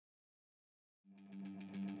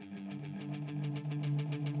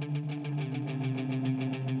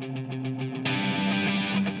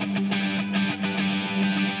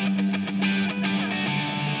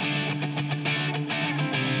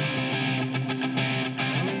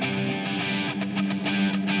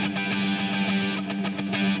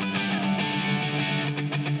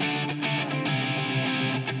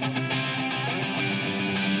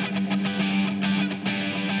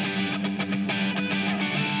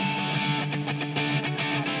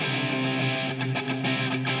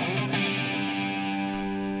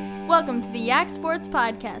Welcome to the Yak Sports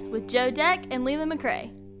Podcast with Joe Deck and Leland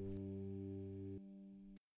McCrae.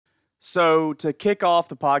 So to kick off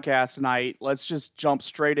the podcast tonight, let's just jump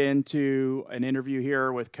straight into an interview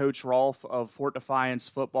here with Coach Rolfe of Fort Defiance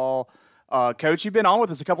football. Coach, you've been on with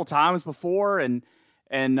us a couple times before, and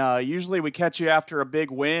usually we catch you after a big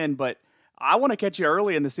win, but I want to catch you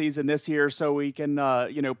early in the season this year so we can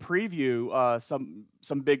preview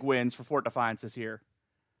some big wins for Fort Defiance this year.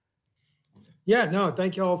 Yeah, no,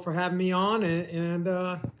 thank you all for having me on,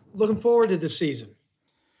 and looking forward to this season.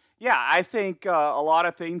 Yeah, I think a lot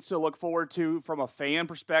of things to look forward to from a fan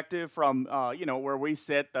perspective, from where we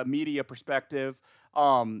sit, the media perspective.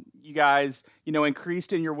 You guys,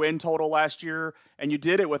 increased in your win total last year, and you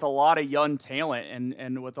did it with a lot of young talent,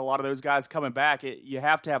 and with a lot of those guys coming back, you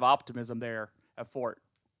have to have optimism there at Fort.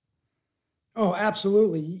 Oh,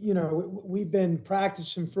 absolutely. We've been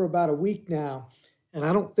practicing for about a week now, and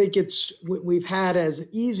I don't think we've had as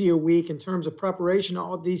easy a week in terms of preparation.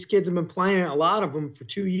 All these kids have been playing, a lot of them, for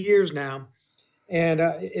 2 years now, and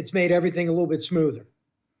it's made everything a little bit smoother.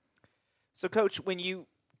 So, Coach, when you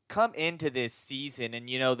come into this season and,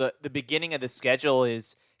 the beginning of the schedule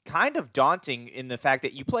is kind of daunting in the fact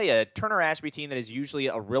that you play a Turner Ashby team that is usually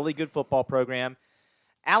a really good football program.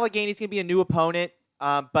 Allegheny's going to be a new opponent,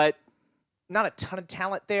 but not a ton of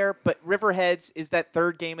talent there. But Riverheads is that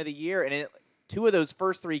third game of the year, and two of those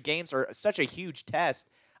first three games are such a huge test.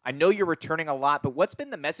 I know you're returning a lot, but what's been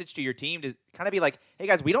the message to your team to kind of be like, hey,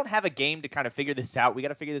 guys, we don't have a game to kind of figure this out. We got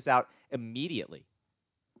to figure this out immediately.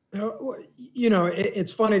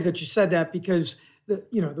 It's funny that you said that because the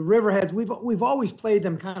Riverheads, we've always played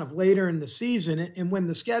them kind of later in the season, and when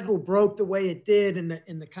the schedule broke the way it did and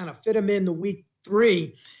the kind of fit them in the week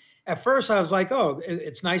 3, at first I was like, oh,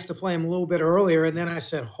 it's nice to play them a little bit earlier, and then I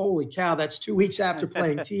said, holy cow, that's 2 weeks after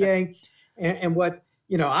playing TA. And what,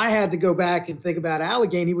 I had to go back and think about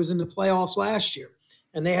Allegheny. He was in the playoffs last year,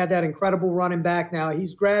 and they had that incredible running back. Now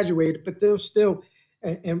he's graduated, but they're still,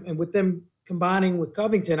 and with them combining with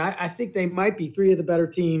Covington, I think they might be 3 of the better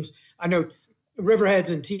teams. I know Riverheads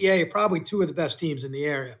and TA are probably 2 of the best teams in the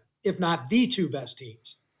area, if not the 2 best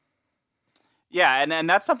teams. Yeah, and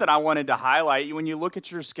that's something I wanted to highlight. When you look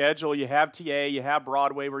at your schedule, you have TA, you have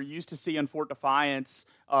Broadway. We're used to seeing Fort Defiance,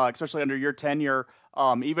 especially under your tenure,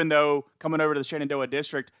 even though coming over to the Shenandoah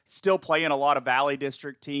District, still playing a lot of Valley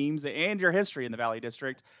District teams and your history in the Valley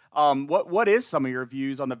District. What is some of your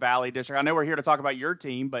views on the Valley District? I know we're here to talk about your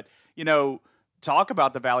team, but, talk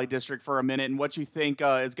about the Valley District for a minute and what you think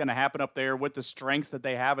is going to happen up there with the strengths that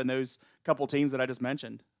they have in those couple teams that I just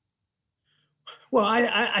mentioned. Well,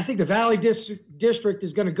 I think the Valley District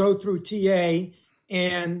is going to go through TA,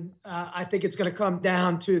 and I think it's going to come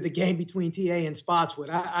down to the game between TA and Spotswood.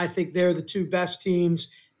 I think they're the 2 best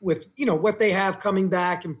teams with, what they have coming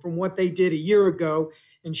back and from what they did a year ago.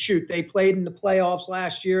 And shoot, they played in the playoffs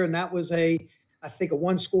last year, and that was I think a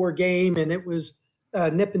 1-score game, and it was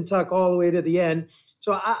nip and tuck all the way to the end.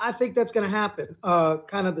 So I think that's going to happen,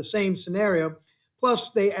 kind of the same scenario.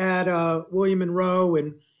 Plus, they add William Monroe,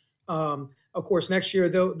 and of course, next year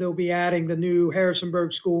they'll be adding the new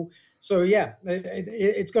Harrisonburg school. So, yeah,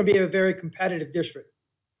 it's going to be a very competitive district.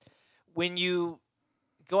 When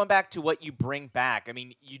going back to what you bring back, I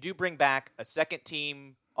mean, you do bring back a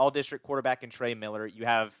second-team all-district quarterback in Trey Miller. You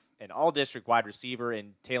have an all-district wide receiver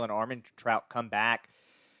in Taylor Armentrout come back.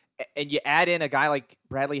 And you add in a guy like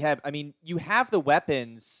Bradley Hebb. I mean, you have the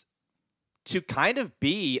weapons to kind of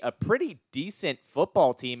be a pretty decent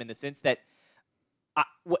football team in the sense that,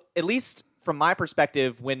 at least from my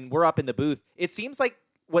perspective, when we're up in the booth, it seems like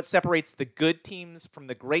what separates the good teams from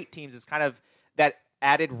the great teams is kind of that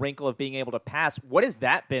added wrinkle of being able to pass. What has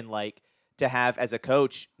that been like to have as a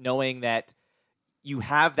coach, knowing that you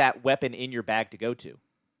have that weapon in your bag to go to?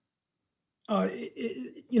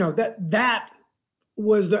 That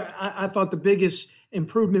was I thought the biggest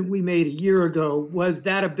improvement we made a year ago was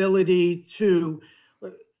that ability to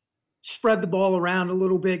spread the ball around a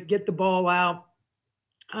little bit, get the ball out.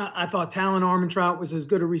 I thought Talon Armentrout was as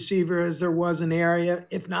good a receiver as there was in the area,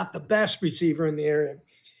 if not the best receiver in the area.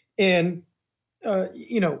 And,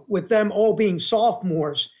 with them all being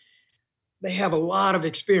sophomores, they have a lot of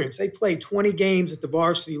experience. They played 20 games at the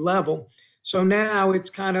varsity level. So now it's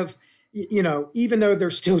kind of, even though they're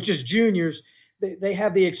still just juniors, they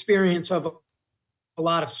have the experience of a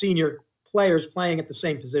lot of senior players playing at the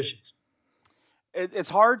same positions. It's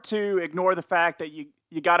hard to ignore the fact that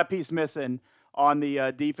you got a piece missing on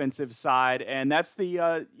the defensive side, and that's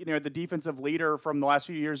the the defensive leader from the last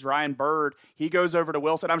few years, Ryan Bird. He goes over to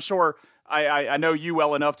Wilson. I'm sure I know you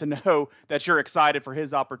well enough to know that you're excited for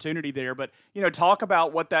his opportunity there, but talk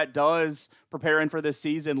about what that does preparing for this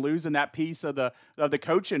season, losing that piece of the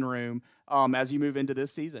coaching room as you move into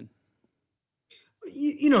this season.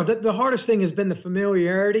 The hardest thing has been the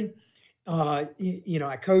familiarity.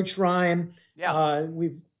 I coached Ryan. Yeah.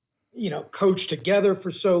 We've, coached together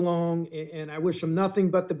for so long, and I wish him nothing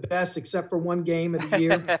but the best except for one game of the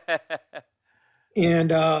year. And,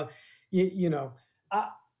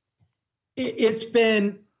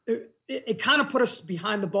 it kind of put us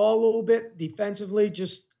behind the ball a little bit defensively,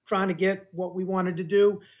 just trying to get what we wanted to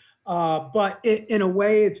do. But in a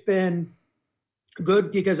way, it's been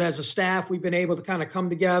good because as a staff, we've been able to kind of come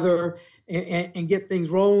together and get things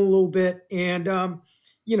rolling a little bit. And,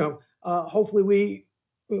 hopefully we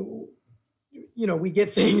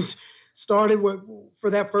get things started for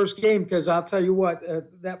that first game, because I'll tell you what,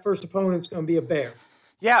 that first opponent's going to be a bear.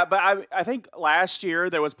 Yeah, but I think last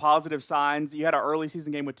year there was positive signs. You had an early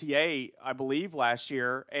season game with TA, I believe, last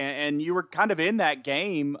year, and you were kind of in that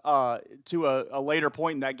game to a later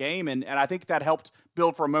point in that game, and I think that helped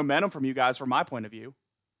build for momentum from you guys, from my point of view.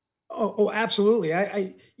 Oh, absolutely.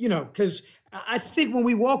 Because I think when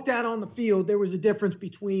we walked out on the field, there was a difference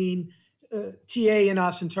between TA and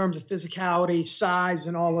us in terms of physicality, size,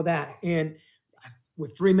 and all of that. And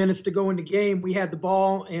with 3 minutes to go in the game, we had the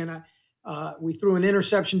ball, and we threw an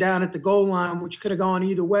interception down at the goal line, which could have gone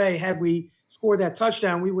either way. Had we scored that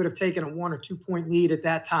touchdown, we would have taken a 1 or 2 point lead at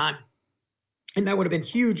that time. And that would have been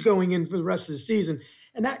huge going in for the rest of the season.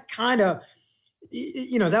 And that kind of,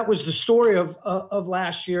 that was the story of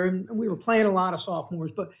last year. And we were playing a lot of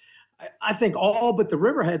sophomores, but I think all but the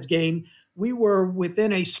Riverheads game, we were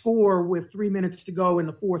within a score with 3 minutes to go in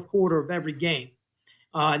the fourth quarter of every game.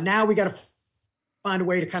 Now we got to find a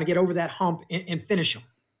way to kind of get over that hump and finish them.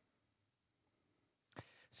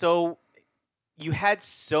 So you had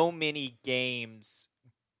so many games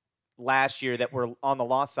last year that were on the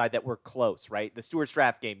loss side that were close, right? The Stewart's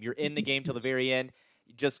Draft game, you're in the game till the very end.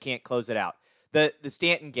 You just can't close it out. The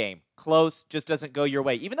Stanton game, close, just doesn't go your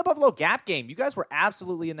way. Even the Buffalo Gap game, you guys were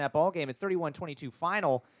absolutely in that ball game. It's 31-22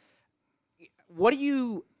 final. What do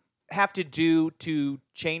you have to do to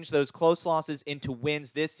change those close losses into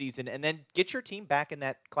wins this season and then get your team back in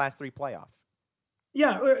that Class 3 playoff?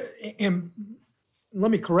 Yeah, and let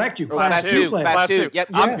me correct you. Class 2. Class 2.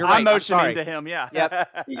 Yep, I'm motioning to him, yeah.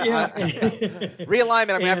 Yep. Yeah. Realignment, I'm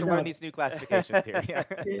going to have to learn these new classifications here.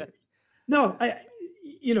 No,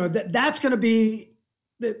 that's going to be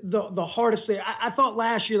the hardest thing. I thought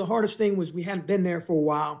last year the hardest thing was we hadn't been there for a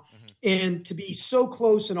while. Mm-hmm. And to be so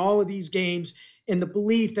close in all of these games, and the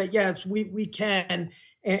belief that, yes, we can.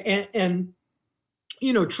 And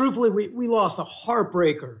truthfully, we lost a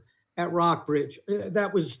heartbreaker at Rockbridge.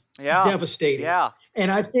 That was devastating. Yeah. And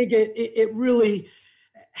I think it really,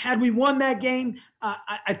 had we won that game,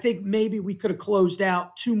 I think maybe we could have closed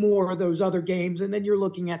out 2 more of those other games. And then you're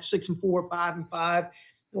looking at 6-4, 5-5.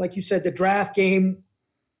 Like you said, the draft game,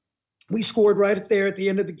 we scored right there at the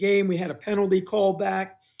end of the game. We had a penalty call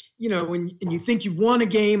back. And you think you've won a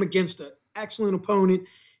game against an excellent opponent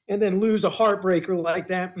and then lose a heartbreaker like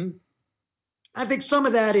that. And I think some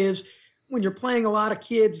of that is when you're playing a lot of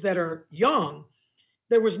kids that are young,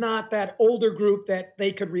 there was not that older group that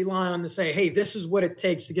they could rely on to say, hey, this is what it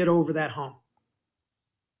takes to get over that hump.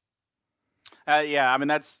 Yeah, I mean,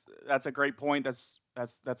 that's a great point. That's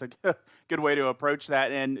a good way to approach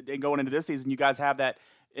that. And going into this season, you guys have that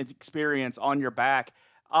experience on your back.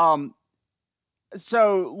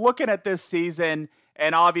 So looking at this season,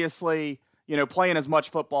 and obviously, playing as much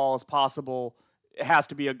football as possible, it has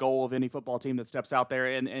to be a goal of any football team that steps out there.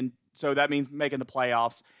 And so that means making the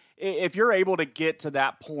playoffs. If you're able to get to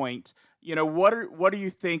that point, what do you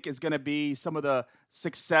think is going to be some of the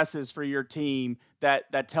successes for your team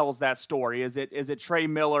that tells that story? Is it Trey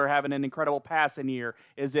Miller having an incredible passing year?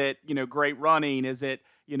 Is it, great running? Is it,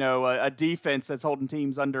 a defense that's holding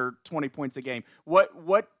teams under 20 points a game? What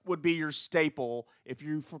would be your staple if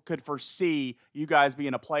you could foresee you guys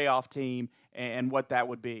being a playoff team, and what that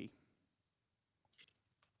would be?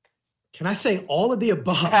 Can I say all of the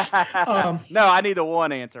above? No, I need the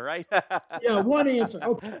one answer, right? Yeah, one answer.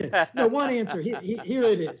 Okay. No, one answer. Here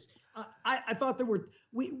it is. I thought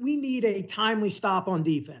we need a timely stop on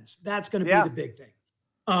defense. That's going to be the big thing.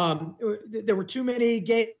 There were too many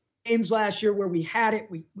games last year where we had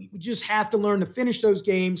it. We just have to learn to finish those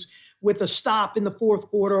games with a stop in the fourth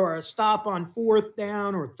quarter, or a stop on 4th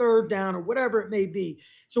down or 3rd down, or whatever it may be,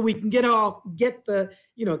 so we can get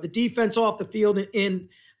the defense off the field. And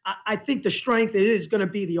I think the strength is going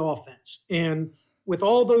to be the offense. And with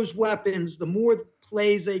all those weapons, the more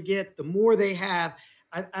plays they get, the more they have,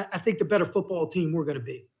 I think the better football team we're going to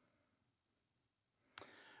be.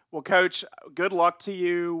 Well, Coach, good luck to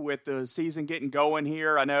you with the season getting going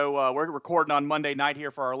here. I know we're recording on Monday night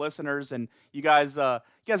here for our listeners, and you guys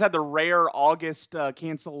had the rare August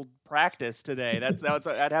canceled practice today.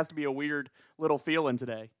 That has to be a weird little feeling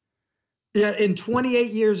today. Yeah, in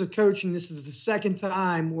 28 years of coaching, this is the second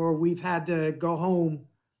time where we've had to go home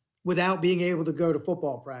without being able to go to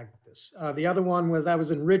football practice. The other one was I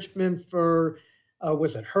was in Richmond for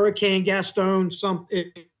was it Hurricane Gaston?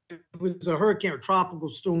 It was a hurricane or tropical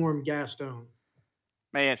storm Gaston.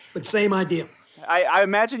 Man. But same idea. I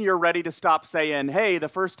imagine you're ready to stop saying, hey, the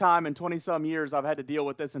first time in 20-some years I've had to deal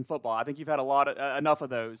with this in football. I think you've had enough of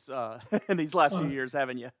those in these last few years,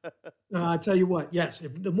 haven't you? I tell you what, yes.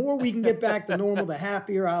 The more we can get back to normal, the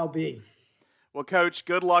happier I'll be. Well, Coach,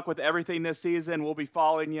 good luck with everything this season. We'll be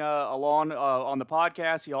following you along on the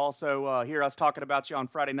podcast. You also hear us talking about you on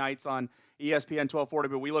Friday nights on ESPN 1240,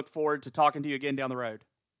 but we look forward to talking to you again down the road.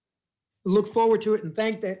 Look forward to it, and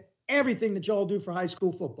thank everything that y'all do for high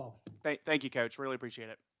school football. Thank you, Coach. Really appreciate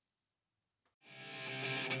it.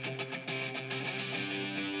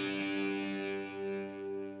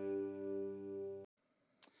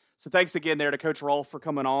 So thanks again there to Coach Rolfe for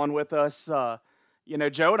coming on with us. Joe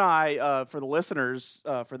and I, for the listeners,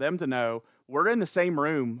 for them to know, we're in the same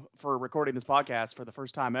room for recording this podcast for the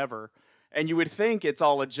first time ever. And you would think it's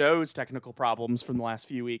all of Joe's technical problems from the last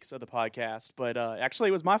few weeks of the podcast. But actually,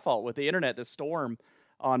 it was my fault with the internet. The storm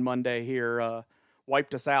on Monday here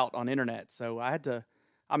wiped us out on internet. So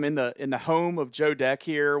I'm in the home of Joe Deck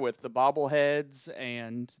here with the bobbleheads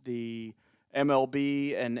and the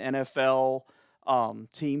MLB and NFL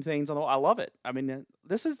team things on the wall. I love it. I mean,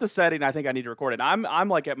 this is the setting I think I need to record it. I'm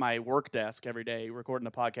like at my work desk every day recording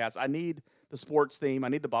the podcast. I need the sports theme. I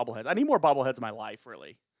need the bobbleheads. I need more bobbleheads in my life,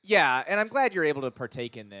 really. Yeah, and I'm glad you're able to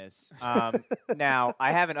partake in this. Now,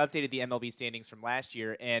 I haven't updated the MLB standings from last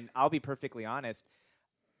year, and I'll be perfectly honest,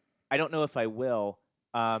 I don't know if I will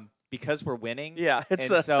because we're winning. Yeah.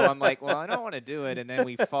 So I'm like, well, I don't want to do it, and then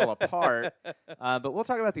we fall apart. But we'll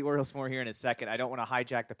talk about the Orioles more here in a second. I don't want to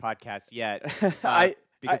hijack the podcast yet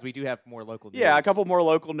because we do have more local news. Yeah, a couple more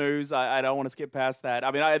local news. I don't want to skip past that. I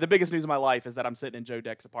mean, the biggest news of my life is that I'm sitting in Joe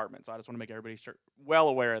Deck's apartment, so I just want to make everybody well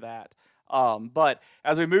aware of that. But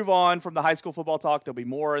as we move on from the high school football talk, there'll be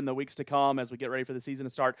more in the weeks to come as we get ready for the season to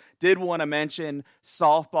start. Did want to mention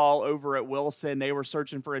softball over at Wilson. They were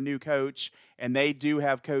searching for a new coach, and they do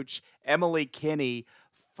have Coach Emily Kinney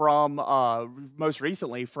from most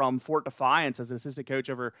recently from Fort Defiance as an assistant coach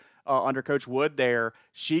over under Coach Wood there.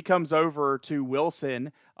 She comes over to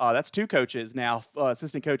Wilson. That's two coaches now,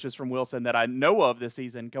 assistant coaches from Wilson that I know of this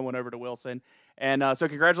season going over to Wilson. And so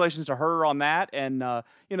congratulations to her on that. And,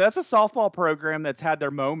 that's a softball program that's had their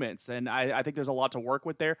moments. And I think there's a lot to work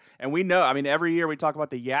with there. And we know, I mean, every year we talk about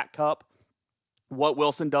the Yak Cup, what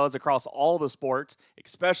Wilson does across all the sports,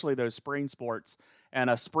 especially those spring sports. And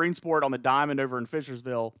a spring sport on the diamond over in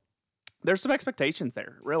Fishersville, there's some expectations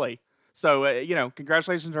there, really. So,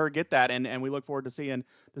 congratulations to her, get that. And we look forward to seeing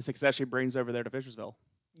the success she brings over there to Fishersville.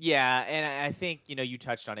 Yeah, and I think, you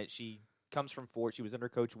touched on it. She comes from Fort. She was under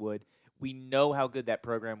Coach Wood. We know how good that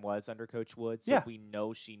program was under Coach Wood, so we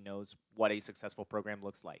know she knows what a successful program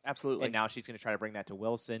looks like. Absolutely. And now she's going to try to bring that to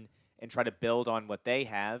Wilson and try to build on what they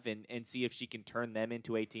have and see if she can turn them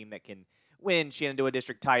into a team that can win Shenandoah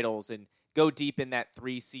District titles and go deep in that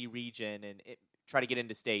 3C region and try to get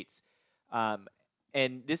into states.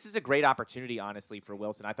 And this is a great opportunity, honestly, for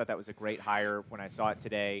Wilson. I thought that was a great hire when I saw it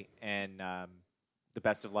today, and the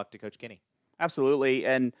best of luck to Coach Kinney. Absolutely.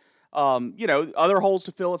 And, other holes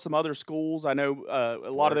to fill at some other schools. I know a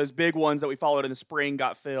lot of those big ones that we followed in the spring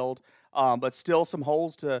got filled, but still some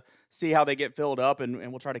holes to see how they get filled up, and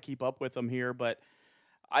we'll try to keep up with them here. But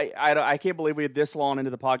I can't believe we had this long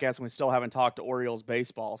into the podcast and we still haven't talked to Orioles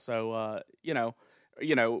baseball. So,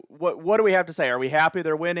 what do we have to say? Are we happy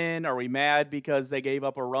they're winning? Are we mad because they gave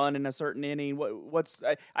up a run in a certain inning?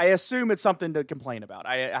 I assume it's something to complain about.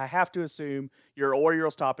 I have to assume your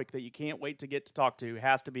Orioles topic that you can't wait to get to talk to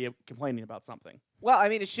has to be complaining about something. Well, I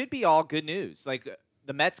mean, it should be all good news. Like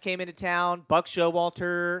the Mets came into town, Buck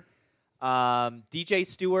Showalter, DJ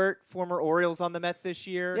Stewart, former Orioles on the Mets this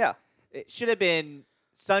year. Yeah. It should have been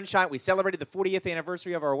sunshine. We celebrated the 40th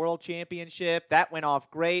anniversary of our World Championship. That went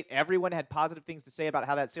off great. Everyone had positive things to say about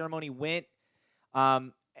how that ceremony went.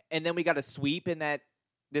 And then we got a sweep in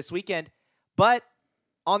this weekend. But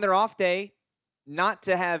on their off day, not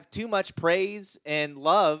to have too much praise and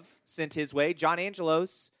love sent his way, John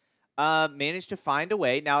Angelos managed to find a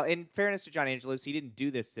way. Now, in fairness to John Angelos, he didn't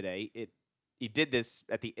do this today. He did this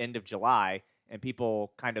at the end of July, and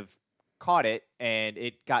people kind of caught it, and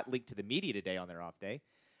it got leaked to the media today on their off day,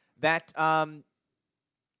 that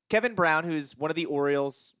Kevin Brown, who's one of the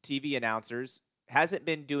Orioles TV announcers, hasn't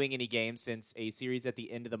been doing any games since a series at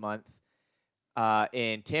the end of the month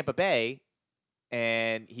in Tampa Bay,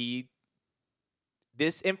 and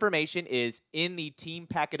this information is in the team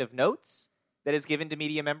packet of notes that is given to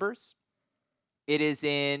media members. It is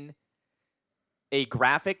in a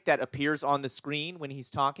graphic that appears on the screen when he's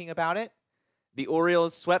talking about it. The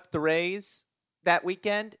Orioles swept the Rays that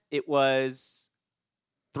weekend. It was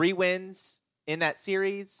 3 wins in that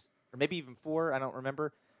series, or maybe even 4, I don't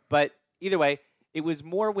remember. But either way, it was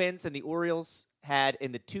more wins than the Orioles had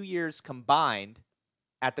in the 2 years combined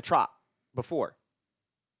at the Trop before.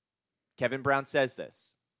 Kevin Brown says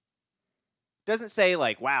this. Doesn't say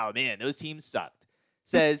like, wow, man, those teams sucked.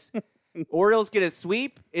 Says, Orioles get a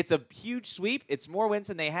sweep. It's a huge sweep. It's more wins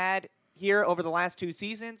than they had here over the last 2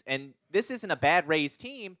 seasons. And this isn't a bad Rays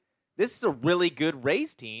team. This is a really good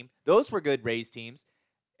Rays team. Those were good Rays teams.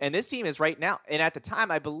 And this team is right now. And at the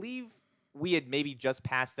time, I believe we had maybe just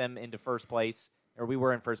passed them into first place, or we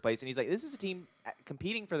were in first place. And he's like, this is a team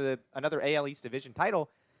competing for another AL East Division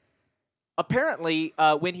title. Apparently,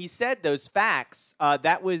 when he said those facts,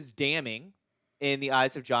 that was damning in the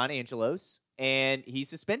eyes of John Angelos, and he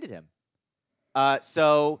suspended him.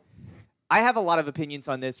 So I have a lot of opinions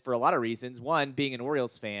on this for a lot of reasons. One, being an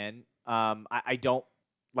Orioles fan, I don't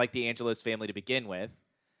like the Angelos family to begin with.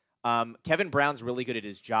 Kevin Brown's really good at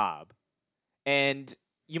his job. And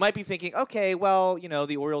you might be thinking, okay, well,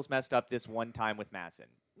 the Orioles messed up this one time with Masson.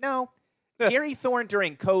 No. Gary Thorne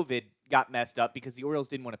during COVID got messed up because the Orioles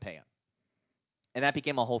didn't want to pay him. And that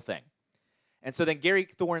became a whole thing. And so then Gary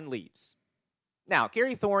Thorne leaves. Now,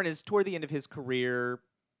 Gary Thorne is toward the end of his career.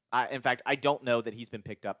 In fact, I don't know that he's been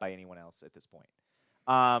picked up by anyone else at this point.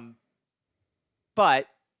 But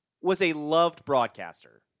was a loved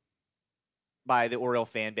broadcaster by the Oriole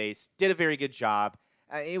fan base. Did a very good job.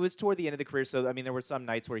 It was toward the end of the career, so, there were some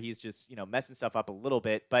nights where he's just, messing stuff up a little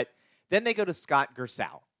bit. But then they go to Scott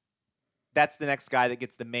Gersau. That's the next guy that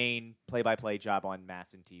gets the main play-by-play job on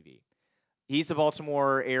Masson TV. He's a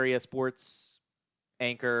Baltimore area sports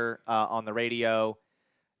anchor on the radio.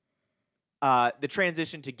 The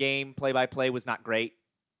transition to game play-by-play was not great.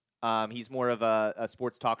 He's more of a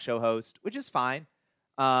sports talk show host, which is fine.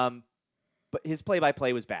 But his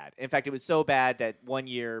play-by-play was bad. In fact, it was so bad that one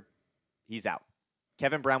year he's out.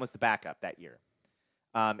 Kevin Brown was the backup that year,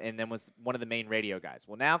 and then was one of the main radio guys.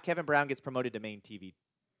 Well, now Kevin Brown gets promoted to main TV.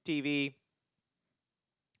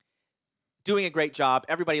 Doing a great job.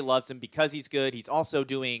 Everybody loves him because he's good. He's also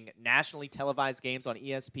doing nationally televised games on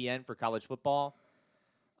ESPN for college football.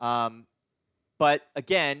 But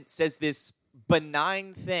again, says this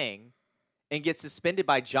benign thing and gets suspended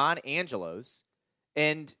by John Angelos.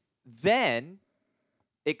 And then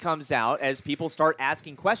it comes out as people start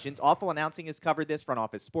asking questions. Awful Announcing has covered this. Front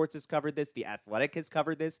Office Sports has covered this. The Athletic has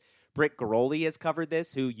covered this. Britt Garoli has covered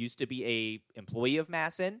this, who used to be a employee of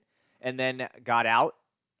Masson and then got out.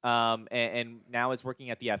 And now is working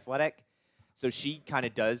at the Athletic. So she kind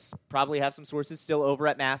of does probably have some sources still over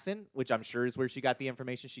at Masson, which I'm sure is where she got the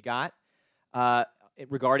information she got,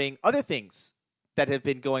 regarding other things that have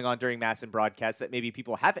been going on during Masson broadcasts that maybe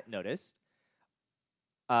people haven't noticed.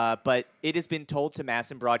 But it has been told to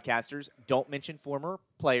Masson broadcasters, don't mention former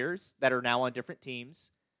players that are now on different teams,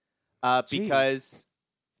 because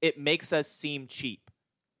it makes us seem cheap.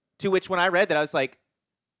 To which when I read that, I was like,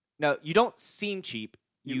 no, you don't seem cheap.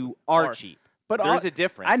 You are cheap. But there's a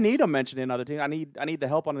difference. I need them mentioning another team. I need the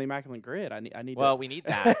help on the Immaculate Grid. I need. Well, we need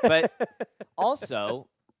that. But also,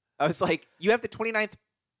 I was like, you have the 29th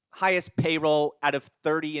highest payroll out of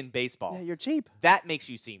 30 in baseball. Yeah, you're cheap. That makes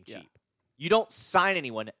you seem cheap. Yeah. You don't sign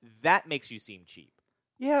anyone. That makes you seem cheap.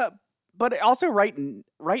 Yeah, but also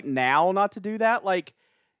right now, not to do that. Like,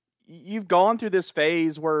 you've gone through this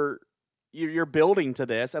phase where you're building to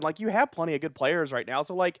this, and like you have plenty of good players right now,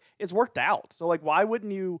 so like it's worked out. So like, why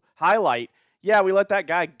wouldn't you highlight? Yeah, we let that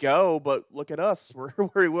guy go, but look at us, we're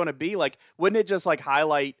where we want to be. Like, wouldn't it just like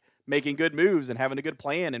highlight making good moves and having a good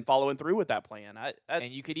plan and following through with that plan?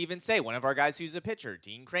 And you could even say one of our guys who's a pitcher,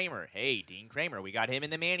 Dean Kramer. Hey, Dean Kramer, we got him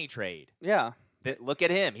in the Manny trade. Yeah, look at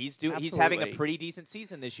him. He's having a pretty decent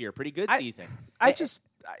season this year, pretty good season.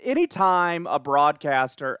 Anytime a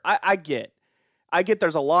broadcaster, I get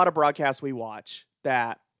there's a lot of broadcasts we watch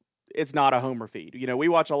that it's not a homer feed. We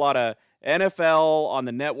watch a lot of NFL on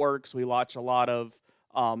the networks. We watch a lot of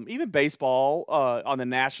even baseball on the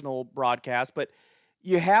national broadcast. But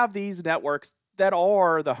you have these networks that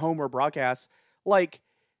are the homer broadcasts. Like,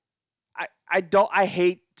 I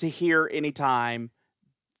hate to hear anytime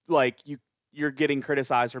like you're getting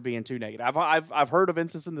criticized for being too negative. I've heard of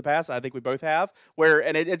instances in the past, I think we both have, where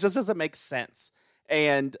and it just doesn't make sense.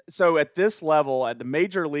 And so at this level, at the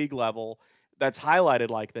major league level, that's highlighted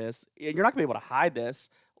like this, you're not gonna be able to hide this.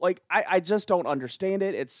 Like I just don't understand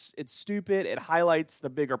it. It's stupid. It highlights the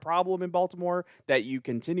bigger problem in Baltimore that you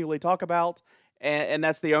continually talk about, and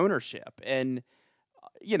that's the ownership. And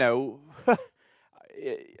you know,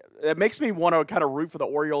 it makes me want to kind of root for the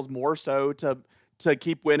Orioles more so to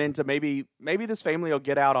keep winning. To maybe this family will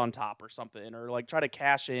get out on top or something, or like try to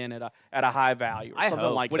cash in at a high value or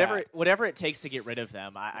something like that. Whatever it takes to get rid of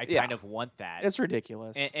them, I kind of want that. It's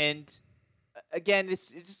ridiculous. And again, it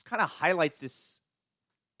just kind of highlights this.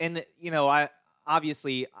 And, you know, I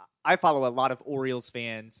follow a lot of Orioles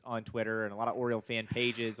fans on Twitter and a lot of Oriole fan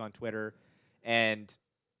pages on Twitter and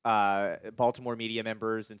Baltimore media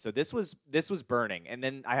members. And so this was burning. And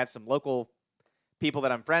then I have some local people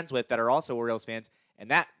that I'm friends with that are also Orioles fans, and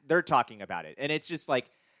that they're talking about it. And it's just like,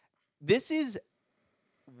 this is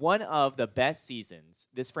one of the best seasons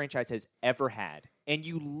this franchise has ever had. And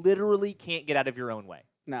you literally can't get out of your own way.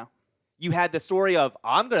 No. You had the story of,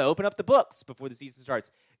 I'm going to open up the books before the season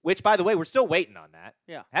starts, which, by the way, we're still waiting on that.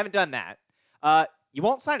 Yeah. Haven't done that. You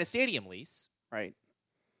won't sign a stadium lease. Right.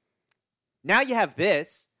 Now you have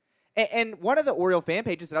this. And one of the Oriole fan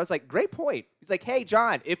pages that I was like, great point. He's like, hey,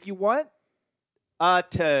 John, if you want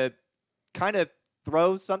to kind of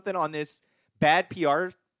throw something on this bad PR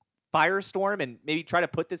firestorm and maybe try to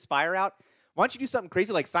put this fire out, why don't you do something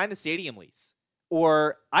crazy like sign the stadium lease?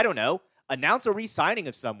 Or, I don't know, announce a re-signing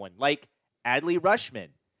of someone like Adley Rutschman.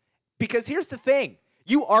 Because here's the thing.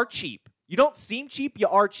 You are cheap. You don't seem cheap. You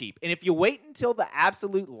are cheap. And if you wait until the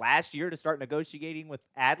absolute last year to start negotiating with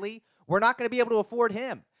Adley, we're not going to be able to afford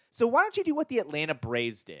him. So why don't you do what the Atlanta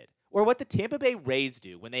Braves did or what the Tampa Bay Rays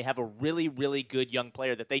do when they have a really, really good young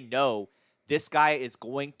player that they know this guy is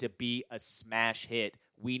going to be a smash hit.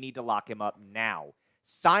 We need to lock him up now.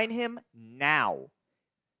 Sign him now.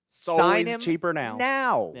 Sign him cheaper now.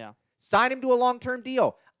 Now. Yeah. Sign him to a long-term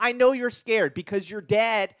deal. I know you're scared because your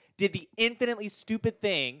dad did the infinitely stupid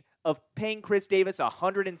thing of paying Chris Davis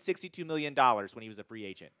 $162 million when he was a free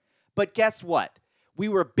agent. But guess what? We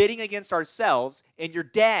were bidding against ourselves, and your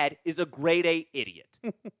dad is a grade A idiot.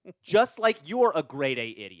 Just like you're a grade A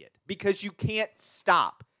idiot because you can't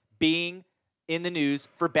stop being in the news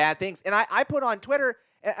for bad things. And I put on Twitter,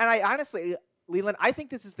 and I honestly, Leland, I think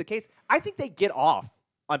this is the case. I think they get off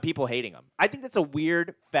on people hating them. I think that's a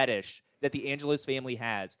weird fetish that the Angelos family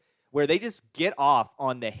has where they just get off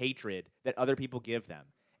on the hatred that other people give them.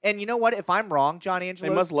 And you know what? If I'm wrong, John Angelos.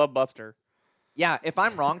 They must love Buster. Yeah, if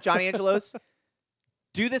I'm wrong, John Angelos,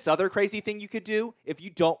 do this other crazy thing you could do if you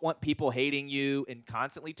don't want people hating you and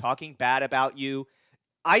constantly talking bad about you.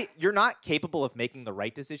 You're not capable of making the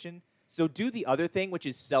right decision, so do the other thing, which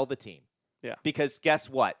is sell the team. Yeah. Because guess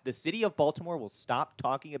what? The city of Baltimore will stop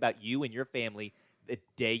talking about you and your family the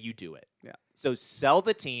day you do it. Yeah. So sell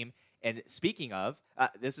the team. And speaking of,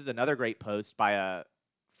 this is another great post by a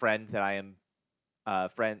friend that I am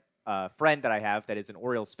friend that I have that is an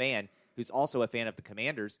Orioles fan who's also a fan of the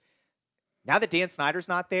Commanders. Now that Dan Snyder's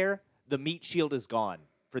not there, the meat shield is gone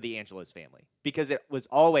for the Angelos family because it was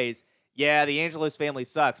always, yeah, the Angelos family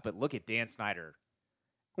sucks, but look at Dan Snyder.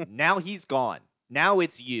 Now he's gone. Now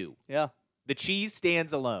it's you. Yeah. The cheese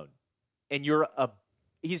stands alone, and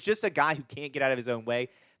he's just a guy who can't get out of his own way.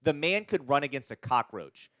 The man could run against a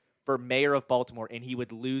cockroach for mayor of Baltimore, and he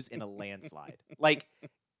would lose in a landslide. Like,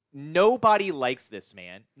 nobody likes this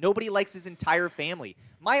man. Nobody likes his entire family.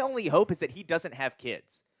 My only hope is that he doesn't have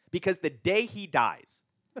kids, because the day he dies,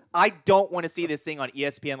 I don't want to see this thing on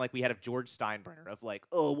ESPN like we had of George Steinbrenner, of like,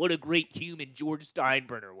 oh, what a great human George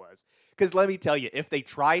Steinbrenner was. Because let me tell you, if they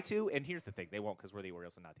try to, and here's the thing, they won't because we're the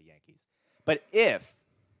Orioles and not the Yankees. But if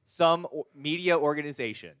some media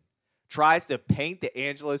organization tries to paint the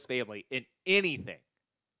Angelos family in anything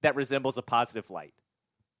that resembles a positive light,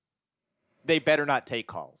 they better not take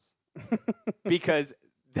calls because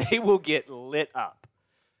they will get lit up.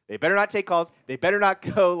 They better not take calls. They better not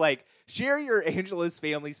go like, share your Angelos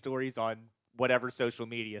family stories on whatever social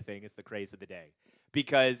media thing is the craze of the day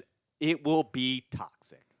because it will be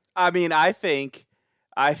toxic. I mean, I think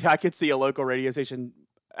I could see a local radio station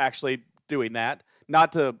actually doing that.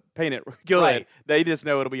 Not to paint it good. Right. They just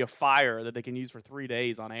know it'll be a fire that they can use for 3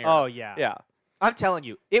 days on air. Oh, yeah. Yeah. I'm telling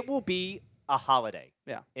you, it will be a holiday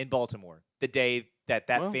in Baltimore the day that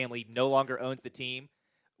family no longer owns the team,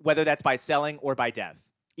 whether that's by selling or by death.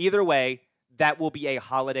 Either way, that will be a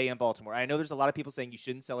holiday in Baltimore. I know there's a lot of people saying you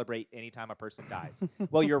shouldn't celebrate anytime a person dies.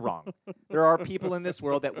 Well, you're wrong. There are people in this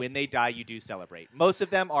world that when they die, you do celebrate. Most of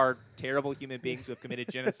them are terrible human beings who have committed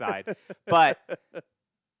genocide. But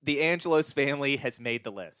the Angelos family has made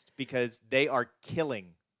the list because they are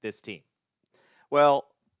killing this team. Well,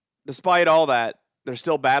 despite all that, they're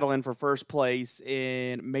still battling for first place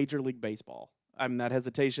in Major League Baseball. I mean, that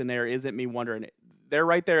hesitation there isn't me wondering. They're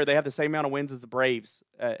right there. They have the same amount of wins as the Braves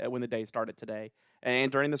when the day started today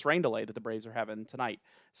and during this rain delay that the Braves are having tonight.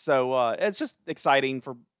 So it's just exciting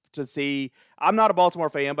to see. I'm not a Baltimore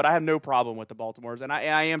fan, but I have no problem with the Baltimores, and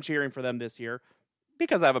I am cheering for them this year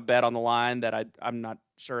because I have a bet on the line that I'm not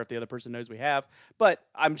sure if the other person knows we have, but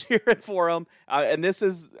I'm cheering for them. And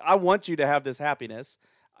I want you to have this happiness.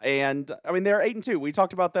 And I mean, they're 8-2. We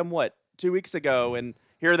talked about them, 2 weeks ago, and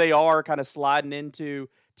here they are kind of sliding into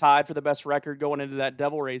tied for the best record going into that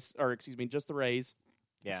just the Rays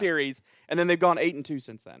series. And then they've gone 8-2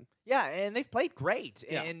 since then. Yeah, and they've played great.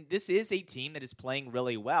 Yeah. And this is a team that is playing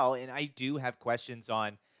really well. And I do have questions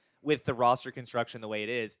on, with the roster construction the way it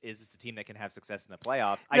is this a team that can have success in the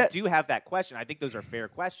playoffs? I do have that question. I think those are fair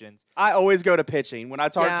questions. I always go to pitching. When I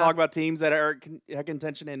talk about teams that are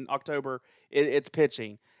contention in October, it's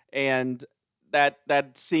pitching. And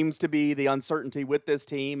that seems to be the uncertainty with this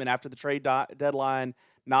team, and after the trade deadline,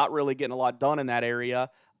 not really getting a lot done in that area.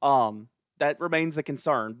 That remains a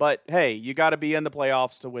concern. But, hey, you got to be in the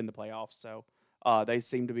playoffs to win the playoffs. So they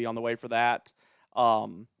seem to be on the way for that.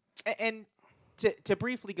 And to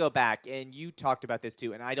briefly go back, and you talked about this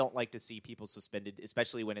too, and I don't like to see people suspended,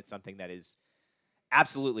 especially when it's something that is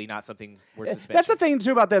absolutely not something worth suspending. That's the thing,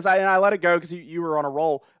 too, about this. I let it go because you were on a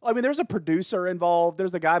roll. I mean, there's a producer involved.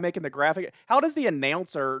 There's the guy making the graphic. How does the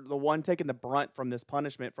announcer, the one taking the brunt from this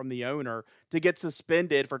punishment from the owner, to get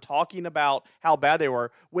suspended for talking about how bad they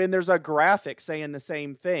were when there's a graphic saying the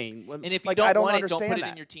same thing? And if you don't want it, don't put it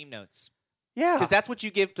in your team notes. Yeah. Because that's what you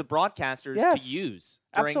give to broadcasters to use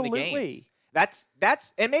during the games. That's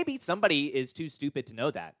and maybe somebody is too stupid to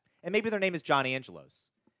know that. And maybe their name is John Angelos.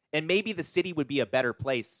 And maybe the city would be a better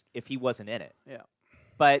place if he wasn't in it. Yeah.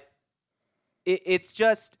 But it's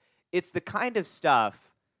the kind of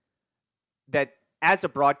stuff that, as a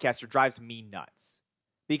broadcaster, drives me nuts.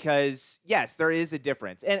 Because, yes, there is a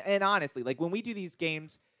difference. And honestly, like, when we do these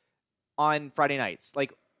games on Friday nights,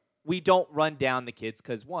 like, we don't run down the kids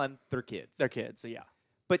because, one, they're kids. They're kids, so yeah.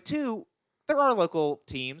 But, two, there are local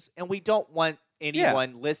teams, and we don't want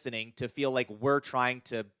anyone listening to feel like we're trying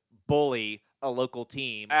to bully a local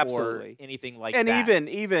team or anything like that. And even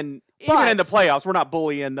in the playoffs, we're not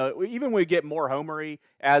bullying even when we get more homery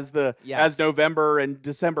as November and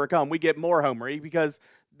December come, we get more homery because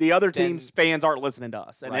the other team's fans aren't listening to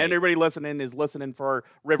us. And everybody listening is listening for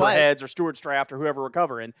Riverheads or Stewart's Draft or whoever we're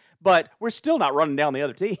covering. But we're still not running down the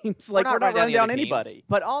other teams. Like, we're not running down anybody.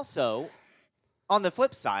 But also, on the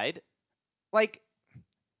flip side, like,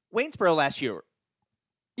 Waynesboro last year,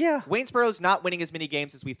 yeah, Waynesboro's not winning as many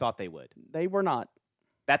games as we thought they would. They were not.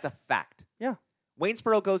 That's a fact. Yeah.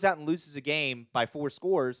 Waynesboro goes out and loses a game by 4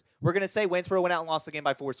 scores. We're going to say Waynesboro went out and lost the game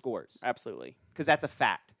by 4 scores. Absolutely. Because that's a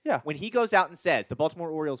fact. Yeah. When he goes out and says the Baltimore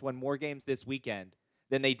Orioles won more games this weekend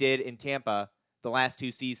than they did in Tampa the last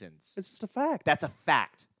 2 seasons. It's just a fact. That's a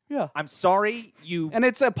fact. Yeah. I'm sorry you... And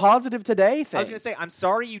it's a positive today thing. I was going to say, I'm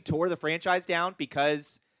sorry you tore the franchise down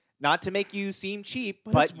because... Not to make you seem cheap,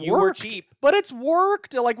 but you were cheap. But it's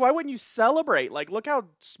worked. Like, why wouldn't you celebrate? Like, look how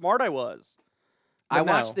smart I was. I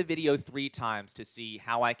watched the video 3 times to see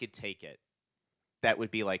how I could take it. That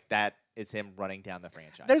would be like, that is him running down the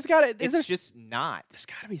franchise. There's got to... It's just not. There's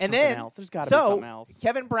got to be something else. There's got to be something else.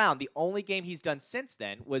 Kevin Brown, the only game he's done since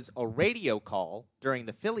then was a radio call during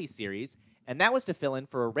the Phillies series, and that was to fill in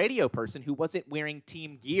for a radio person who wasn't wearing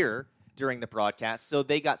team gear during the broadcast, so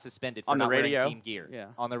they got suspended for not wearing team gear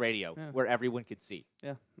on the radio, where everyone could see.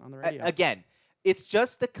 Yeah, on the radio. Again, it's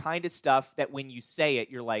just the kind of stuff that when you say it,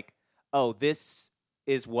 you're like, oh, this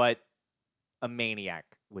is what a maniac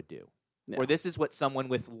would do. Yeah. Or this is what someone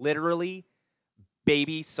with literally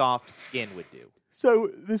baby soft skin would do.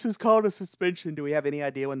 So this is called a suspension. Do we have any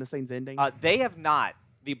idea when this thing's ending? They have not.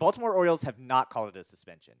 The Baltimore Orioles have not called it a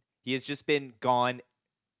suspension. He has just been gone.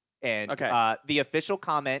 And the official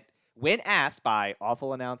comment, when asked by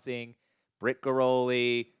Awful Announcing, Britt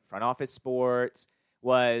Garoli, Front Office Sports,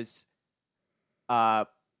 was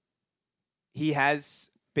he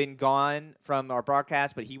has been gone from our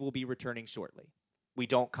broadcast, but he will be returning shortly. We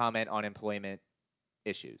don't comment on employment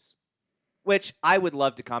issues, which I would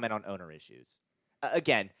love to comment on owner issues.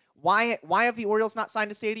 Again, why have the Orioles not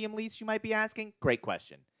signed a stadium lease, you might be asking? Great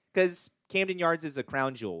question. Because Camden Yards is a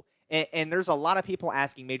crown jewel. And there's a lot of people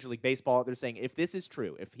asking Major League Baseball. They're saying, if this is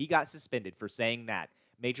true, if he got suspended for saying that,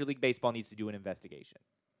 Major League Baseball needs to do an investigation.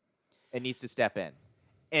 It needs to step in.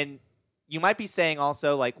 And you might be saying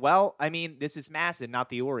also, like, well, I mean, this is Masson, not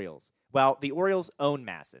the Orioles. Well, the Orioles own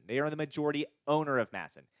Masson. They are the majority owner of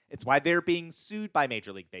Masson. It's why they're being sued by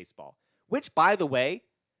Major League Baseball, which, by the way,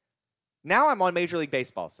 now I'm on Major League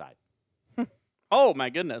Baseball's side. Oh, my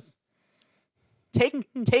goodness.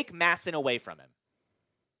 Take Masson away from him.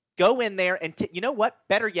 Go in there and you know what?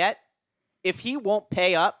 Better yet, if he won't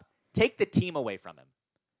pay up, take the team away from him.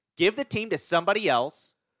 Give the team to somebody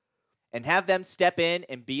else and have them step in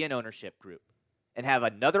and be an ownership group. And have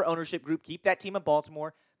another ownership group keep that team in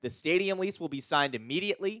Baltimore. The stadium lease will be signed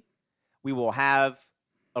immediately. We will have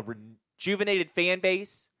a rejuvenated fan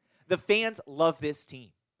base. The fans love this team.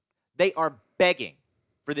 They are begging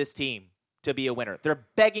for this team to be a winner. They're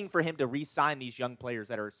begging for him to re-sign these young players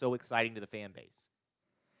that are so exciting to the fan base.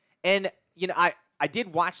 And, you know, I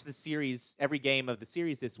did watch the series, every game of the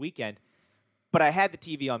series this weekend, but I had the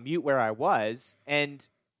TV on mute where I was, and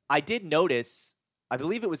I did notice, I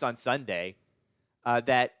believe it was on Sunday,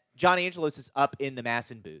 that John Angelos is up in the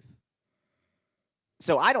Masson booth.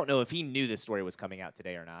 So I don't know if he knew this story was coming out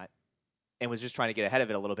today or not, and was just trying to get ahead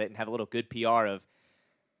of it a little bit and have a little good PR of,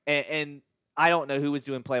 and I don't know who was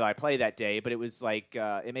doing play-by-play that day, but it was like,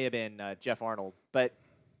 it may have been Jeff Arnold, but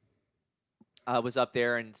was up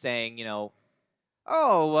there and saying, you know,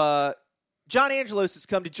 John Angelos has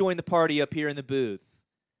come to join the party up here in the booth,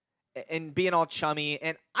 and being all chummy.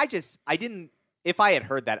 And I didn't, if I had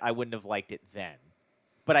heard that, I wouldn't have liked it then.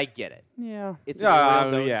 But I get it. Yeah. It's a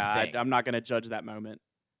thing. I'm not going to judge that moment.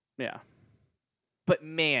 Yeah. But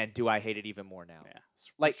man, do I hate it even more now. Yeah.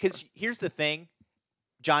 Like, because here's the thing,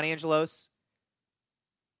 John Angelos,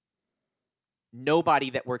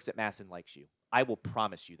 nobody that works at Masson likes you. I will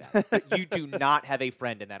promise you that. But you do not have a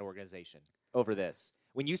friend in that organization over this.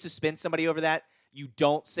 When you suspend somebody over that, you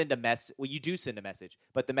don't send a message. Well, you do send a message,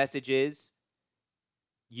 but the message is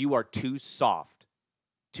you are too soft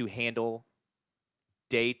to handle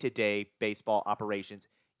day-to-day baseball operations.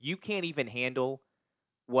 You can't even handle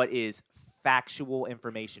what is factual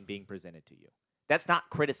information being presented to you. That's not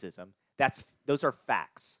criticism. Those are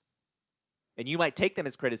facts. And you might take them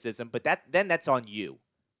as criticism, but then that's on you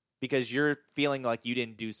because you're feeling like you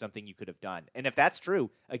didn't do something you could have done. And if that's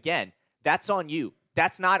true, again, that's on you.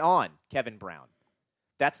 That's not on Kevin Brown.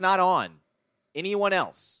 That's not on anyone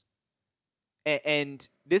else. And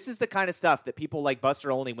this is the kind of stuff that people like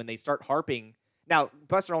Buster Olney, when they start harping. Now,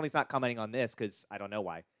 Buster Olney's not commenting on this because I don't know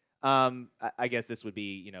why. I guess this would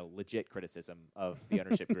be, you know, legit criticism of the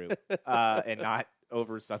ownership group and not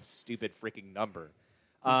over some stupid freaking number.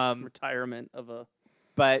 Retirement of a.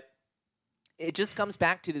 But it just comes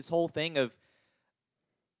back to this whole thing of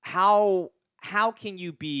how can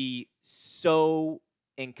you be so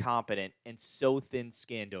incompetent and so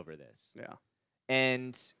thin-skinned over this? Yeah.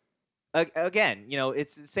 And again, you know,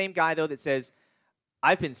 it's the same guy, though, that says,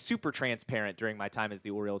 I've been super transparent during my time as the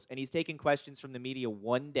Orioles, and he's taken questions from the media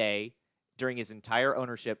one day during his entire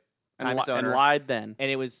ownership time as owner. And lied then.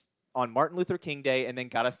 And it was on Martin Luther King Day, and then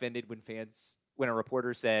got offended when a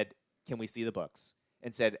reporter said, can we see the books?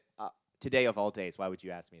 And said, today of all days, why would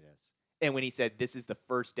you ask me this? And when he said, this is the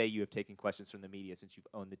first day you have taken questions from the media since you've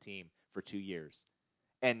owned the team for 2 years.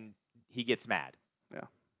 And he gets mad. Yeah.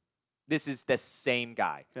 This is the same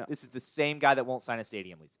guy. Yeah. This is the same guy that won't sign a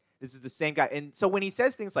stadium lease. This is the same guy. And so when he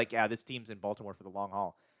says things like, yeah, this team's in Baltimore for the long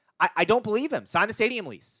haul, I don't believe him. Sign the stadium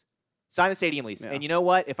lease. Sign the stadium lease. Yeah. And you know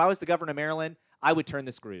what? If I was the governor of Maryland, I would turn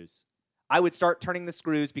the screws. I would start turning the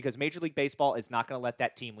screws because Major League Baseball is not going to let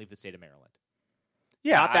that team leave the state of Maryland.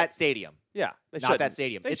 Yeah. Not that stadium. Yeah. Not that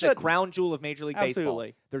stadium. It's a crown jewel of Major League Absolutely.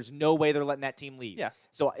 Baseball. There's no way they're letting that team leave. Yes.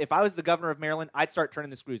 So if I was the governor of Maryland, I'd start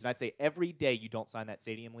turning the screws. And I'd say every day you don't sign that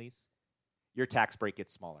stadium lease, your tax break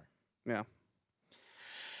gets smaller. Yeah.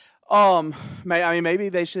 Maybe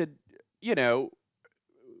they should, you know,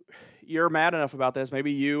 you're mad enough about this.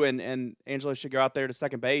 Maybe you and Angela should go out there to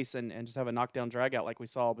second base and just have a knockdown drag out like we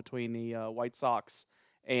saw between the White Sox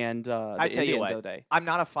and the I tell Indians you what, the other day. I'm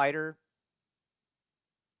not a fighter.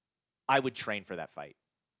 I would train for that fight.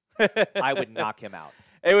 I would knock him out.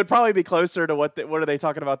 It would probably be closer to what are they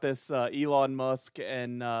talking about this Elon Musk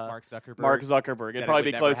and Mark Zuckerberg. It'd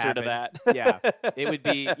probably be closer to that. Yeah, it would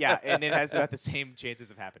be. Yeah, and it has about the same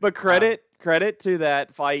chances of happening. But credit to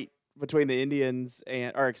that fight between the Indians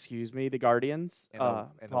the Guardians. And the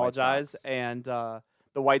apologize, and the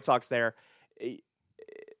White Sox there.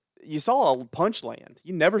 You saw a punch land.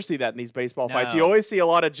 You never see that in these baseball fights. You always see a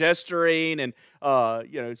lot of gesturing and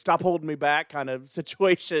stop holding me back kind of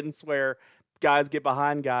situations where guys get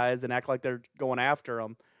behind guys and act like they're going after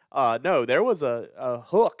them. No, there was a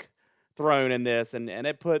hook thrown in this, and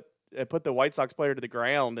it put the White Sox player to the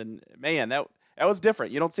ground. And man, that was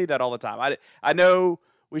different. You don't see that all the time. I know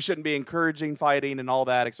we shouldn't be encouraging fighting and all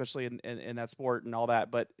that, especially in that sport and all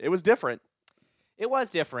that, but it was different. It was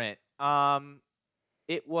different.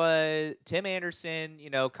 It was Tim Anderson,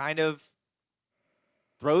 kind of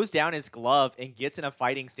throws down his glove and gets in a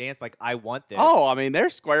fighting stance like, I want this. Oh, I mean, they're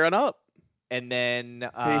squaring up. And then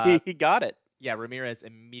he got it. Yeah, Ramirez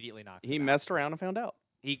immediately knocks him He out. messed around and found out.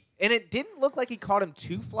 And it didn't look like he caught him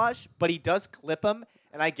too flush, but he does clip him,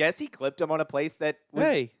 and I guess he clipped him on a place that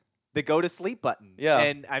was the go to sleep button. Yeah.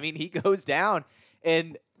 And I mean, he goes down,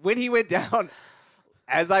 and when he went down,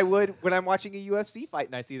 as I would when I'm watching a UFC fight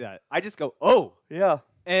and I see that, I just go, oh. Yeah.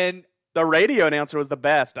 And the radio announcer was the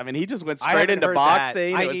best. I mean, he just went straight into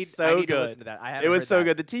boxing. It was so good. It was so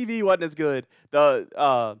good. The TV wasn't as good.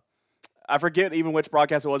 I forget even which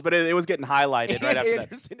broadcast it was, but it was getting highlighted right after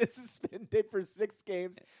Anderson is suspended for 6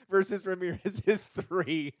 games versus Ramirez's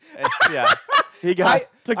 3. Yeah, he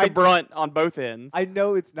took the brunt on both ends. I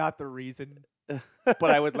know it's not the reason, but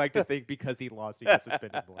I would like to think because he lost, he got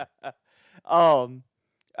suspended more.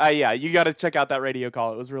 Yeah, you got to check out that radio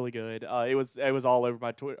call. It was really good. It was all over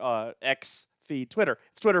my X feed, Twitter.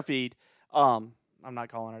 It's Twitter feed. I'm not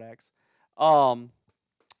calling it X.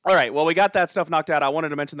 All right, well, we got that stuff knocked out. I wanted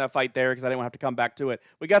to mention that fight there because I didn't have to come back to it.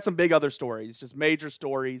 We got some big other stories, just major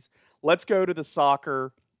stories. Let's go to the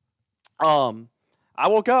soccer. I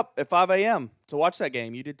woke up at 5 a.m. to watch that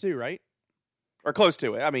game. You did too, right? Or close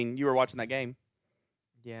to it. I mean, you were watching that game.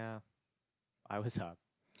 Yeah, I was up.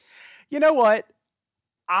 You know what?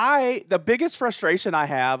 The biggest frustration I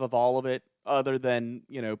have of all of it, other than,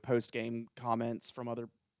 post-game comments from other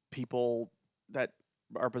people that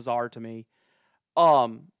are bizarre to me,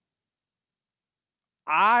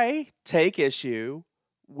 I take issue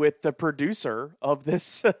with the producer of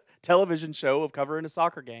this television show of covering a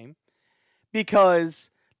soccer game, because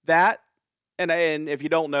that, and if you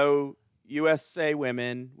don't know, USA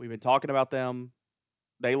Women, we've been talking about them.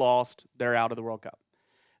 They lost. They're out of the World Cup.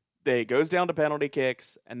 It goes down to penalty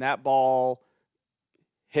kicks, and that ball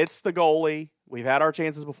hits the goalie. We've had our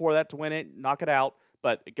chances before that to win it, knock it out,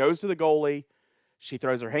 but it goes to the goalie. She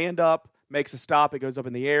throws her hand up, makes a stop. It goes up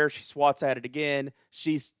in the air. She swats at it again.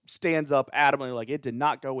 She stands up adamantly like, it did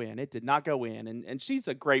not go in. It did not go in. And she's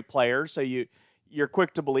a great player, so you're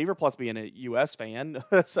quick to believe her, plus being a U.S. fan.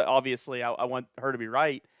 So obviously, I want her to be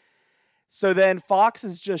right. So then Fox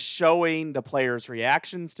is just showing the players'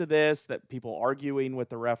 reactions to this, that people arguing with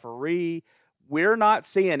the referee. We're not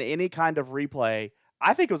seeing any kind of replay.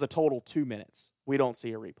 I think it was a total 2 minutes. We don't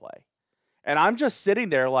see a replay. And I'm just sitting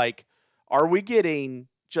there like, are we getting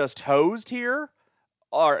just hosed here?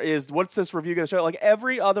 Or what's this review going to show? Like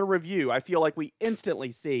every other review, I feel like we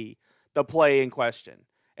instantly see the play in question.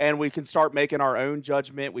 And we can start making our own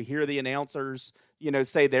judgment. We hear the announcers,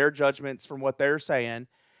 say their judgments from what they're saying.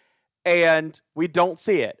 And we don't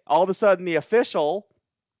see it. All of a sudden, the official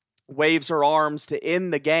waves her arms to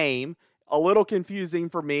end the game. A little confusing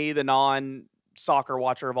for me, the non-soccer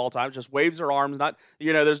watcher of all time. Just waves her arms. Not,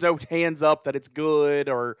 there's no hands up that it's good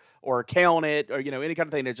or count it or, any kind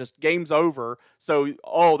of thing. It's just game's over. So,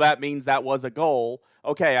 that means that was a goal.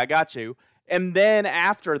 Okay, I got you. And then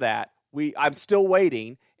after that, I'm still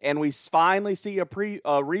waiting, and we finally see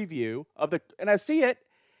a review of and I see it.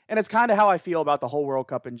 And it's kind of how I feel about the whole World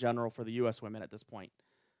Cup in general for the U.S. women at this point.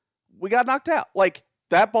 We got knocked out. Like,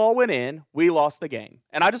 that ball went in. We lost the game.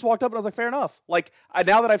 And I just walked up and I was like, fair enough. Like,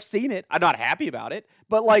 now that I've seen it, I'm not happy about it.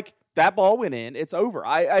 But, like, that ball went in. It's over.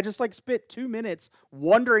 I just, spent 2 minutes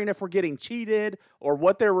wondering if we're getting cheated or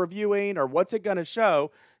what they're reviewing or what's it going to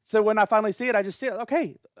show. So when I finally see it, I just see it.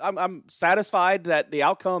 Okay, I'm satisfied that the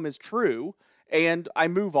outcome is true, and I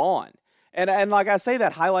move on. And like I say,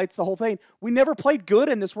 that highlights the whole thing. We never played good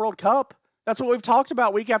in this World Cup. That's what we've talked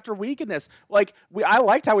about week after week in this. I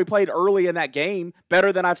liked how we played early in that game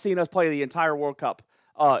better than I've seen us play the entire World Cup.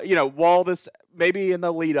 While maybe in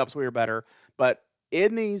the lead-ups we were better. But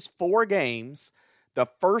in these 4 games, the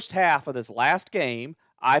first half of this last game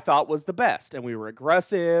I thought was the best. And we were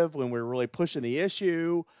aggressive when we were really pushing the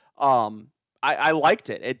issue. I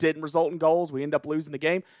liked it. It didn't result in goals. We ended up losing the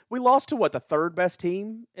game. We lost to the third best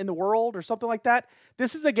team in the world or something like that.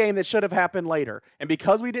 This is a game that should have happened later. And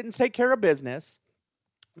because we didn't take care of business,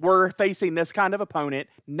 we're facing this kind of opponent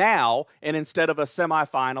now and instead of a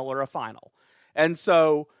semifinal or a final. And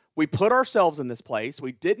so we put ourselves in this place.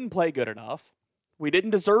 We didn't play good enough. We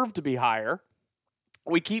didn't deserve to be higher.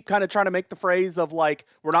 We keep kind of trying to make the phrase of we're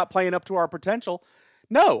not playing up to our potential.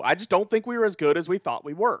 No, I just don't think we were as good as we thought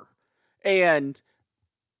we were. And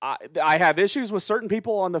I have issues with certain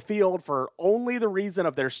people on the field for only the reason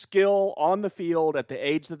of their skill on the field at the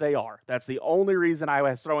age that they are. That's the only reason I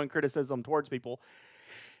was throwing criticism towards people.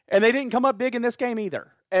 And they didn't come up big in this game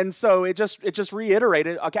either. And so it just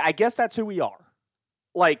reiterated, okay, I guess that's who we are.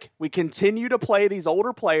 Like, we continue to play these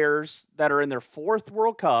older players that are in their 4th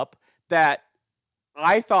World Cup that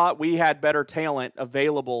I thought we had better talent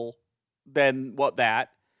available than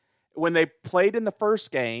when they played in the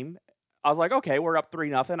first game, I was like, okay, we're up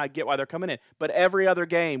 3-0. I get why they're coming in. But every other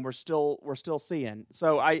game we're still seeing.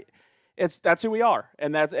 So that's who we are.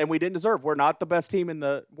 And we didn't deserve. We're not the best team in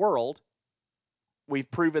the world.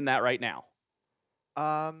 We've proven that right now.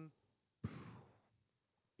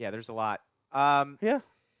 Yeah, there's a lot. Yeah.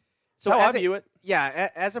 So I view it. Yeah,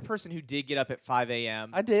 as a person who did get up at 5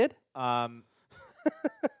 a.m. I did. I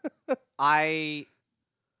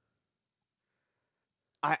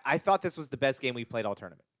thought this was the best game we've played all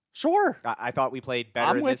tournament. Sure. I thought we played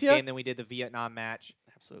better in this game than we did the Vietnam match.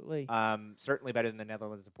 Absolutely. Certainly better than the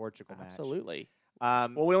Netherlands and Portugal match. Absolutely.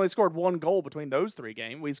 Well, we only scored 1 goal between those 3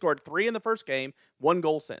 games. We scored 3 in the first game, 1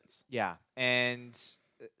 goal since. Yeah, and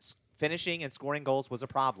finishing and scoring goals was a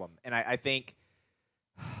problem. And I think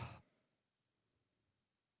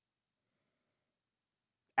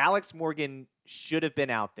Alex Morgan should have been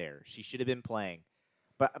out there. She should have been playing.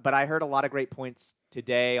 But I heard a lot of great points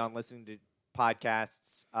today on listening to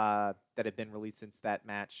podcasts that have been released since that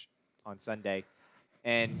match on Sunday.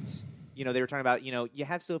 And, they were talking about, you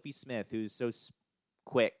have Sophie Smith, who's so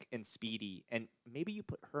quick and speedy, and maybe you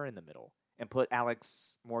put her in the middle and put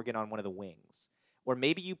Alex Morgan on one of the wings. Or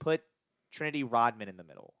maybe you put Trinity Rodman in the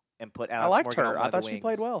middle and put Alex Morgan on one of the wings. I thought she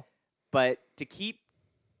played well. But to keep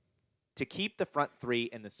the front 3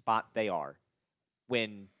 in the spot they are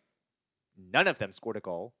when none of them scored a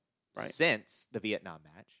goal since the Vietnam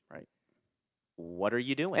match. Right. What are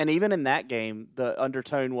you doing? And even in that game, the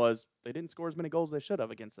undertone was they didn't score as many goals as they should have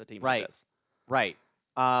against a team like this. Right.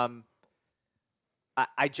 I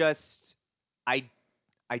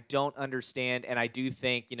don't understand, and I do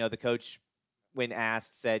think, the coach, when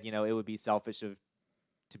asked, said, it would be selfish to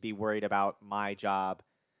be worried about my job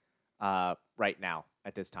right now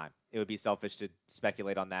at this time. It would be selfish to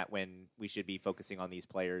speculate on that when we should be focusing on these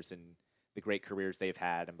players and the great careers they've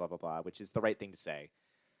had and blah, blah, blah, which is the right thing to say.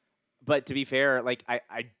 But to be fair,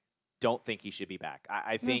 I don't think he should be back.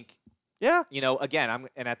 I think, again, I'm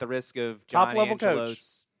at the risk of John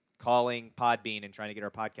Angelos calling Podbean and trying to get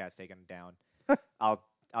our podcast taken down. I'll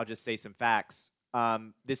just say some facts.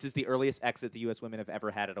 This is the earliest exit the U.S. women have ever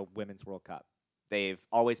had at a Women's World Cup. They've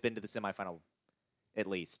always been to the semifinal, at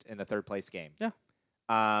least, in the 3rd place game. Yeah.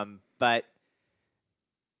 But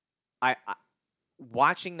I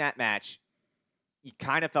watching that match, you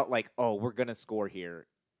kind of felt like, oh, we're going to score here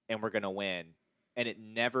and we're going to win. And it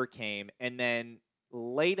never came. And then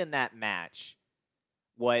late in that match,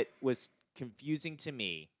 what was confusing to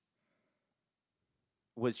me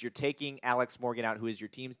was you're taking Alex Morgan out, who is your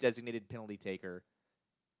team's designated penalty taker,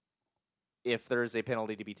 if there's a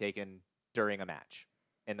penalty to be taken during a match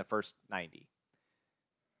in the first 90.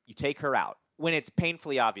 You take her out when it's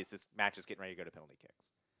painfully obvious this match is getting ready to go to penalty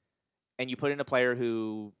kicks. And you put in a player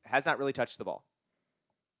who has not really touched the ball.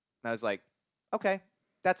 And I was like, okay,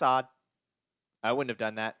 that's odd. I wouldn't have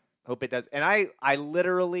done that. Hope it does. And I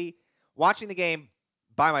literally, watching the game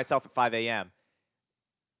by myself at 5 a.m.,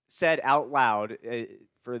 said out loud,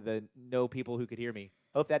 for the no people who could hear me,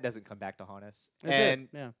 hope that doesn't come back to haunt us. And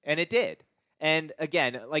it did. And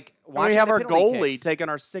again, watching we have our goalie kicks, taking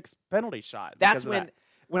our 6th penalty shot. That's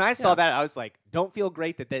when I saw that, I was like, don't feel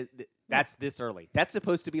great that that's this early. That's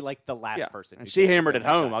supposed to be the last person. And she hammered it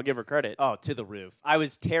home. I'll give her credit. Oh, to the roof. I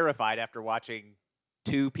was terrified after watching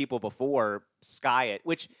 2 people before sky it,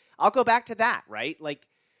 which I'll go back to that, right?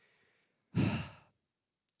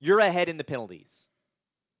 You're ahead in the penalties.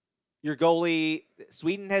 Your goalie,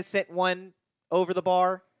 Sweden has sent one over the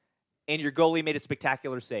bar, and your goalie made a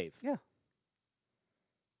spectacular save. Yeah.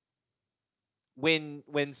 When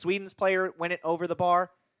Sweden's player went it over the bar,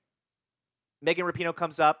 Megan Rapinoe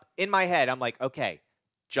comes up. In my head, I'm like, okay,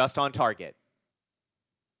 just on target.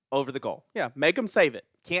 Over the goal. Yeah, make them save it.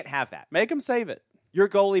 Can't have that. Make them save it. Your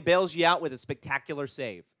goalie bails you out with a spectacular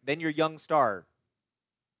save. Then your young star,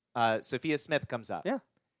 Sophia Smith, comes up. Yeah.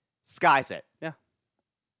 Skies it. Yeah.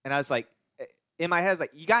 And I was like, in my head, I was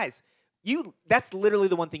like, you guys, that's literally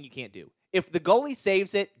the one thing you can't do. If the goalie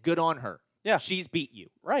saves it, good on her. Yeah. She's beat you.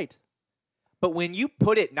 Right. But when you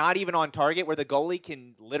put it not even on target where the goalie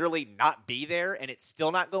can literally not be there and it's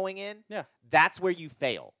still not going in, that's where you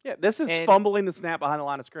fail. Yeah, this is fumbling the snap behind the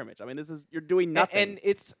line of scrimmage. I mean, you're doing nothing. And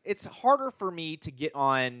it's harder for me to get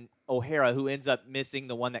on O'Hara, who ends up missing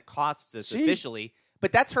the one that costs us officially.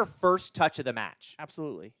 But that's her first touch of the match.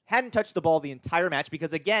 Absolutely. Hadn't touched the ball the entire match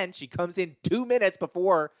because, again, she comes in 2 minutes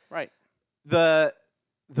before the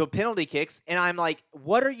penalty kicks. And I'm like,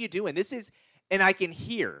 what are you doing? And I can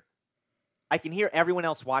hear everyone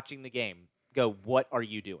else watching the game go, what are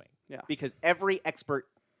you doing? Yeah. Because every expert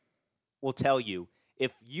will tell you,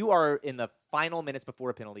 if you are in the final minutes before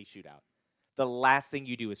a penalty shootout, the last thing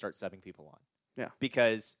you do is start subbing people on. Yeah.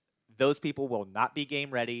 Because those people will not be game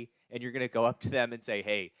ready, and you're going to go up to them and say,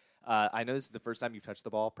 hey, I know this is the first time you've touched the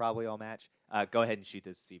ball probably all match. Go ahead and shoot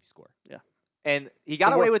this, see if you score. Yeah. And he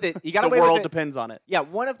got away with it. He got the away with it. The world depends on it. Yeah,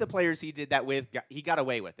 one of the players he did that with, he got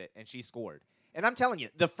away with it, and she scored. And I'm telling you,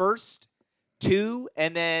 the first two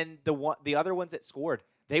and then the other ones that scored,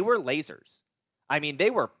 they were lasers. I mean, they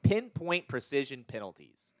were pinpoint precision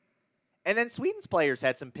penalties. And then Sweden's players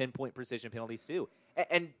had some pinpoint precision penalties too.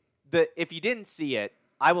 And if you didn't see it,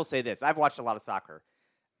 I will say this. I've watched a lot of soccer.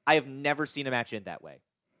 I have never seen a match end that way.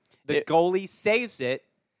 The goalie saves it,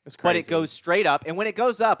 but it goes straight up. And when it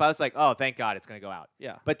goes up, I was like, oh, thank God it's going to go out.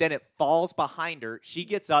 Yeah. But then it falls behind her. She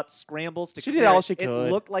gets up, scrambles to clear it. She did all she could.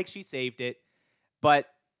 It looked like she saved it, but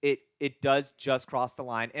it does just cross the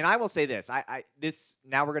line. And I will say this.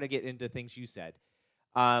 Now we're going to get into things you said.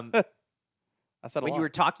 I said when you were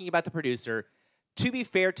talking about the producer, to be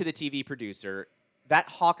fair to the TV producer, that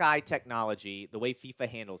Hawkeye technology, the way FIFA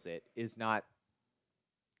handles it, is not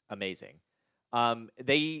amazing.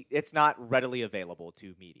 It's not readily available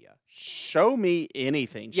to media. Show me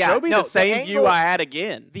anything. Yeah, Show me the same view I had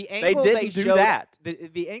again. The angle they didn't do that.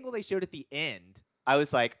 The angle they showed at the end, I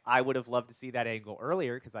was like, I would have loved to see that angle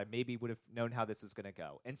earlier because I maybe would have known how this was going to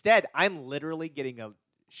go. Instead, I'm literally getting a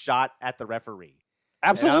shot at the referee.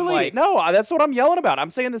 Absolutely. Like, no, that's what I'm yelling about.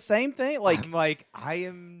 I'm saying the same thing. I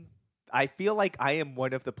feel like I am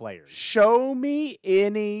one of the players. Show me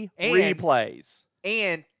any replays.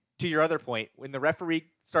 And to your other point, when the referee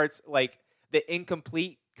starts like the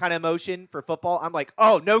incomplete kind of motion for football, I'm like,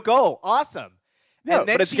 oh, no goal. Awesome. No, and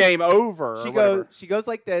then but it's game over. She goes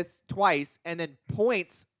like this twice and then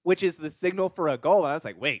points, which is the signal for a goal. And I was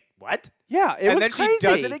like, wait, what? Yeah, it was crazy. And then she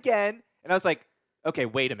does it again. And I was like, okay,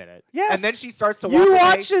 wait a minute. Yes. And then she starts to walk You away.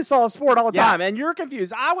 watch this all sport all the time, and you're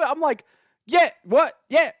confused. I'm like, yeah, what?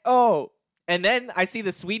 Yeah, oh. And then I see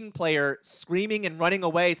the Sweden player screaming and running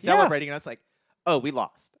away, celebrating, and I was like, oh, we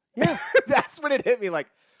lost. Yeah. That's when it hit me, like,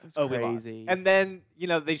 oh, crazy. we lost. And then,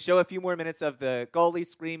 they show a few more minutes of the goalie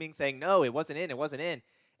screaming, saying, no, it wasn't in.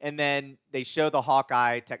 And then they show the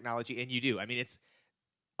Hawkeye technology, and you do. I mean, it's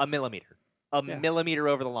a millimeter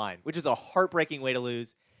over the line, which is a heartbreaking way to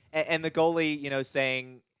lose. And the goalie,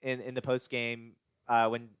 saying in the post game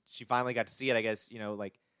when she finally got to see it, I guess,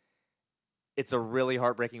 it's a really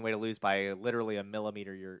heartbreaking way to lose by literally a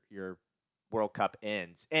millimeter. Your World Cup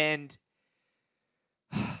ends, and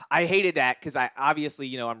I hated that because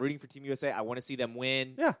obviously I'm rooting for Team USA. I want to see them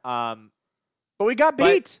win. Yeah. But we got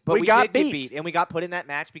beat. But we got beat, and we got put in that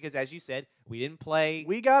match because, as you said, we didn't play.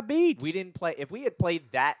 We got beat. We didn't play. If we had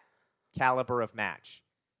played that caliber of match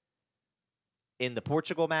in the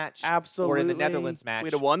Portugal match, absolutely, or in the Netherlands match,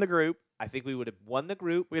 we'd have won the group. I think we would have won the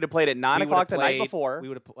group. We'd have played at 9 o'clock the night before. We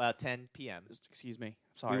would have 10 p.m. Excuse me.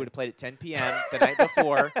 Sorry. We would have played at 10 p.m. the night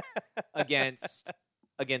before against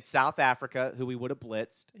South Africa, who we would have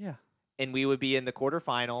blitzed. Yeah. And we would be in the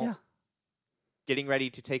quarterfinal. Yeah. Getting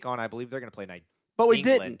ready to take on, I believe they're going to play But we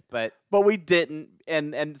England, didn't. But we didn't.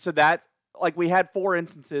 And so that's like we had 4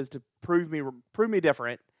 instances to prove me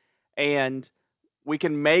different, and we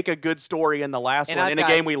can make a good story in the last one in a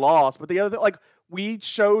game we lost. But the other, we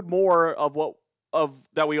showed more of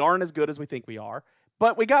that we aren't as good as we think we are.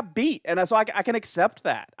 But we got beat, and so I can accept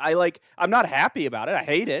that. I'm not happy about it. I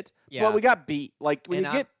hate it. Yeah. But we got beat. Like when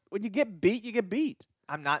you get beat, you get beat.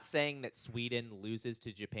 I'm not saying that Sweden loses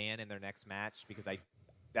to Japan in their next match because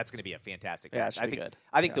that's going to be a fantastic match.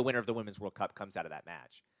 I think the winner of the Women's World Cup comes out of that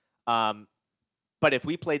match. But if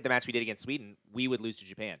we played the match we did against Sweden, we would lose to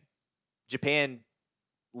Japan. Japan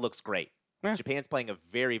looks great. Yeah. Japan's playing a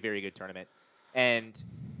very, very good tournament. And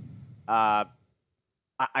I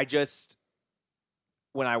just,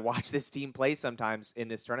 when I watch this team play sometimes in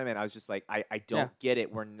this tournament, I was just like, I don't get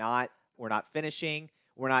it. We're not finishing.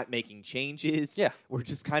 We're not making changes. Yeah. We're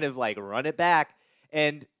just kind of like run it back.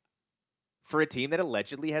 And for a team that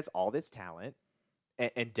allegedly has all this talent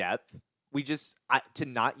and depth, to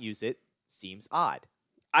not use it seems odd.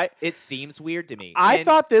 It seems weird to me. I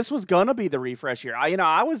thought this was gonna be the refresh year.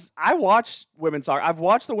 I watched women's soccer. I've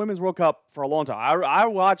watched the Women's World Cup for a long time. I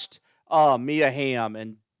watched Mia Hamm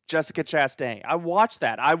and Jessica Chastain. I watched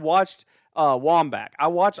that. I watched Wambach.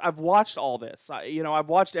 I've watched all this. I've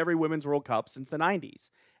watched every Women's World Cup since the 90s,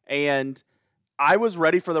 and I was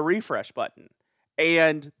ready for the refresh button.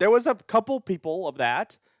 And there was a couple people of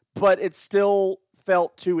that, but it still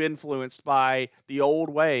felt too influenced by the old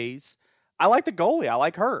ways. I like the goalie. I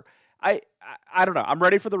like her. I don't know. I'm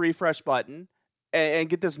ready for the refresh button and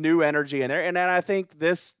get this new energy in there. And then I think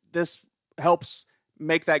this helps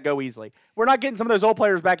make that go easily. We're not getting some of those old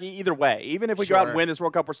players back either way. Even if we go out and win this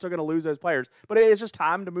World Cup, we're still going to lose those players. But it's just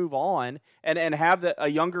time to move on and have a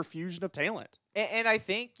younger fusion of talent. And I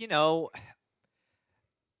think,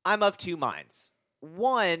 I'm of two minds.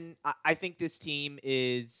 One, I think this team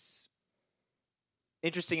is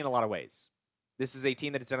interesting in a lot of ways. This is a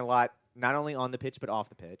team that has done a lot, not only on the pitch, but off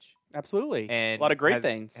the pitch. Absolutely. And a lot of great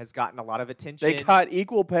things. Has gotten a lot of attention. They got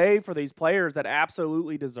equal pay for these players that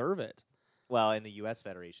absolutely deserve it. Well, in the U.S.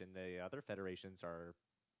 Federation, the other federations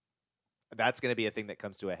that's going to be a thing that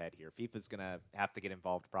comes to a head here. FIFA's going to have to get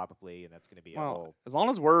involved probably, and that's going to be a whole as long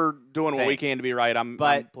as we're doing what we can to be right, I'm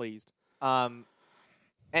pleased. And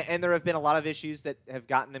there have been a lot of issues that have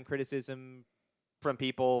gotten them criticism from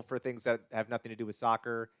people for things that have nothing to do with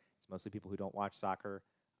soccer. It's mostly people who don't watch soccer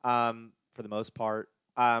for the most part.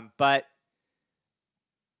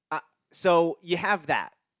 So you have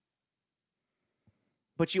that.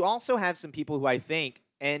 But you also have some people who I think,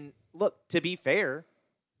 and look, to be fair,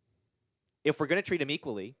 if we're going to treat them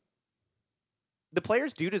equally, the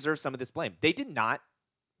players do deserve some of this blame. They did not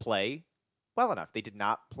play well enough. They did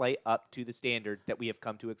not play up to the standard that we have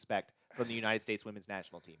come to expect from the United States women's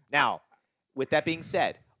national team. Now, with that being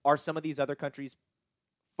said, are some of these other countries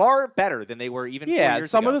far better than they were even 4 years ago?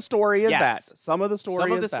 Some of the story is that. Some of the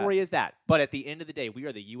story is that. But at the end of the day, we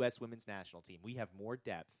are the U.S. women's national team. We have more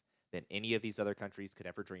depth than any of these other countries could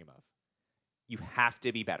ever dream of. You have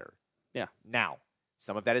to be better. Yeah. Now,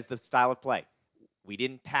 some of that is the style of play. We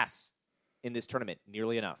didn't pass in this tournament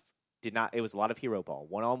nearly enough. It was a lot of hero ball,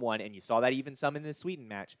 one-on-one, and you saw that even some in the Sweden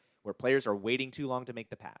match where players are waiting too long to make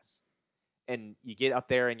the pass. And you get up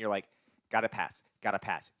there and you're like, gotta pass.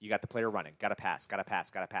 You got the player running, gotta pass.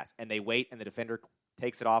 And they wait and the defender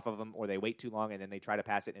takes it off of them, or they wait too long and then they try to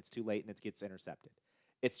pass it and it's too late and it gets intercepted.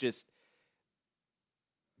 It's just,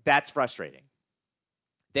 that's frustrating.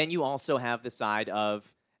 Then you also have the side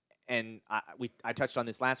of, and I touched on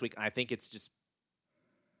this last week, and I think it's just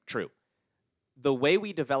true. The way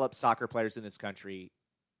we develop soccer players in this country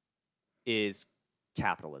is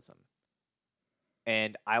capitalism.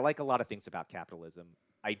 And I like a lot of things about capitalism.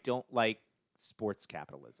 I don't like sports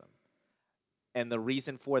capitalism. And the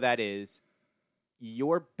reason for that is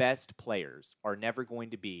your best players are never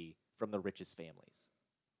going to be from the richest families.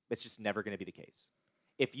 It's just never going to be the case.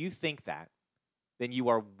 If you think that, then you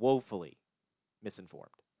are woefully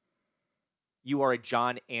misinformed. You are a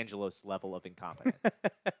John Angelos level of incompetent.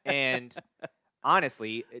 And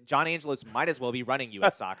honestly, John Angelos might as well be running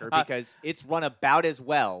U.S. soccer because it's run about as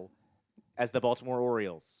well as the Baltimore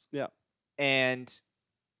Orioles. Yeah. And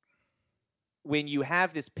when you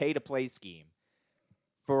have this pay-to-play scheme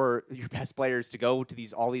for your best players to go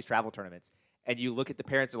to all these travel tournaments, and you look at the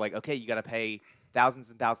parents, are like, okay, you got to pay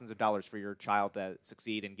thousands and thousands of dollars for your child to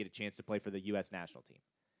succeed and get a chance to play for the U.S. national team.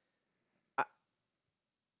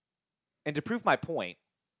 And to prove my point,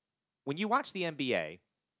 when you watch the NBA,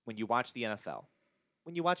 when you watch the NFL,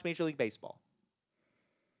 when you watch Major League Baseball,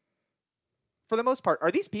 for the most part,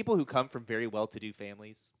 are these people who come from very well-to-do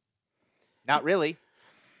families? Not really.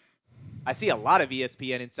 I see a lot of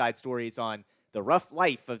ESPN inside stories on the rough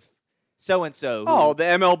life of so-and-so. Oh, the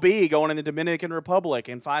MLB going in the Dominican Republic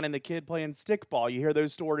and finding the kid playing stickball. You hear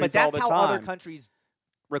those stories all the time. But that's how other countries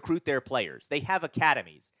recruit their players. They have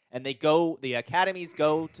academies, and the academies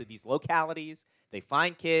go to these localities. They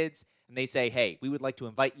find kids, and they say, hey, we would like to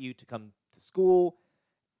invite you to come to school.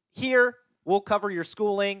 Here, we'll cover your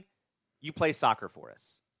schooling. You play soccer for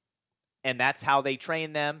us. And that's how they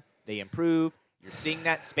train them. They improve. You're seeing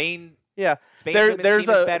that Spain. Yeah,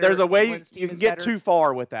 there's a way you can get too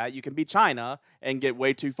far with that. You can be China and get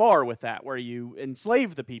way too far with that, where you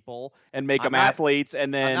enslave the people and make them athletes,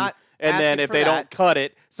 and then if they don't cut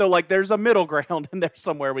it, so like there's a middle ground in there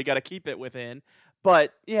somewhere we got to keep it within.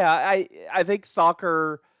 But yeah, I think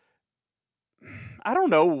soccer. I don't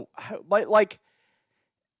know, like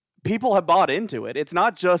people have bought into it. It's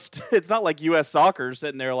not like U.S. soccer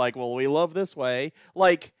sitting there like, well, we love this way,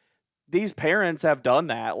 like. These parents have done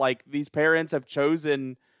that. Like, these parents have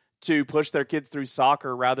chosen to push their kids through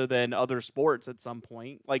soccer rather than other sports at some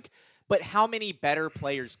point. Like, but how many better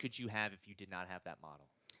players could you have if you did not have that model?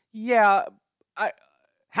 Yeah,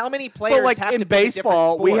 how many players like have in to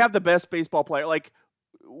baseball? Be we have the best baseball player. Like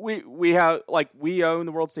we have, like, we own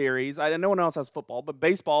the World Series. No one else has football, but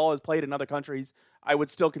baseball is played in other countries. I would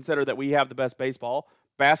still consider that we have the best baseball.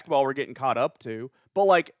 basketball we're getting caught up to. But,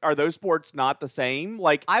 like, are those sports not the same?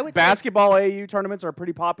 Like, I would basketball AAU tournaments are a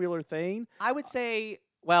pretty popular thing. I would say,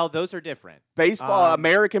 well, those are different. Baseball,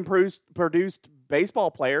 American-produced baseball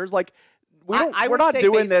players, like, we're not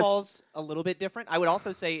doing this. Baseball's a little bit different. I would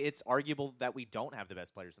also say it's arguable that we don't have the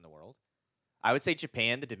best players in the world. I would say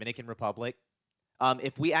Japan, the Dominican Republic.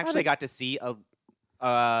 If we actually got to see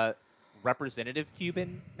a representative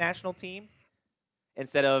Cuban national team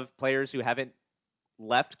instead of players who haven't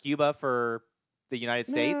left Cuba for the United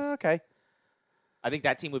States, okay, I think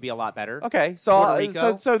that team would be a lot better. Okay, so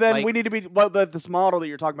then we need to be this model that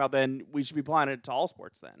you're talking about. Then we should be applying it to all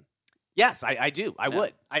sports. Then yes, I do. I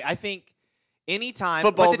would. I think anytime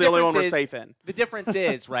football's the only one we're safe in. The difference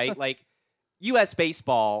is right, like U.S.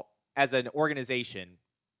 baseball as an organization,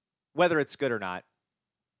 whether it's good or not,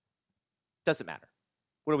 doesn't matter.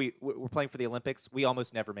 What are we? We're playing for the Olympics. We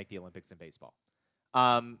almost never make the Olympics in baseball.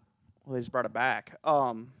 Well, they just brought it back.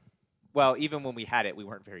 Well, even when we had it, we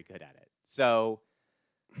weren't very good at it. So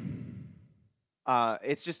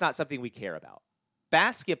it's just not something we care about.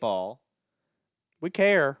 Basketball, we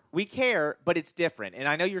care, but it's different. And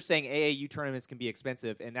I know you're saying AAU tournaments can be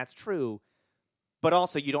expensive, and that's true. But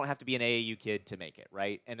also, you don't have to be an AAU kid to make it,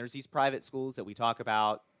 right? And there's these private schools that we talk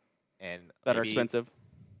about, and that are expensive.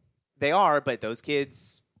 They are, but those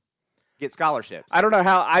kids get scholarships. I don't know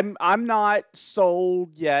how. I'm not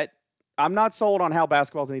sold yet. I'm not sold on how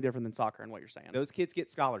basketball is any different than soccer and what you're saying. Those kids get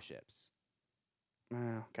scholarships.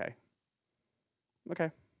 Okay.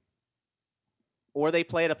 Or they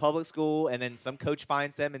play at a public school, and then some coach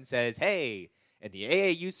finds them and says, hey, in the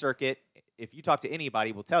AAU circuit, if you talk to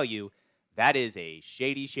anybody, will tell you that is a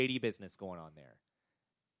shady, shady business going on there.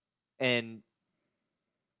 And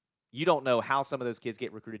you don't know how some of those kids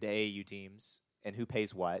get recruited to AAU teams and who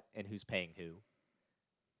pays what and who's paying who.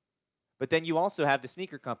 But then you also have the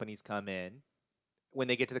sneaker companies come in when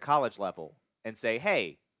they get to the college level and say,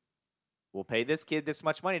 hey, we'll pay this kid this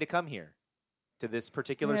much money to come here to this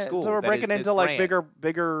particular school. So we're breaking into like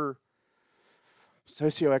bigger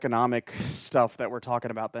socioeconomic stuff that we're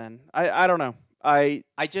talking about then. I don't know. I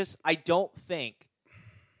don't think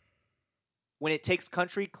when it takes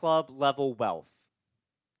country club level wealth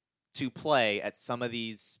to play at some of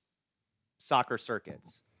these soccer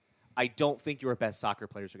circuits, I don't think your best soccer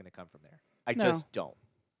players are going to come from there. I just don't.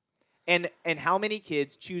 And how many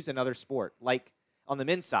kids choose another sport, like on the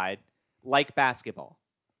men's side, like basketball,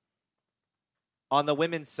 on the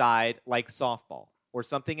women's side, like softball or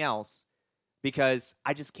something else, because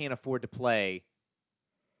I just can't afford to play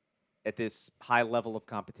at this high level of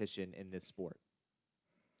competition in this sport.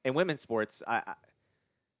 In women's sports,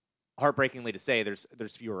 heartbreakingly to say,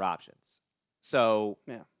 there's fewer options. So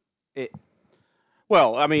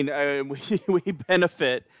Well, I mean, we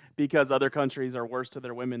benefit because other countries are worse to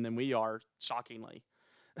their women than we are, shockingly.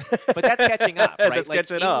 But that's catching up, right? That's like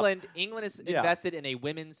catching up. England is invested in a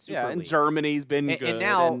women's Super League. And Germany's been good. And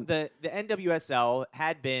now the NWSL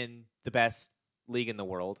had been the best league in the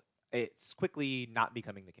world. It's quickly not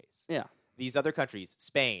becoming the case. Yeah. These other countries,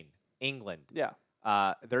 Spain, England, yeah,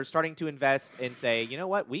 they're starting to invest and say, you know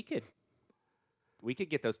what, we could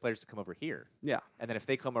get those players to come over here. Yeah. And then if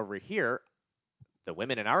they come over here, the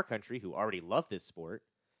women in our country who already love this sport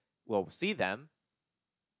will see them.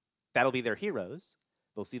 That'll be their heroes.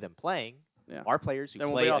 They'll see them playing. Yeah. Our players who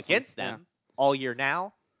play against them all year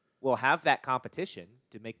now will have that competition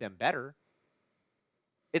to make them better.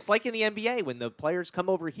 It's like in the NBA when the players come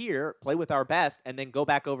over here, play with our best, and then go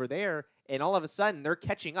back over there, and all of a sudden they're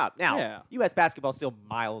catching up. Now, U.S. basketball is still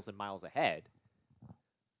miles and miles ahead,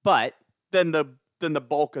 but then the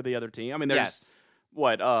bulk of the other team. I mean, there's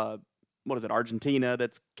what is it? Argentina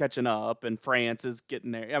that's catching up, and France is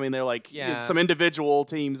getting there. I mean, they're like some individual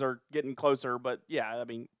teams are getting closer, but I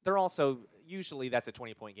mean, they're also usually that's a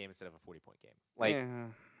 20-point game instead of a 40-point game. Like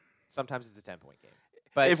sometimes it's a 10-point game.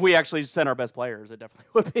 But if we actually send our best players, it definitely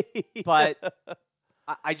would be. But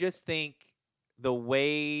I just think the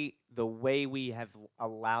way we have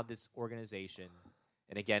allowed this organization,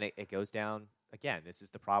 and again, it goes down. Again, this is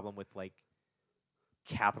the problem with like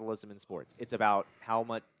capitalism in sports. It's about how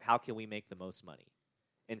can we make the most money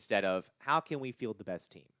instead of how can we field the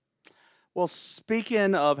best team. Well,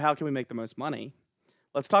 speaking of how can we make the most money,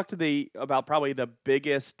 let's talk about probably the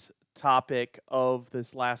biggest topic of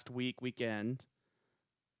this last weekend.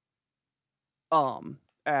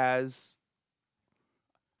 As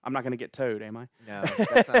I'm not going to get towed, am I? No,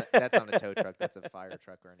 that's not a tow truck. That's a fire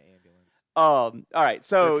truck or an ambulance. All right.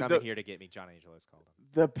 So they're coming here to get me. John Angelos called them.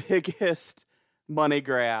 The biggest money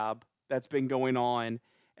grab that's been going on,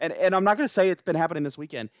 and I'm not going to say it's been happening this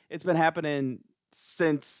weekend. It's been happening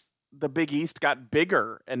since the Big East got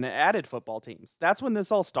bigger and added football teams. That's when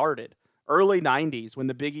this all started. Early 90s, when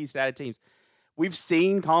the Big East added teams. We've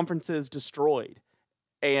seen conferences destroyed.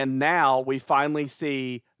 And now we finally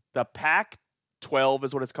see the Pac-12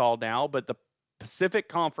 is what it's called now, but the Pacific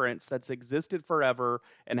Conference that's existed forever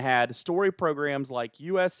and had story programs like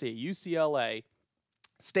USC, UCLA,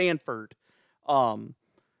 Stanford,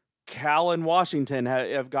 Cal and Washington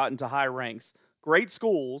have gotten to high ranks. Great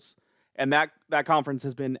schools, and that conference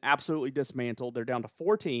has been absolutely dismantled. They're down to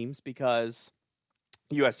 4 teams because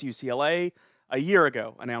UCLA a year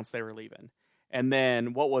ago announced they were leaving. And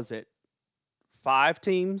then, what was it? 5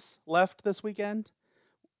 teams left this weekend.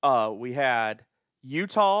 We had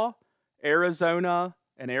Utah, Arizona,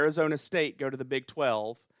 and Arizona State go to the Big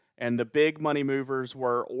 12, and the big money movers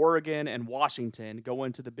were Oregon and Washington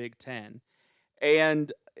going to the Big 10.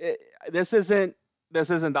 And this isn't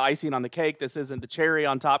the icing on the cake. This isn't the cherry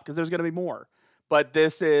on top, because there's going to be more. But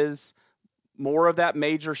this is more of that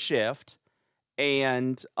major shift,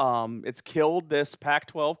 and it's killed this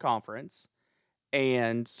Pac-12 conference,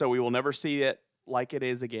 and so we will never see it like it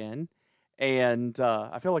is again. And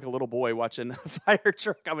I feel like a little boy watching a fire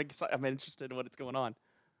truck. I'm interested in what's going on.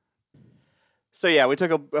 So, yeah, we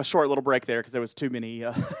took a short little break there because there was too many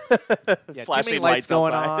flashing too many lights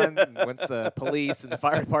going outside. on. Once the police and the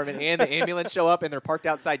fire department and the ambulance show up and they're parked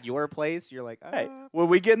outside your place, you're like, hey, when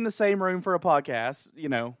we get in the same room for a podcast,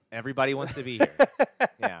 everybody wants to be here.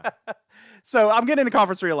 Yeah. So I'm getting into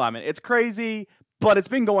conference realignment. It's crazy, but it's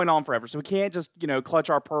been going on forever. So we can't just, clutch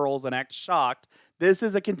our pearls and act shocked. This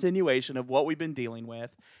is a continuation of what we've been dealing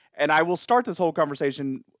with. And I will start this whole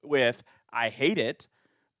conversation with, I hate it.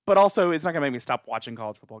 But also, it's not going to make me stop watching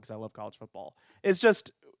college football because I love college football. It's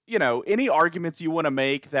just, any arguments you want to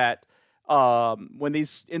make that when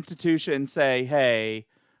these institutions say, hey,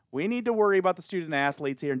 we need to worry about the student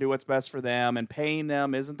athletes here and do what's best for them, and paying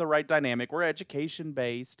them isn't the right dynamic. We're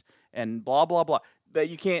education-based and blah, blah, blah. That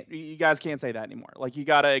you guys can't say that anymore. Like, you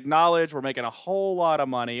got to acknowledge we're making a whole lot of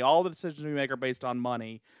money. All the decisions we make are based on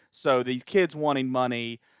money. So these kids wanting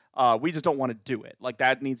money, we just don't want to do it. Like,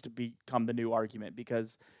 that needs to become the new argument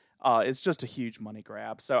because it's just a huge money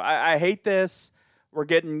grab. So I hate this. We're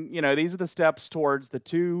getting, these are the steps towards the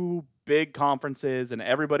 2 big conferences, and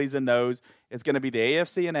everybody's in those. It's going to be the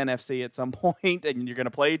AFC and NFC at some point, and you're going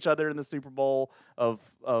to play each other in the Super Bowl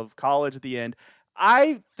of college at the end.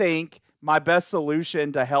 I think my best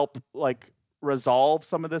solution to help resolve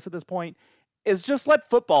some of this at this point is just let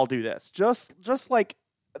football do this. Just like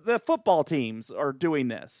the football teams are doing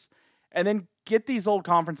this, and then get these old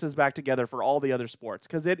conferences back together for all the other sports,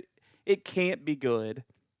 because it can't be good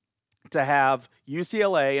to have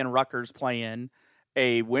UCLA and Rutgers playing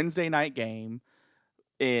a Wednesday night game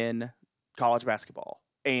in college basketball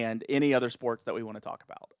and any other sports that we want to talk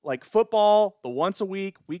about. Like football, the once a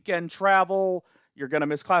week, weekend travel, you're going to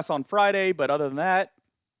miss class on Friday, but other than that,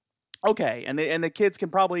 okay, and the kids can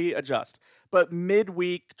probably adjust. But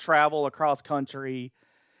midweek travel across country,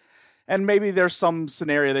 and maybe there's some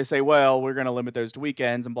scenario they say, well, we're going to limit those to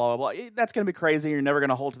weekends and blah, blah, blah. That's going to be crazy. You're never going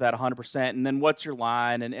to hold to that 100%. And then what's your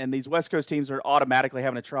line? And these West Coast teams are automatically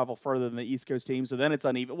having to travel further than the East Coast teams, so then it's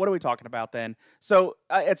uneven. What are we talking about then? So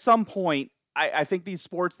at some point, I think these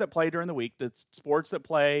sports that play during the week, the sports that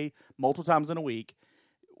play multiple times in a week,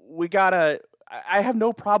 I have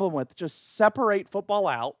no problem with just separate football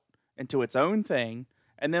out into its own thing.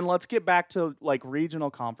 And then let's get back to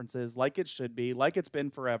regional conferences like it should be, like it's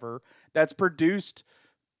been forever, that's produced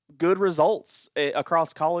good results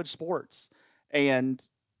across college sports. And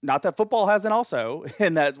not that football hasn't also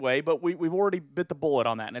in that way, but we've already bit the bullet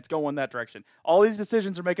on that, and it's going that direction. All these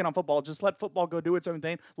decisions are making on football. Just let football go do its own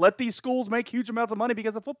thing. Let these schools make huge amounts of money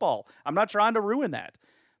because of football. I'm not trying to ruin that.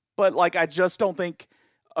 But I just don't think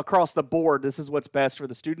across the board this is what's best for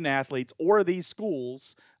the student athletes or these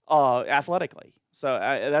schools athletically. So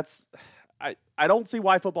I don't see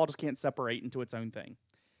why football just can't separate into its own thing.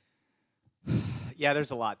 Yeah,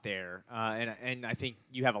 there's a lot there, and I think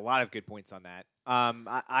you have a lot of good points on that.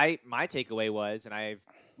 My takeaway was, and I've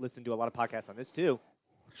listened to a lot of podcasts on this too.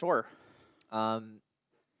 Sure.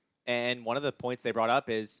 And one of the points they brought up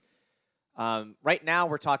is, right now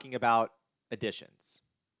we're talking about additions.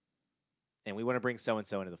 And we want to bring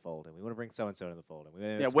so-and-so into the fold, and we want to bring so-and-so into the fold.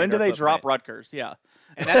 And when do they drop Rutgers? Yeah.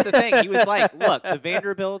 And that's the thing. He was like, look, the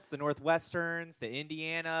Vanderbilts, the Northwesterns, the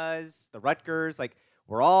Indianas, the Rutgers,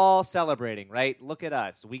 we're all celebrating, right? Look at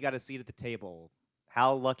us. We got a seat at the table.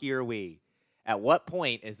 How lucky are we? At what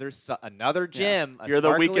point is there another gym, a You're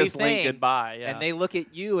the weakest thing, link, goodbye. Yeah. and they look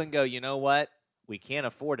at you and go, you know what? We can't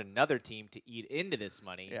afford another team to eat into this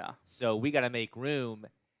money, Yeah. so we got to make room,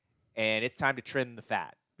 and it's time to trim the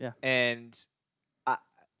fat. Yeah. And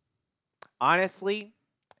honestly,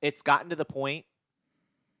 it's gotten to the point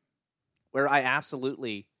where I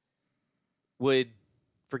absolutely would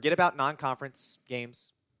forget about non-conference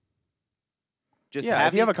games. Just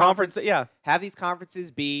if you have a conference, have these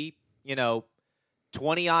conferences be,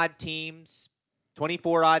 20-odd teams,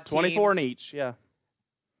 24-odd teams. 24 in each, yeah.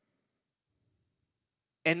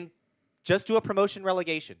 And just do a promotion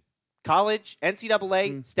relegation. College,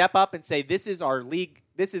 NCAA, step up and say, this is our league.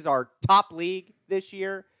 This is our top league this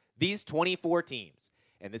year. These 24 teams.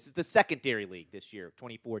 And this is the secondary league this year,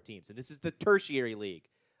 24 teams. And this is the tertiary league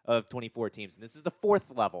of 24 teams. And this is the fourth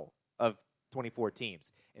level of 24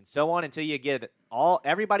 teams. And so on until you get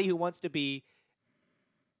everybody who wants to be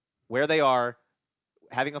where they are,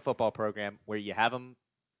 having a football program where you have them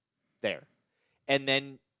there. And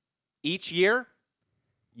then each year,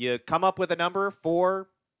 you come up with a number, 4,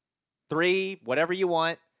 3, whatever you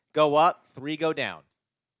want, go up, 3 go down.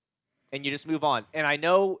 And you just move on. And I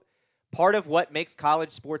know part of what makes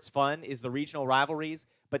college sports fun is the regional rivalries,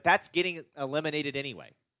 but that's getting eliminated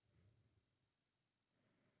anyway.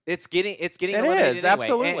 It's getting eliminated anyway.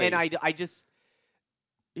 Absolutely. And I just...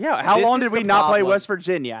 Yeah, how long did we not play West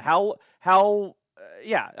Virginia? I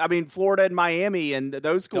mean, Florida and Miami and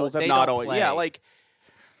those schools have not always... Play.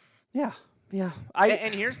 Yeah, Yeah.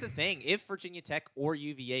 And here's the thing. If Virginia Tech or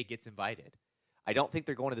UVA gets invited, I don't think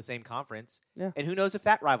they're going to the same conference. Yeah. And who knows if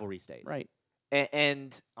that rivalry stays. Right.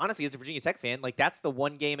 And honestly, as a Virginia Tech fan, like that's the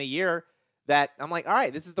one game a year that I'm like, all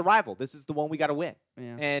right, this is the rival. This is the one we got to win.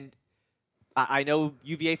 Yeah. And I know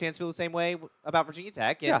UVA fans feel the same way about Virginia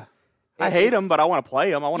Tech. And yeah. I hate them, but I want to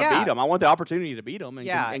play them. I want to beat them. I want the opportunity to beat them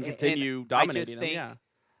and continue dominating them.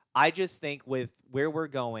 I just think with where we're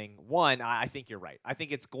going, one, I think you're right. I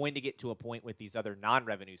think it's going to get to a point with these other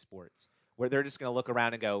non-revenue sports where they're just going to look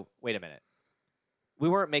around and go, wait a minute. We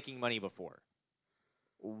weren't making money before.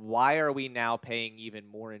 Why are we now paying even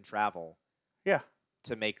more in travel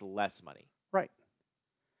to make less money? Right.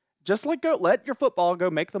 Just let your football go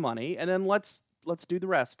make the money, and then let's do the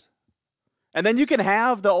rest. And then you can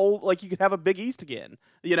have the old, you could have a Big East again.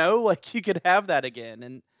 You could have that again.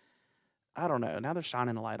 And I don't know. Now they're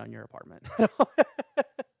shining a light on your apartment.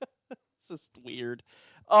 It's just weird.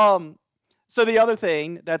 So the other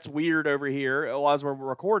thing that's weird over here, as we're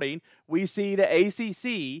recording, we see the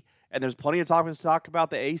ACC, and there's plenty of topics to talk about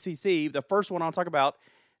the ACC. The first one I'll talk about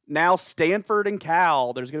now, Stanford and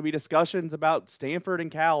Cal. There's going to be discussions about Stanford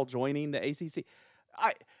and Cal joining the ACC.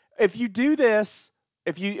 If you do this,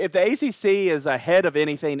 if the ACC is ahead of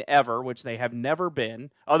anything ever, which they have never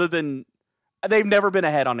been, other than they've never been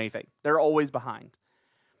ahead on anything. They're always behind.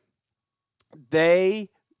 They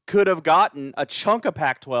could have gotten a chunk of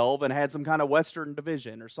Pac-12 and had some kind of Western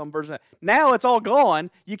division or some version of that. Now it's all gone.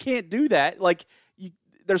 You can't do that.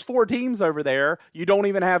 There's 4 teams over there. You don't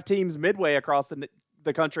even have teams midway across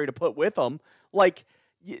the country to put with them.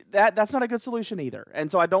 That's not a good solution either.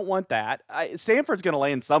 And so I don't want that. Stanford's going to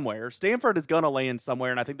land somewhere. Stanford is going to land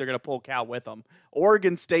somewhere, and I think they're going to pull Cal with them.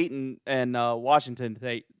 Oregon State and Washington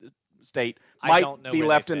State might be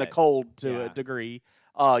left in the cold to a degree.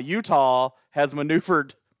 Utah has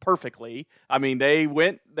maneuvered perfectly. I mean, they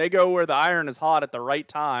go where the iron is hot at the right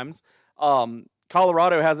times.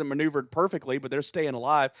 Colorado hasn't maneuvered perfectly, but they're staying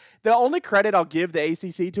alive. The only credit I'll give the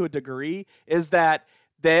ACC to a degree is that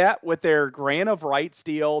with their grant of rights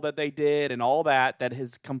deal that they did and all that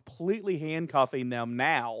is completely handcuffing them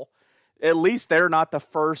now. At least they're not the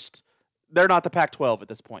first. They're not the Pac-12 at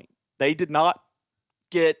this point. They did not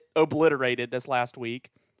get obliterated this last week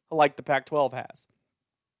like the Pac-12 has.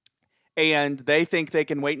 And they think they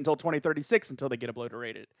can wait until 2036 until they get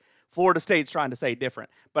obliterated. Florida State's trying to say different.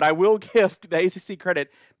 But I will give the ACC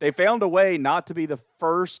credit. They found a way not to be the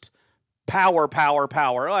first power.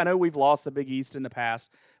 I know we've lost the Big East in the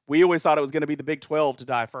past. We always thought it was going to be the Big 12 to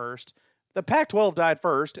die first. The Pac-12 died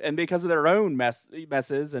first, and because of their own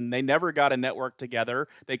messes, and they never got a network together.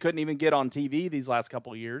 They couldn't even get on TV these last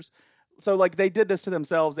couple of years. So, they did this to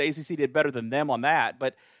themselves. The ACC did better than them on that.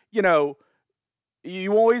 But,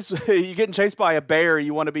 you always, you're getting chased by a bear,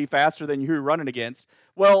 you want to be faster than you're running against.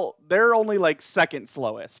 Well, they're only, second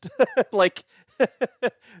slowest.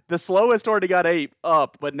 The slowest already got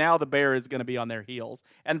up, but now the bear is going to be on their heels.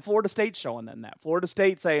 And Florida State's showing them that. Florida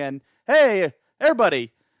State saying, hey,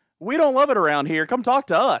 everybody, we don't love it around here. Come talk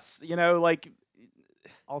to us.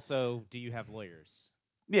 Also, do you have lawyers?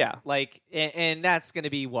 Yeah. And that's going to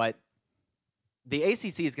be what the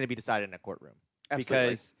ACC is going to be decided in a courtroom. Absolutely.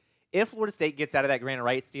 Because if Florida State gets out of that grant of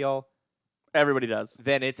rights deal, everybody does.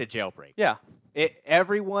 Then it's a jailbreak. Yeah.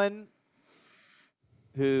 Everyone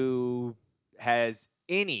who has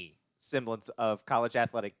any semblance of college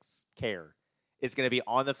athletics care is going to be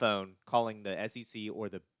on the phone calling the SEC or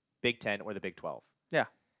the Big Ten, or the Big 12. Yeah.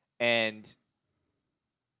 And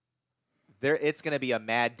it's going to be a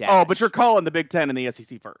mad dash. Oh, but you're calling the Big Ten and the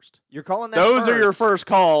SEC first. You're calling that Those first. are your first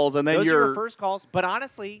calls, and then Those are your first calls. But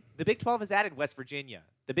honestly, the Big 12 has added West Virginia.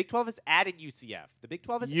 The Big 12 has added UCF. The Big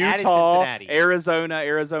 12 has added Cincinnati.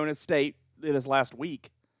 Arizona State this last week.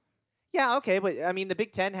 Yeah, okay, but I mean, the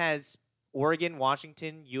Big 10 has Oregon,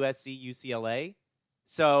 Washington, USC, UCLA.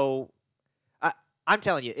 So I'm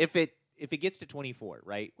telling you, if it gets to 24,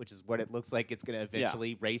 right, which is what it looks like it's going to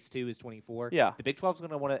eventually race to is 24, yeah. The Big 12 is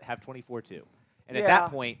going to want to have 24 too. And at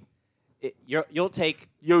that point, you'll take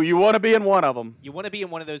you want to be in one of them. You want to be in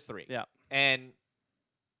one of those three. Yeah. And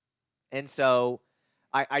so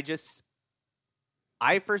I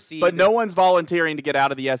foresee. But no one's volunteering to get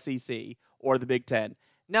out of the SEC or the Big Ten.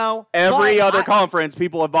 No. Every other conference,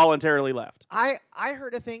 people have voluntarily left. I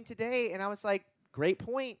heard a thing today, and I was like, great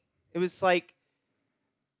point. It was like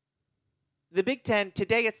the Big Ten,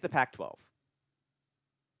 today it's the Pac-12.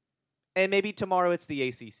 And maybe tomorrow it's the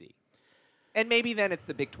ACC. And maybe then it's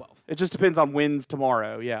the Big 12. It just depends on wins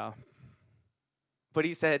tomorrow, yeah. But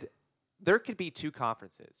he said there could be two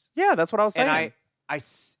conferences. Yeah, that's what I was saying.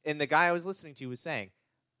 And the guy I was listening to was saying,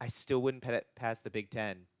 I still wouldn't pass the Big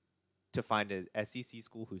Ten to find a SEC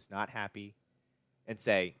school who's not happy and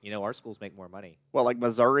say, our schools make more money. Well, like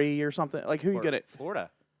Missouri or something? Like, who you get it? Florida.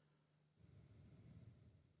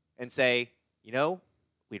 And say,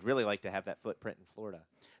 we'd really like to have that footprint in Florida.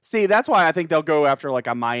 See, that's why I think they'll go after like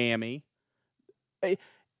a Miami. I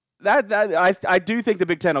do think the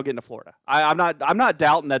Big Ten will get into Florida. I'm not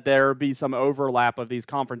doubting that there be some overlap of these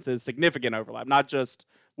conferences, significant overlap, not just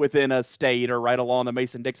within a state or right along the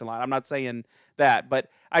Mason-Dixon line. I'm not saying that, but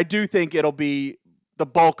I do think it'll be the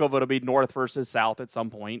bulk of it'll be North versus South at some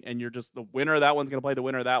point, and you're just the winner of that one's going to play the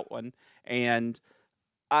winner of that one, and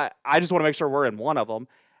I just want to make sure we're in one of them.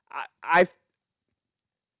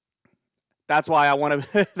 That's why I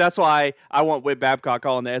want to. That's why I want Whit Babcock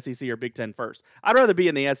calling the SEC or Big Ten first. I'd rather be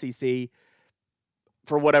in the SEC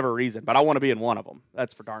for whatever reason, but I want to be in one of them.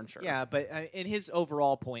 That's for darn sure. Yeah, but in his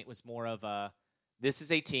overall point was more of this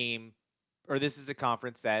is a team, or this is a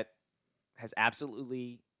conference that has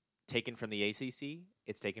absolutely taken from the ACC.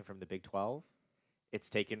 It's taken from the Big 12. It's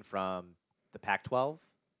taken from the Pac-12.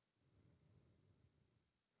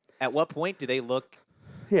 At what point do they look?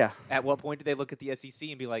 Yeah. At what point do they look at the SEC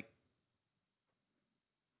and be like,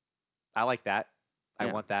 I like that. I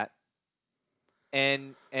want that.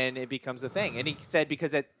 And it becomes a thing. And he said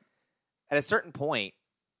because at a certain point,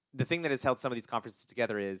 the thing that has held some of these conferences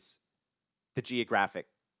together is the geographic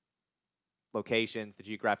locations, the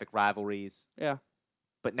geographic rivalries. Yeah.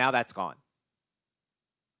 But now that's gone.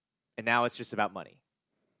 And now it's just about money.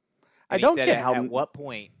 And I don't get how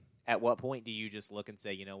at what point do you just look and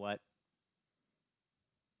say, you know what?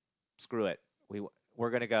 Screw it. We're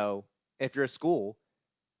going to go. If you're a school,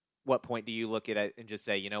 what point do you look at it and just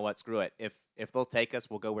say, you know what, screw it. If they'll take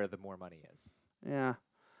us, we'll go where the more money is. Yeah.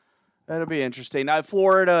 That'll be interesting.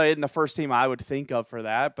 Florida isn't the first team I would think of for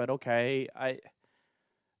that, but okay.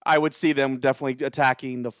 I would see them definitely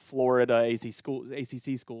attacking the Florida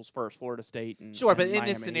ACC schools first, Florida State and sure, but and in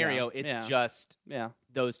Miami. this scenario, it's just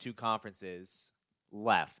those two conferences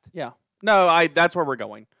left. Yeah. No, that's where we're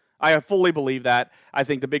going. I fully believe that. I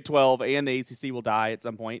think the Big 12 and the ACC will die at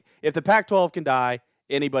some point. If the Pac-12 can die,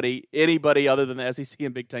 anybody other than the SEC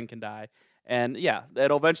and Big 10 can die. And yeah,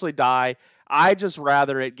 it'll eventually die. I just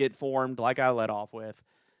rather it get formed like I led off with.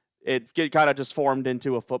 It get kind of just formed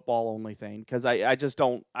into a football only thing because I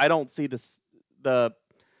don't see the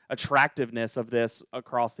attractiveness of this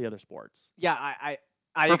across the other sports. Yeah, I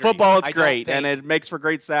for agree. Football it's great and it makes for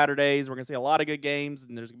great Saturdays. We're gonna see a lot of good games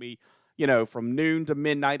and there's gonna be from noon to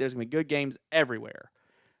midnight there's gonna be good games everywhere.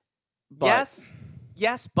 But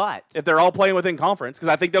Yes, but if they're all playing within conference, because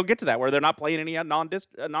I think they'll get to that where they're not playing any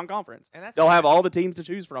non-conference, and they'll have all the teams to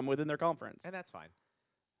choose from within their conference, and that's fine.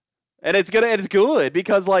 And it's good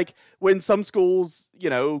because like when some schools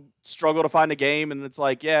struggle to find a game, and it's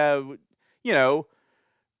like not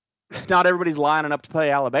everybody's lining up to play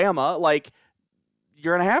Alabama. Like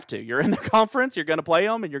you're gonna have to. You're in the conference. You're gonna play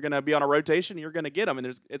them, and you're gonna be on a rotation. And you're gonna get them, and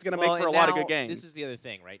it's gonna make for a lot of good games. This is the other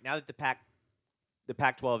thing, right? Now that the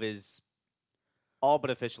Pac-12 is all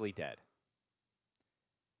but officially dead.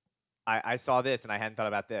 I saw this and I hadn't thought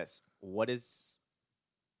about this. What are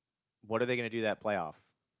they going to do that playoff?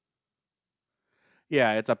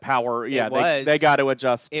 Yeah, it's a power. Yeah, they got to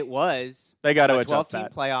adjust. It was. They got to adjust 12-team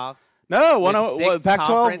that playoff. No,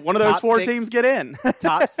 Pac-12. One of those four teams get in.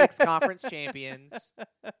 Top 6 conference champions.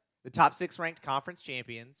 The top 6 ranked conference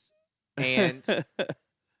champions, and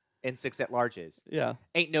and 6 at-larges. Yeah.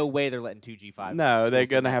 Ain't no way they're letting 2 G5. No, they're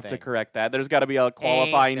going to have to correct that. There's got to be a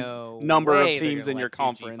qualifying number of teams in your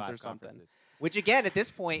conference or something. Which, again, at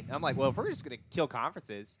this point, I'm like, well, if we're just going to kill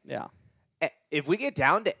conferences, yeah. If we get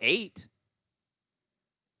down to 8,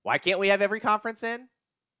 why can't we have every conference in?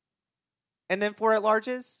 And then 4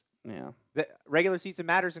 at-larges? Yeah. The regular season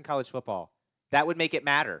matters in college football. That would make it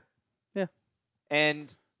matter. Yeah.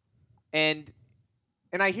 And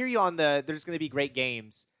I hear you on there's going to be great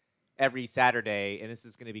games every Saturday, and this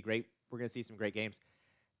is going to be great. We're going to see some great games.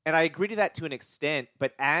 And I agree to that to an extent,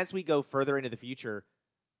 but as we go further into the future,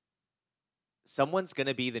 someone's going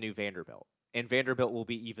to be the new Vanderbilt, and Vanderbilt will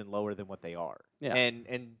be even lower than what they are. Yeah.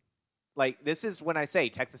 And like, this is when I say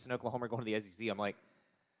Texas and Oklahoma are going to the SEC, I'm like,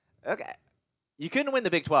 okay, you couldn't win the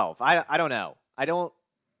Big 12. I don't know. I don't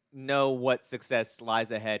know what success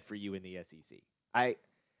lies ahead for you in the SEC.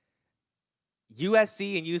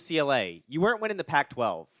 USC and UCLA, you weren't winning the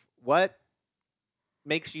Pac-12. What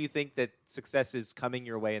makes you think that success is coming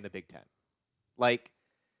your way in the Big 10? Like,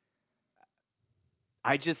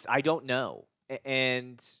 I don't know.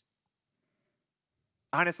 And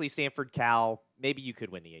honestly, Stanford, Cal, maybe you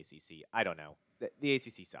could win the ACC. I don't know. The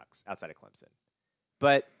ACC sucks outside of Clemson.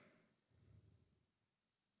 But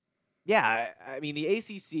yeah, I mean, the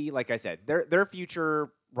ACC, like I said, their future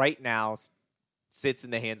right now sits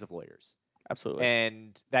in the hands of lawyers. Absolutely.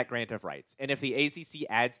 And that grant of rights. And if the ACC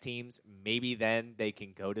adds teams, maybe then they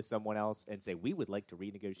can go to someone else and say, we would like to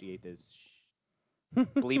renegotiate this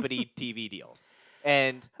bleepity TV deal.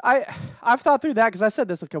 And I've thought through that because I said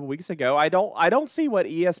this a couple weeks ago. I don't see what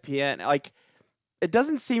ESPN, like, it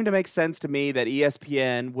doesn't seem to make sense to me that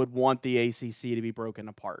ESPN would want the ACC to be broken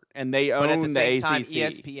apart. And they own at the same ACC. Time,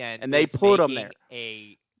 ESPN and they put them there.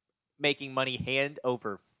 Making money hand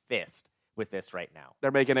over fist with this right now.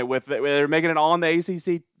 They're making it on the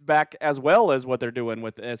ACC back as well as what they're doing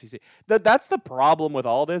with the SEC. That's the problem with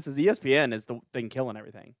all this is ESPN is the thing killing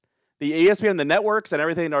everything. The ESPN, the networks, and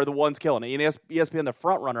everything are the ones killing it. ESPN, the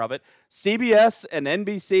front runner of it. CBS and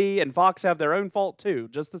NBC and Fox have their own fault too,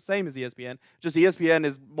 just the same as ESPN. Just ESPN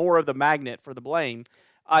is more of the magnet for the blame.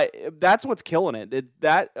 That's what's killing it.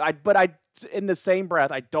 But in the same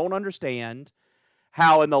breath, I don't understand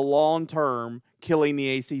how in the long term killing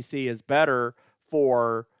the ACC is better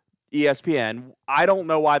for ESPN. I don't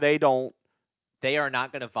know why they don't. They are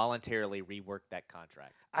not going to voluntarily rework that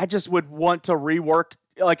contract. I just would want to rework,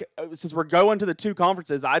 like, since we're going to the 2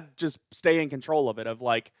 conferences, I'd just stay in control of it, of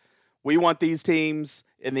like, we want these teams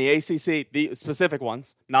in the ACC, the specific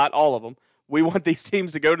ones, not all of them. We want these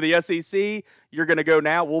teams to go to the SEC. You're going to go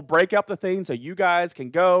now. We'll break up the thing so you guys can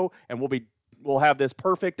go, and we'll have this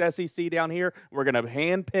perfect SEC down here. We're going to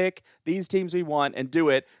handpick these teams we want and do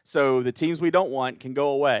it so the teams we don't want can go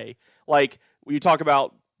away. Like, when you talk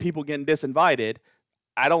about people getting disinvited,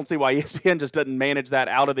 I don't see why ESPN just doesn't manage that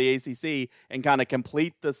out of the ACC and kind of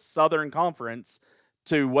complete the Southern Conference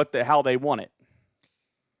to how they want it.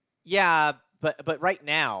 Yeah, but right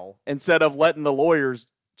now, instead of letting the lawyers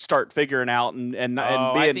start figuring out and being,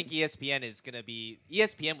 I think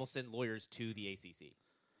ESPN will send lawyers to the ACC.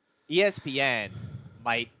 ESPN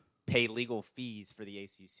might pay legal fees for the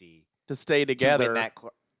ACC to stay together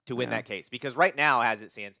to win that case, because right now, as it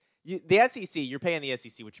stands, the SEC, you're paying the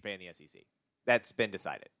SEC what you're paying the SEC. That's been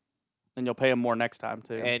decided. And you'll pay them more next time,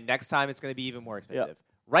 too. And next time, it's going to be even more expensive. Yep.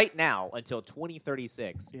 Right now, until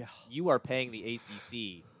 2036, you are paying the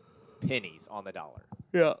ACC pennies on the dollar.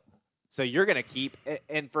 Yeah. So you're going to keep –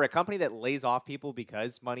 and for a company that lays off people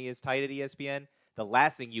because money is tight at ESPN, the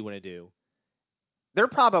last thing you want to do – they're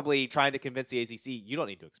probably trying to convince the ACC, you don't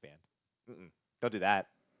need to expand. Don't do that.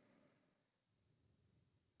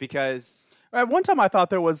 Because at one time I thought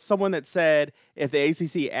there was someone that said if the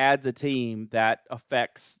ACC adds a team that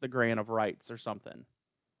affects the grant of rights or something.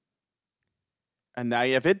 And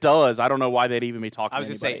if it does, I don't know why they'd even be talking to anybody.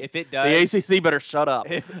 I was going to say, if it does... The ACC better shut up.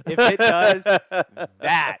 If it does,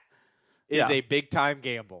 that is a big-time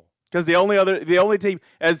gamble. Because the only team...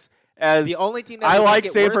 the only team that I like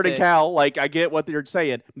Stanford and Cal, like I get what you're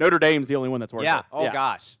saying. Notre Dame's the only one that's worth it. Yeah. Oh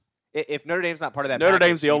gosh. If Notre Dame's not part of that, Notre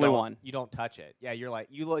Dame's the only one. You don't touch it. Yeah, you're like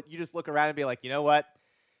you just look around and be like, you know what?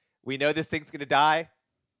 We know this thing's gonna die,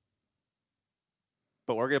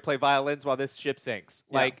 but we're gonna play violins while this ship sinks.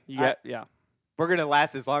 We're gonna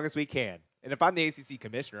last as long as we can. And if I'm the ACC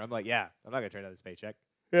commissioner, I'm like, I'm not gonna turn down this paycheck.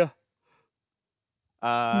 Yeah.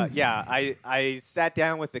 I sat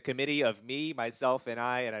down with the committee of me, myself, and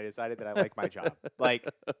I decided that I like my job. Like,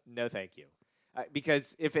 no, thank you.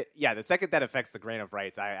 Because the second that affects the grant of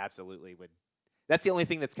rights, I absolutely would. That's the only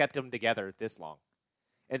thing that's kept them together this long.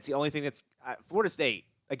 And it's the only thing that's Florida State,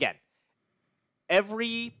 again,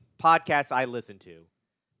 every podcast I listen to,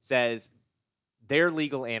 says their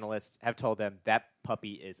legal analysts have told them that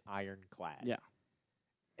puppy is ironclad. Yeah.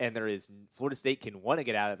 And Florida State can want to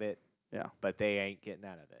get out of it, but they ain't getting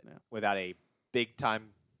out of it without a big-time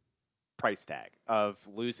price tag of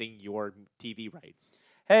losing your TV rights.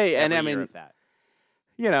 Hey, and I mean,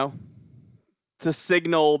 to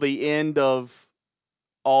signal the end of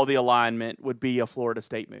all the alignment would be a Florida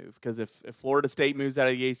State move. Because if Florida State moves out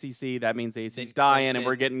of the ACC, that means the ACC's dying, and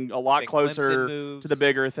we're getting a lot closer to the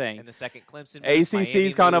bigger thing. And the second Clemson moves,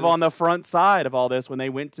 ACC's kind of on the front side of all this when they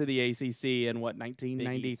went to the ACC in,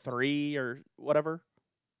 1993 or whatever?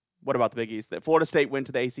 What about the Big East? Florida State went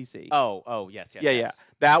to the ACC. Oh, yes. Yeah.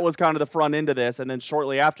 That was kind of the front end of this, and then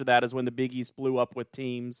shortly after that is when the Big East blew up with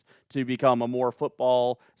teams to become a more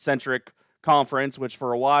football-centric conference, which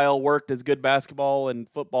for a while worked as good basketball and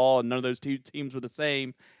football, and none of those two teams were the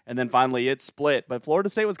same, and then finally it split. But Florida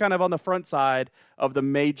State was kind of on the front side of the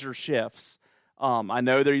major shifts. I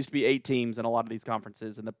know there used to be 8 teams in a lot of these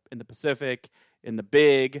conferences in the Pacific, in the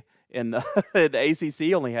Big, in the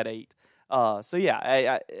ACC only had 8. So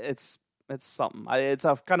yeah, it's something. It's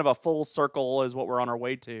a kind of a full circle is what we're on our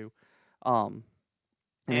way to, and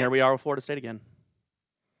here we are with Florida State again.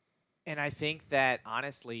 And I think that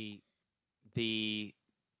honestly, the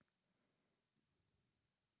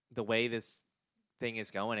way this thing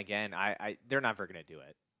is going again, they're never going to do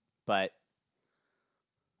it, but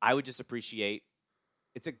I would just appreciate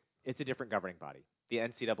it's a different governing body. The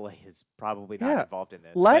NCAA is probably not involved in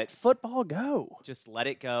this. Let football go. Just let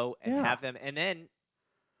it go and have them. And then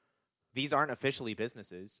these aren't officially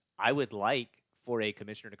businesses. I would like for a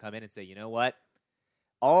commissioner to come in and say, you know what?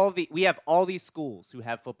 We have all these schools who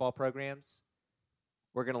have football programs.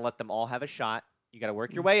 We're going to let them all have a shot. You got to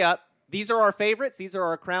work your way up. These are our favorites. These are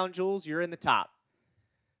our crown jewels. You're in the top.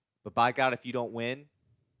 But by God, if you don't win,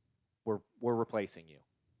 we're replacing you.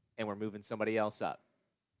 And we're moving somebody else up.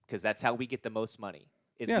 Because that's how we get the most money.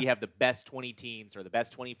 We have the best 20 teams or the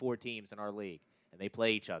best 24 teams in our league. And they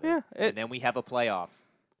play each other. Yeah, and then we have a playoff.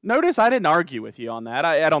 Notice I didn't argue with you on that.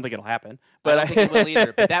 I don't think it'll happen. But I don't think it will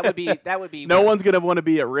either. But that would be no one's going to want to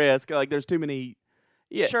be at risk. Like there's too many.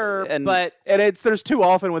 Yeah, sure, but there's too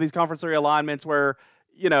often with these conference realignments where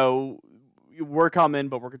we're coming,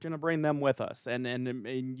 but we're going to bring them with us,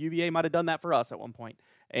 and UVA might have done that for us at one point,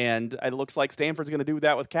 and it looks like Stanford's going to do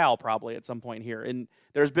that with Cal probably at some point here. And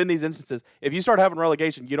there's been these instances. If you start having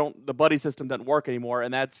relegation, the buddy system doesn't work anymore,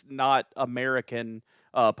 and that's not American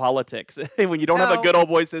politics. When you don't have a good old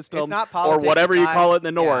boy system or whatever you call it in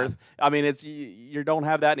the North, I mean, you don't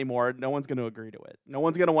have that anymore. No one's going to agree to it. No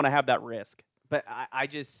one's going to want to have that risk. But I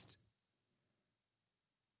just,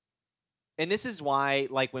 and this is why,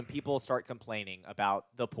 like, when people start complaining about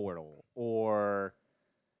the portal or,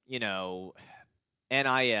 NIL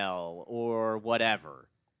or whatever,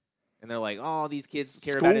 and they're like, oh, these kids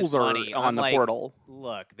care about his money. On the portal.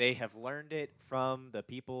 Look, they have learned it from the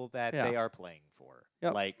people that they are playing for.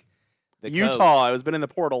 Yep. Like, Utah has been in the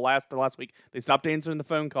portal last week. They stopped answering the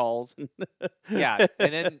phone calls. Yeah,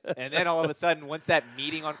 and then all of a sudden, once that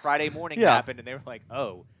meeting on Friday morning happened, and they were like,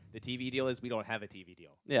 "Oh, the TV deal is we don't have a TV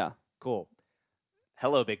deal." Yeah, cool.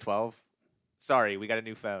 Hello, Big 12. Sorry, we got a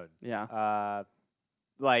new phone. Yeah.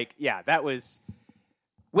 That was.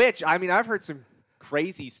 Which I've heard some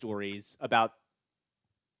crazy stories about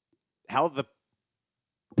how the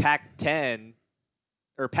Pac-10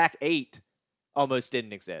 or Pac-8 almost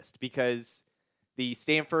didn't exist because the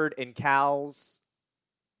Stanford and Cals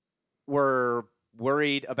were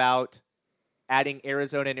worried about adding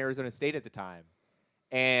Arizona and Arizona State at the time.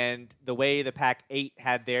 And the way the Pac-8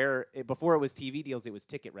 had before it was TV deals, it was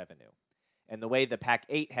ticket revenue. And the way the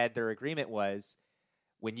Pac-8 had their agreement was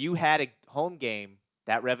when you had a home game,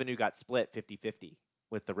 that revenue got split 50-50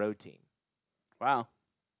 with the road team. Wow.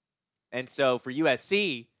 And so for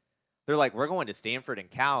USC, they're like, we're going to Stanford and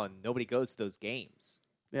Cal, and nobody goes to those games.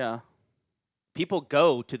 Yeah. People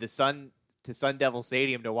go to Sun Devil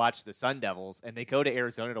Stadium to watch the Sun Devils, and they go to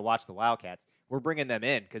Arizona to watch the Wildcats. We're bringing them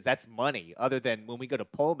in because that's money. Other than when we go to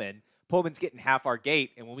Pullman, Pullman's getting half our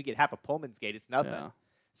gate, and when we get half of Pullman's gate, it's nothing. Yeah.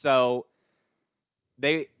 So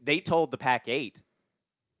they told the Pac-8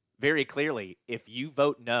 very clearly, if you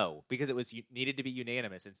vote no, because it was needed to be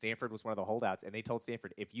unanimous, and Stanford was one of the holdouts, and they told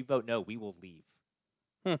Stanford, if you vote no, we will leave.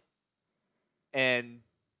 And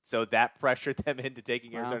so that pressured them into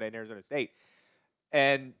taking Arizona and Arizona State.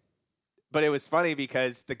 But it was funny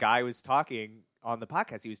because the guy was talking on the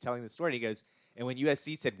podcast. He was telling the story. And he goes, and when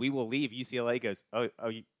USC said, we will leave, UCLA goes, oh,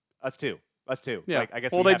 us too. Yeah. Like, I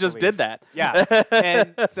guess they just did that. Yeah.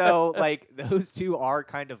 And so, those two are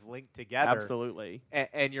kind of linked together. Absolutely.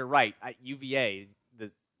 And you're right. At UVA,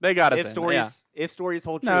 they got us if stories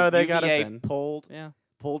hold true, no, they UVA got us in. pulled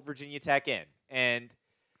pulled Virginia Tech in. And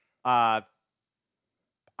I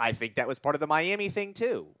think that was part of the Miami thing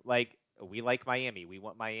too. Like, we like Miami. We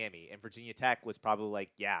want Miami. And Virginia Tech was probably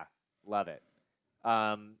like, yeah, love it.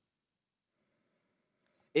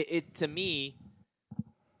 It to me,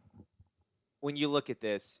 when you look at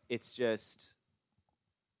this, it's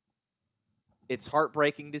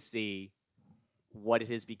heartbreaking to see what it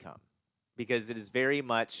has become, because it is very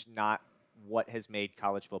much not what has made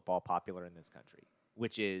college football popular in this country,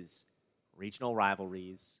 which is regional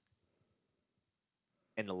rivalries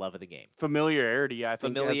and the love of the game. Familiarity, I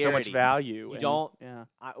think, has so much value.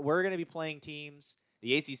 We're going to be playing teams.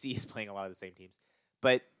 The ACC is playing a lot of the same teams,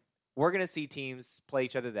 but we're going to see teams play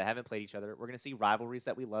each other that haven't played each other. We're going to see rivalries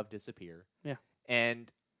that we love disappear. Yeah.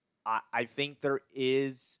 And I think there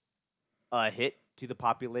is a hit to the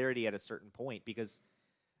popularity at a certain point, because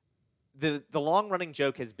the long-running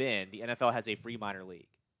joke has been the NFL has a free minor league.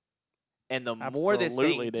 And the more this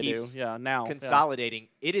thing keeps consolidating,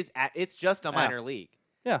 it's just a minor league.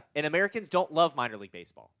 Yeah. And Americans don't love minor league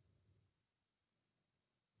baseball.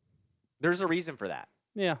 There's a reason for that.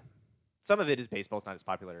 Yeah. Some of it is baseball's not as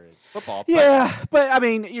popular as football. But I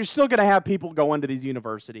mean, you're still going to have people going to these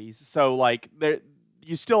universities. So, like,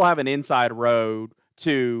 you still have an inside road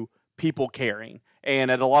to people caring.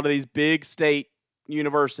 And at a lot of these big state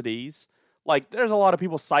universities, like, there's a lot of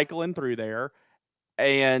people cycling through there,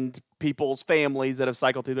 and people's families that have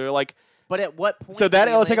cycled through there. Like, but at what point? So that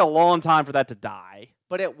it'll take a long time for that to die.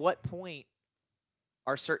 But at what point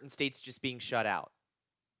are certain states just being shut out?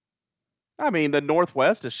 I mean, the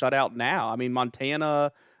Northwest is shut out now. I mean,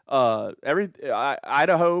 Montana,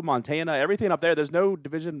 Idaho, Montana, everything up there. There's no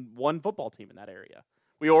Division I football team in that area.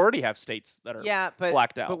 We already have states that are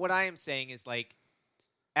blacked out. But what I am saying is, like,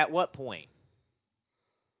 at what point?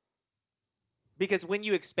 Because when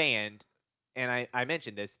you expand, and I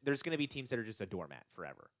mentioned this, there's going to be teams that are just a doormat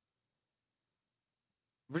forever.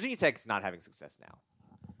 Virginia Tech is not having success now.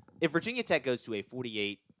 If Virginia Tech goes to a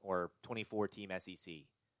 48 or 24 team SEC,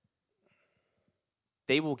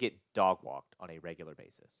 they will get dog-walked on a regular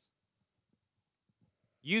basis.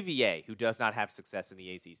 UVA, who does not have success in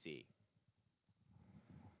the ACC,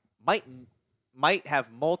 might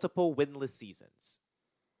have multiple winless seasons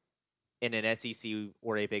in an SEC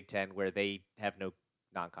or a Big Ten where they have no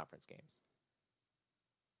non-conference games.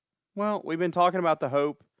 Well, we've been talking about the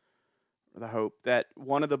hope that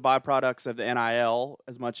one of the byproducts of the NIL,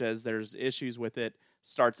 as much as there's issues with it,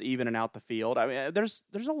 starts evening out the field. I mean, there's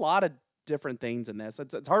a lot of different things in this.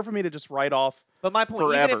 It's hard for me to just write off. But my point,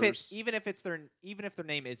 forevers. even if their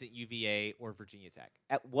name isn't UVA or Virginia Tech,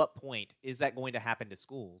 at what point is that going to happen to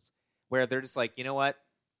schools where they're just like, you know what,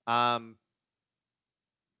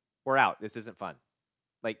 we're out. This isn't fun.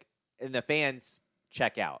 Like, and the fans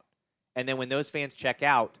check out, and then when those fans check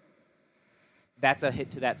out, that's a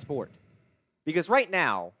hit to that sport. Because right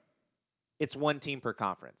now, it's one team per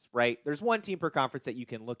conference, right? There's one team per conference that you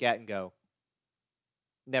can look at and go,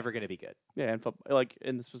 never going to be good. Yeah, and like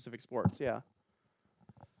in the specific sports, yeah.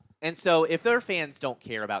 And so if their fans don't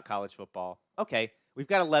care about college football, okay, we've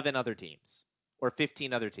got 11 other teams or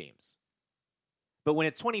 15 other teams. But when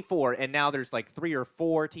it's 24 and now there's like 3 or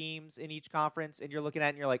 4 teams in each conference, and you're looking at it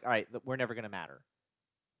and you're like, all right, we're never going to matter.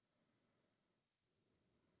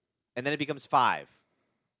 And then it becomes 5.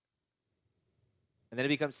 And then it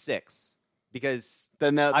becomes 6. Because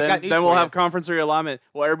then we'll have conference realignment.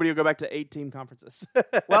 Well, everybody will go back to 8-team conferences.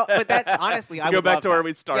 Well, but that's honestly, I would go back love to that. where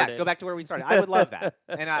we started. Yeah, go back to where we started. I would love that,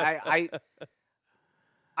 and I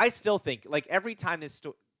still think, like, every time this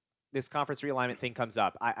conference realignment thing comes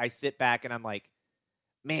up, I sit back and I'm like,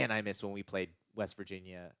 man, I miss when we played West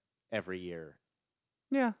Virginia every year.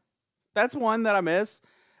 Yeah, that's one that I miss.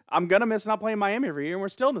 I'm gonna miss not playing Miami every year, and we're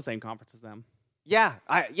still in the same conference as them. Yeah.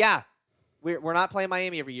 We're not playing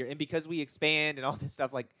Miami every year, and because we expand and all this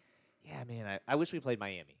stuff, like, yeah, man, I wish we played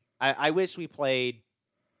Miami. I wish we played,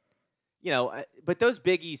 but those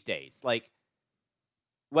Big East days, like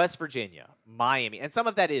West Virginia, Miami, and some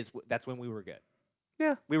of that's when we were good.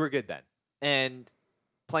 Yeah, we were good then, and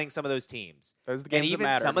playing some of those teams. Those are the games and even that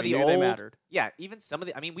mattered. Some of the old, they mattered. Yeah, even some of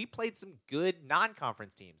the. I mean, we played some good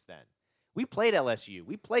non-conference teams then. We played LSU.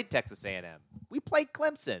 We played Texas A&M. We played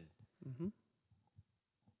Clemson. Mm-hmm.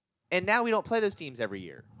 And now we don't play those teams every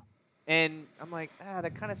year. And I'm like,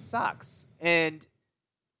 that kind of sucks. And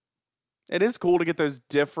it is cool to get those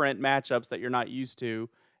different matchups that you're not used to.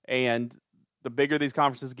 And the bigger these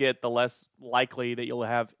conferences get, the less likely that you'll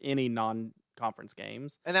have any non-conference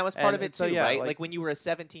games. And that was part of it too, right? Like when you were a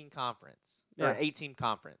 17 conference or 18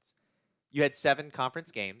 conference, you had 7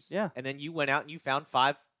 conference games. Yeah. And then you went out and you found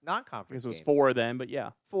 5 non-conference games. It was 4 then, but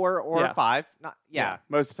yeah. 4 or 5.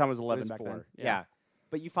 Most of the time it was 11 back 4. then. Yeah.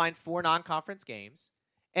 but you find 4 non-conference games,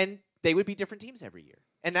 and they would be different teams every year.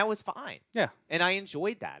 And that was fine. Yeah. And I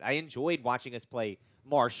enjoyed that. I enjoyed watching us play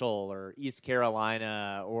Marshall or East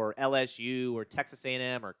Carolina or LSU or Texas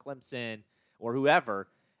A&M or Clemson or whoever,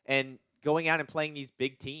 and going out and playing these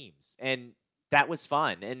big teams. And that was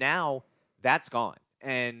fun. And now that's gone.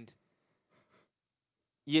 And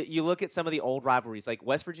you look at some of the old rivalries, like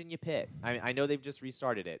West Virginia Pitt. I know they've just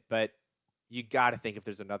restarted it, but you got to think if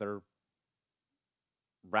there's another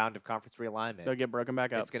round of conference realignment, they'll get broken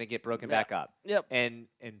back up. It's going to get broken back up. Yep. And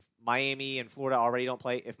Miami and Florida already don't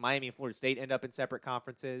play. If Miami and Florida State end up in separate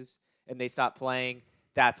conferences and they stop playing,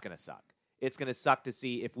 that's going to suck. It's going to suck to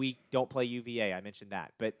see if we don't play UVA. I mentioned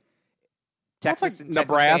that, but Texas and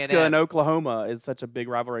Nebraska Texas A&M, and Oklahoma is such a big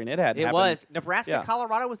rivalry, and it had. It was Nebraska and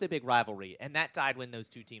Colorado was a big rivalry, and that died when those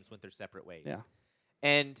two teams went their separate ways. Yeah.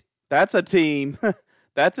 And that's a team.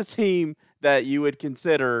 That's a team that you would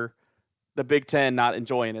consider the Big Ten not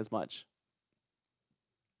enjoying as much.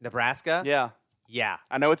 Nebraska? Yeah.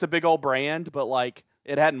 I know it's a big old brand, but like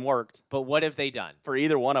it hadn't worked. But what have they done for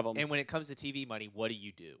either one of them? And when it comes to TV money, what do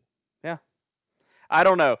you do? Yeah. I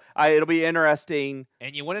don't know. It'll be interesting.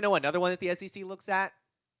 And you want to know another one that the SEC looks at?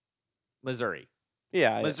 Missouri.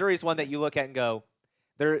 Yeah. Missouri's one that you look at and go,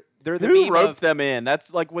 they're the who meme roped of, them in?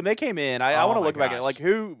 That's like when they came in. I want to look back at it. Like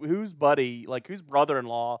whose buddy, like whose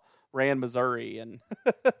brother-in-law ran Missouri, and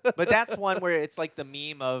but that's one where it's like the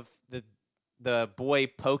meme of the boy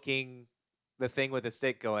poking the thing with a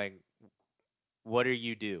stick, going, "What do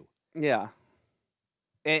you do?" Yeah,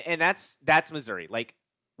 and that's Missouri. Like,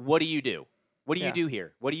 what do you do? What do you do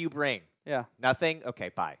here? What do you bring? Yeah, nothing. Okay,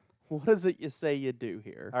 bye. What is it you say you do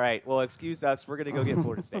here? All right. Well, excuse us. We're gonna go get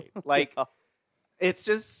Florida State. Like, it's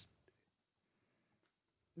just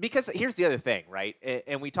because here's the other thing, right?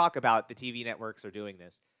 And we talk about the TV networks are doing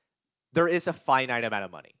this. There is a finite amount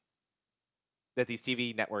of money that these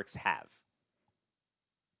TV networks have.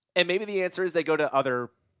 And maybe the answer is they go to other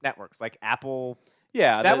networks like Apple.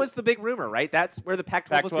 Yeah. That was the big rumor, right? That's where the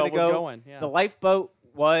Pac-12 was going to go. Yeah. The lifeboat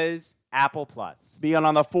was Apple Plus. Being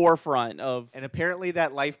on the forefront of... And apparently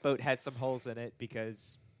that lifeboat had some holes in it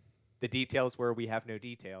because the details were we have no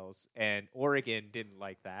details. And Oregon didn't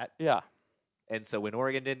like that. Yeah. And so when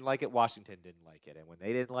Oregon didn't like it, Washington didn't like it. And when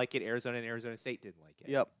they didn't like it, Arizona and Arizona State didn't like it.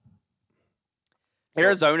 Yep. So,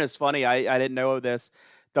 Arizona's funny. I didn't know this.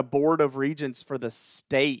 The Board of Regents for the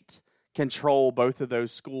state control both of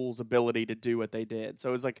those schools' ability to do what they did. So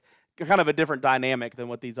it was like kind of a different dynamic than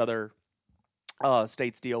what these other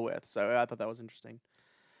states deal with. So I thought that was interesting.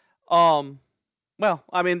 Well,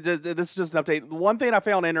 I mean, this is just an update. The one thing I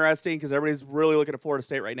found interesting, because everybody's really looking at Florida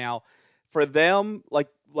State right now, for them, like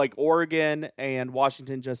Oregon and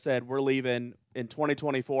Washington just said, we're leaving in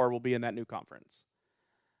 2024. We'll be in that new conference.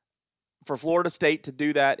 For Florida State to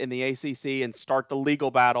do that in the ACC and start the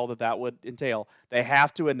legal battle that would entail, they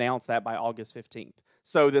have to announce that by August 15th.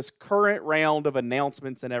 So this current round of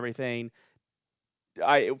announcements and everything,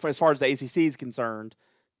 as far as the ACC is concerned,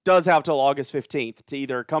 does have till August 15th to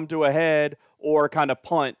either come to a head or kind of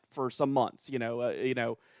punt for some months.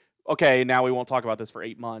 Okay, now we won't talk about this for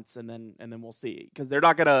 8 months, and then we'll see, because they're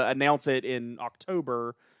not going to announce it in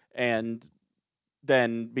October and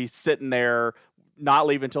then be sitting there not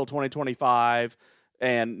leave until 2025,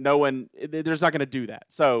 and no one, there's not going to do that.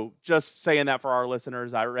 So just saying that for our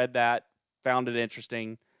listeners, I read that, found it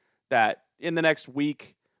interesting that in the next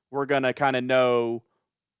week, we're going to kind of know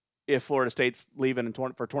if Florida State's leaving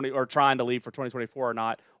for 20 or trying to leave for 2024 or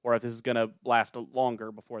not, or if this is going to last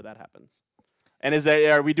longer before that happens. And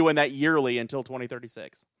are we doing that yearly until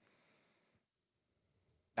 2036?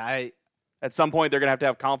 At some point, they're going to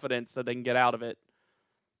have confidence that they can get out of it.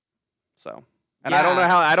 So. And I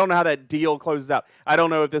don't know how that deal closes out. I don't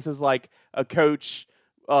know if this is like a coach,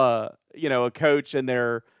 a coach and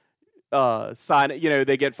their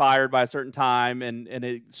they get fired by a certain time and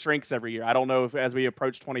it shrinks every year. I don't know if as we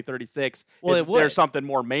approach 2036, there's something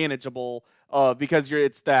more manageable because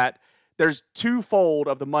it's that there's twofold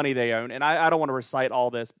of the money they own. And I don't want to recite all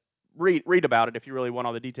this. Read about it if you really want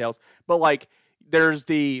all the details. But like, there's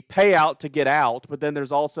the payout to get out, but then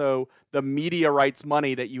there's also the media rights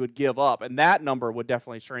money that you would give up, and that number would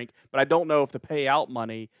definitely shrink. But I don't know if the payout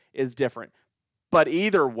money is different. But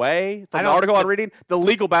either way, from the article I'm reading, the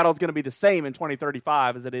legal battle is going to be the same in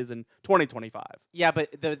 2035 as it is in 2025. Yeah,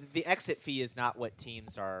 but the exit fee is not what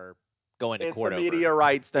teams are going to court over. It's the media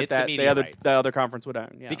rights that the other conference would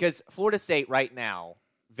own. Yeah. Because Florida State right now,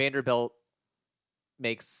 Vanderbilt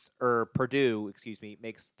Purdue,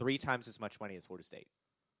 makes 3 times as much money as Florida State.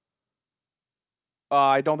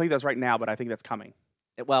 I don't think that's right now, but I think that's coming.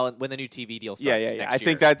 Well, when the new TV deal starts next year. I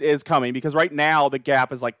think that is coming because right now the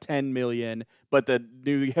gap is like $10 million, but the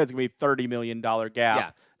new it's going to be $30 million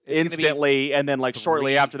gap instantly, and then like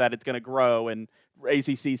shortly after that it's going to grow, and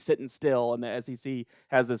ACC's sitting still, and the SEC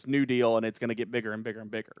has this new deal, and it's going to get bigger and bigger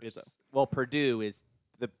and bigger. Well, Purdue is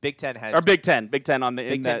the Big Ten has or Big Ten on the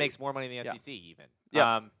Big Ten makes more money than the SEC even.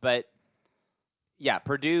 Yeah. But yeah,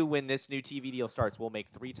 Purdue when this new TV deal starts will make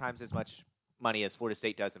 3 times as much money as Florida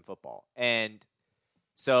State does in football, and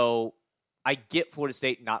so I get Florida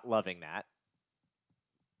State not loving that,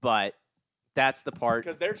 but that's the part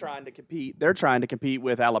because they're trying to compete. They're trying to compete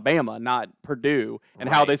with Alabama, not Purdue. And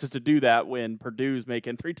how this is to do that when Purdue's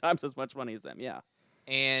making 3 times as much money as them. Yeah.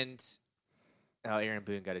 And Aaron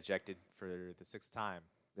Boone got ejected for the 6th time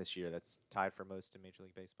this year. That's tied for most in Major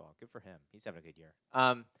League Baseball. Good for him. He's having a good year.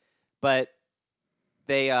 But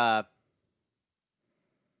they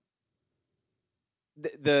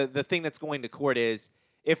the thing that's going to court is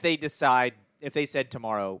if they said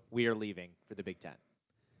tomorrow we are leaving for the Big Ten,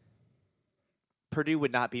 Purdue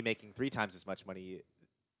would not be making 3 times as much money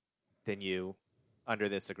than you under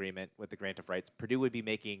this agreement with the grant of rights. Purdue would be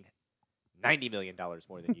making $90 million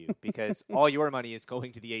more than you because all your money is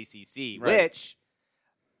going to the ACC, which,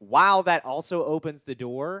 while that also opens the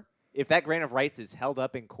door, if that grant of rights is held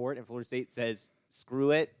up in court and Florida State says,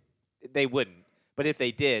 screw it, they wouldn't. But if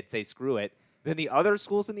they did say, screw it, then the other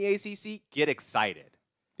schools in the ACC get excited.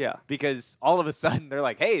 Yeah. Because all of a sudden they're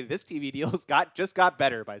like, hey, this TV deal's just got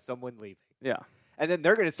better by someone leaving. Yeah. And then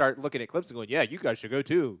they're going to start looking at clips and going, yeah, you guys should go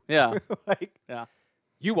too. Yeah. Yeah.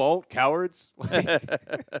 You won't, cowards.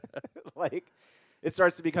 Like, it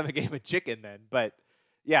starts to become a game of chicken then. But,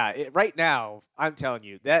 yeah, right now, I'm telling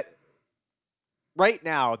you that right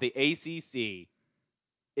now the ACC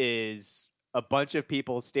is a bunch of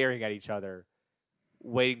people staring at each other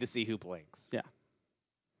waiting to see who blinks. Yeah.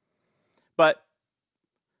 But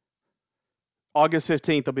August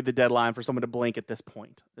 15th will be the deadline for someone to blink at this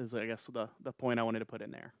point, is I guess the point I wanted to put in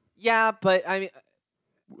there. Yeah, but I mean,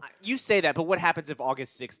 you say that, but what happens if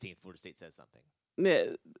August 16th Florida State says something?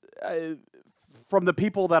 From the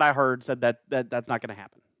people that I heard said that's not going to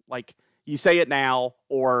happen. Like, you say it now,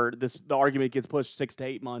 or the argument gets pushed 6 to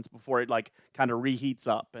 8 months before it like kind of reheats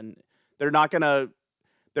up, and they're not gonna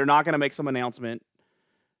make some announcement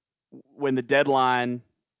when the deadline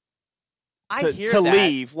to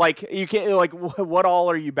leave. Like, you can't, like, what all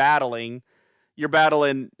are you battling? You're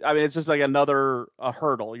battling, I mean, it's just like another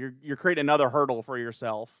hurdle. You're creating another hurdle for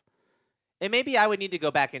yourself. And maybe I would need to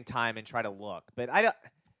go back in time and try to look, but I don't.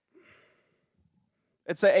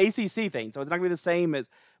 It's an ACC thing, so it's not going to be the same as,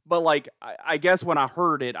 but like, I guess when I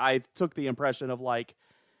heard it, I took the impression of like,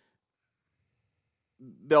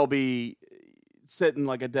 they'll be sitting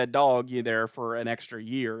like a dead dog there for an extra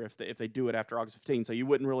year if they do it after August 15th. So you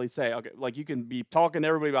wouldn't really say, okay, like you can be talking to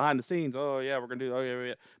everybody behind the scenes. Oh yeah, we're going to do, oh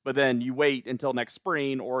yeah. But then you wait until next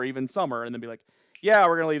spring or even summer and then be like, yeah,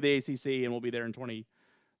 we're going to leave the ACC and we'll be there in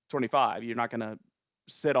 2025. You're not going to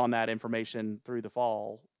sit on that information through the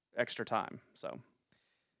fall extra time. So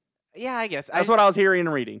yeah, I guess that's what I was hearing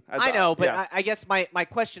and reading. I know, but yeah. I guess my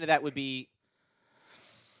question to that would be,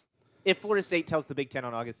 if Florida State tells the Big Ten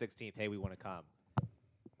on August 16th, hey, we want to come,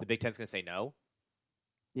 the Big Ten's going to say no?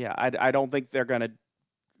 Yeah, I don't think they're going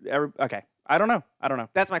to. Okay, I don't know.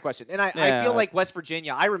 That's my question. And I feel like West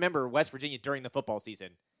Virginia, I remember West Virginia during the football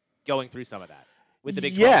season going through some of that with the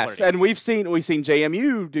Big 12. Yes, and we've seen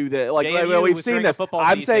JMU do that. Like, we've seen this.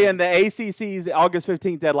 I'm saying the ACC's August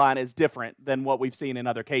 15th deadline is different than what we've seen in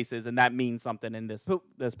other cases, and that means something in this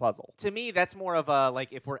puzzle. To me, that's more of a,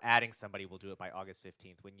 like, if we're adding somebody, we'll do it by August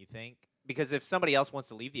 15th, wouldn't you think? Because if somebody else wants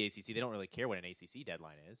to leave the ACC, they don't really care what an ACC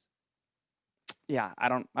deadline is. Yeah, I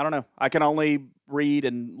don't know. I can only read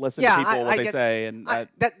and listen to people what they say, and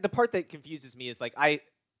the part that confuses me is like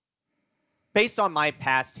based on my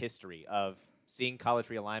past history of seeing college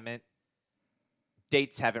realignment,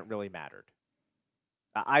 dates haven't really mattered.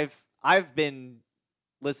 I've been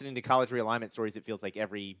listening to college realignment stories. It feels like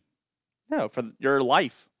for your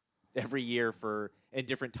life, every year in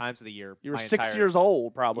different times of the year. You were 6 years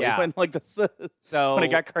old probably when like this. So when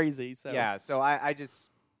it got crazy. So yeah, so I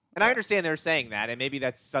just. And I understand they're saying that, and maybe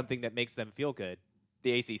that's something that makes them feel good,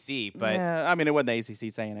 the ACC. But yeah, I mean, it wasn't the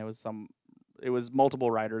ACC saying it. It was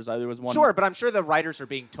multiple writers. There was one. Sure, but I'm sure the writers are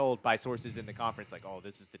being told by sources in the conference, like, oh,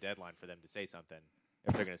 this is the deadline for them to say something,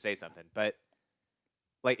 if they're going to say something. But,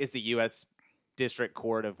 like, is the U.S. District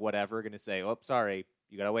Court of whatever going to say, oh, sorry,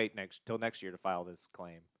 you got to wait till next year to file this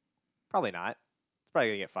claim? Probably not. It's probably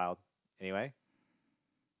going to get filed anyway.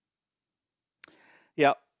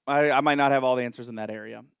 Yeah, I might not have all the answers in that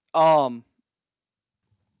area.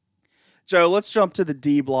 Joe, let's jump to the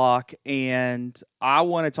D block, and I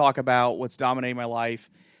want to talk about what's dominating my life.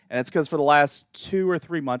 And it's because for the last 2 or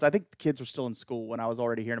 3 months, I think the kids were still in school when I was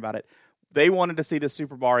already hearing about it. They wanted to see the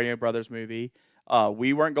Super Mario Brothers movie.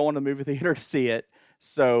 We weren't going to the movie theater to see it,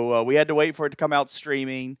 so we had to wait for it to come out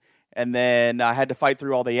streaming. And then I had to fight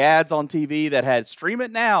through all the ads on TV that had stream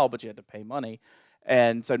it now, but you had to pay money.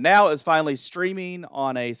 And so now it's finally streaming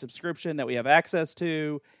on a subscription that we have access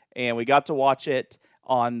to, and we got to watch it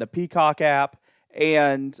on the Peacock app.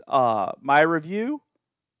 And my review,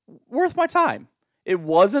 worth my time. It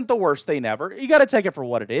wasn't the worst thing ever. You got to take it for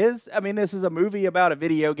what it is. I mean, this is a movie about a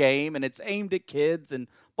video game, and it's aimed at kids and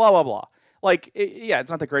blah, blah, blah.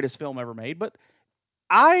 It's not the greatest film ever made, but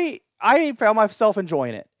I found myself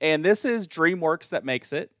enjoying it. And this is DreamWorks that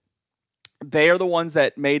makes it. They are the ones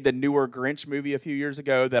that made the newer Grinch movie a few years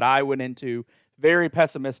ago that I went into very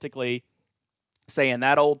pessimistically, saying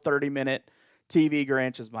that old 30-minute TV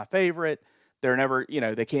Grinch is my favorite. They're never,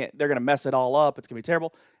 they're going to mess it all up. It's going to be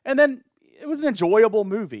terrible. And then it was an enjoyable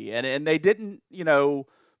movie, and they didn't,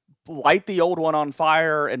 light the old one on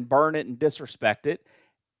fire and burn it and disrespect it.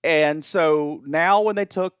 And so now when they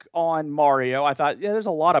took on Mario, I thought, there's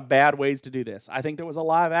a lot of bad ways to do this. I think there was a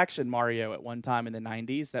live action Mario at one time in the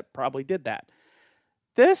 90s that probably did that.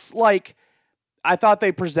 This, I thought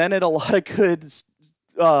they presented a lot of good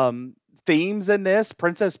themes in this.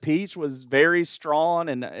 Princess Peach was very strong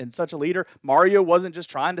and such a leader. Mario wasn't just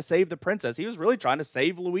trying to save the princess. He was really trying to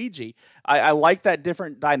save Luigi. I like that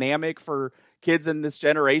different dynamic for kids in this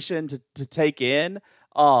generation to take in.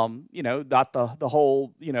 Not the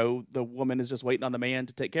whole, the woman is just waiting on the man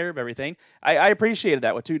to take care of everything. I appreciated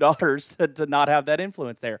that with 2 daughters to not have that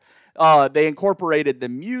influence there. They incorporated the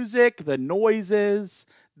music, the noises,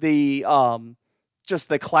 just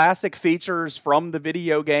the classic features from the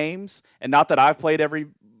video games. And not that I've played every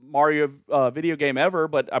Mario video game ever,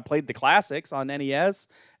 but I played the classics on NES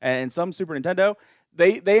and some Super Nintendo.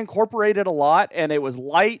 They incorporated a lot, and it was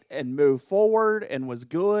light and moved forward and was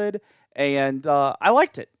good. And I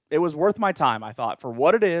liked it. It was worth my time, I thought. For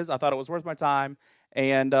what it is, I thought it was worth my time.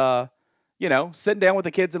 And, sitting down with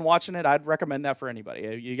the kids and watching it, I'd recommend that for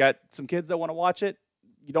anybody. You got some kids that want to watch it,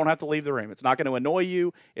 you don't have to leave the room. It's not going to annoy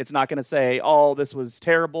you. It's not going to say, oh, this was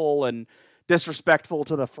terrible and disrespectful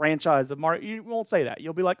to the franchise of Mario. You won't say that.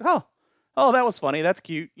 You'll be like, oh, that was funny. That's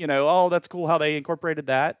cute. Oh, that's cool how they incorporated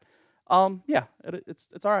that.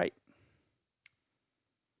 It's all right.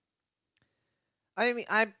 I mean,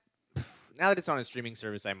 now that it's on a streaming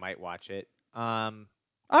service, I might watch it. I'm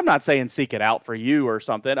not saying seek it out for you or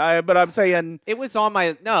something. But I'm saying it was on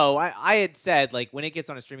my. No, I had said when it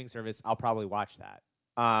gets on a streaming service, I'll probably watch that.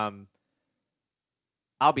 I'll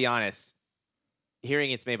be honest.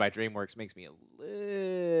 Hearing it's made by DreamWorks makes me a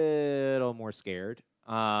little more scared.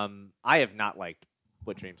 I have not liked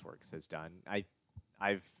what DreamWorks has done. I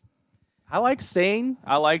liked Sing.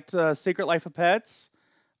 I liked Secret Life of Pets.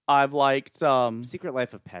 I've liked Secret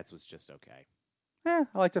Life of Pets was just okay. I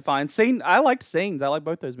like to find Sing. I liked Sings. I like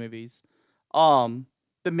both those movies. The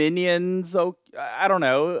Minions. I don't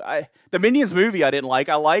know. The Minions movie I didn't like.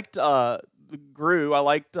 I liked Gru. I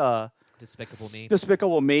liked Despicable Me.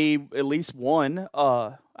 Despicable Me. At least one.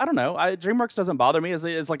 I don't know. DreamWorks doesn't bother me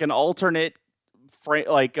as like an alternate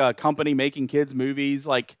company making kids movies.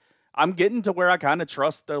 I'm getting to where I kind of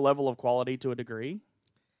trust their level of quality to a degree.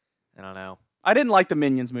 I don't know. I didn't like the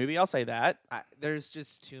Minions movie. I'll say that. There's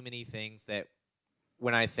just too many things that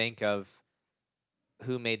when I think of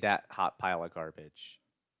who made that hot pile of garbage,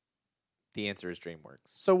 the answer is DreamWorks.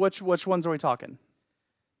 So which ones are we talking?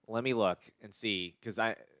 Let me look and see, because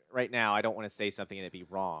right now I don't want to say something and it be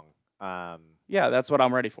wrong. Yeah, that's what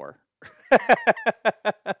I'm ready for.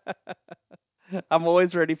 I'm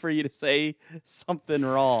always ready for you to say something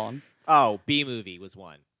wrong. Oh, B-Movie was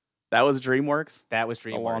one. That was DreamWorks? That was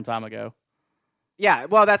DreamWorks. A long time ago. Yeah,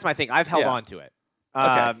 well, that's my thing. I've held on to it.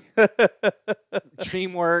 Okay.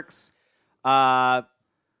 DreamWorks.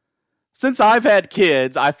 Since I've had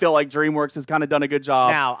kids, I feel like DreamWorks has kind of done a good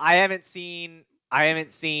job. Now, I haven't seen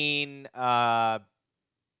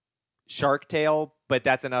Shark Tale, but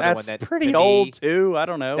that's another one that's pretty old too. I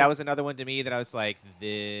don't know. That was another one to me that I was like,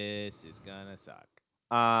 this is gonna suck.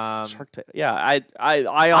 Shark Tale. Yeah,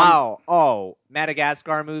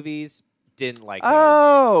 Madagascar movies. Didn't like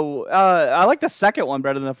those. I like the second one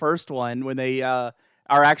better than the first one when they are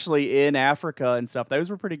actually in Africa and stuff. Those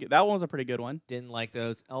were pretty good. That one was a pretty good one. Didn't like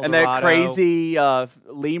those. El and Dorado, that crazy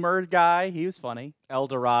lemur guy, he was funny. El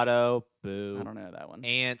Dorado, boo. I don't know that one.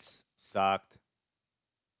 Ants sucked.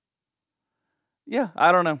 Yeah,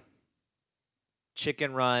 I don't know.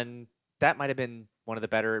 Chicken Run, that might have been one of the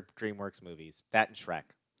better DreamWorks movies. That and Shrek.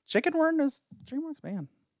 Chicken Run is DreamWorks, man.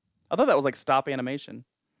 I thought that was like stop animation.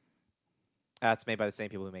 It's made by the same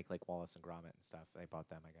people who make like Wallace and Gromit and stuff. They bought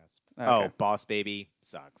them, I guess. Okay. Oh, Boss Baby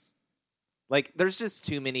sucks. Like, there's just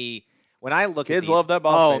too many. When I look at Kids these, love that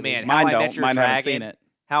Boss Baby. Oh man, Mine How I don't. Met Your Mine haven't Dragon. seen it.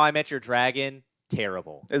 How I Met Your Dragon,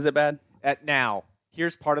 terrible. Is it bad? Now,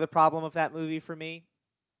 here's part of the problem of that movie for me.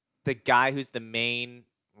 The guy who's the main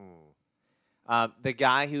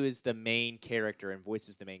character and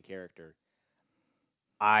voices the main character,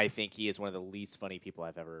 I think he is one of the least funny people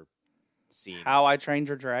I've ever seen. How I Trained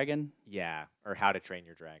Your Dragon? Yeah, or How to Train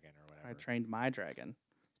Your Dragon or whatever. I Trained My Dragon.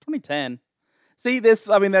 2010. See, that's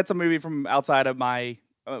a movie from outside of my...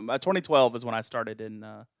 2012 is when I started being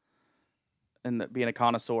a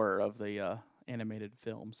connoisseur of the animated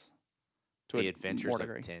films. The Adventures of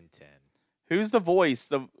Tintin. Who's the voice?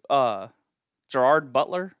 The Gerard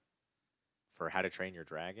Butler? For How to Train Your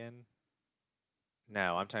Dragon?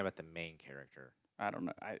 No, I'm talking about the main character. I don't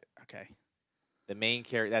know. Okay. The main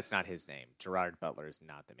character, that's not his name. Gerard Butler is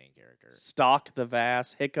not the main character. Stock the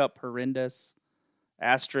Vast, Hiccup Horrendous,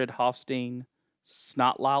 Astrid Hofstein,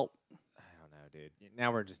 Snotlout. I don't know, dude.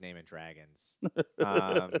 Now we're just naming dragons.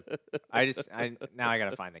 Now I got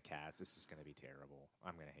to find the cast. This is going to be terrible.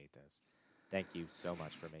 I'm going to hate this. Thank you so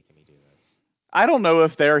much for making me do this. I don't know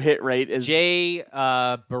if their hit rate is... Jay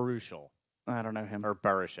Baruchel. I don't know him. Or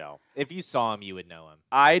Baruchel. If you saw him, you would know him.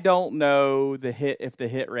 I don't know if the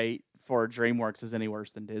hit rate for DreamWorks is any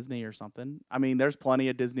worse than Disney or something. I mean, there's plenty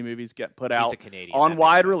of Disney movies get put out on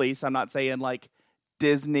wide release. I'm not saying like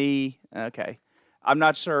Disney. Okay. I'm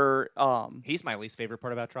not sure. He's my least favorite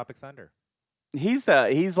part about Tropic Thunder. He's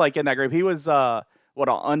like in that group. He was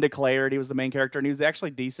Undeclared. He was the main character, and he was actually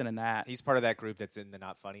decent in that. He's part of that group that's in the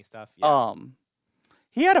not funny stuff. Yeah.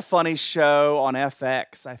 He had a funny show on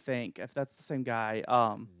FX, I think, if that's the same guy.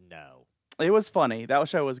 No. It was funny. That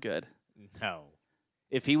show was good. No.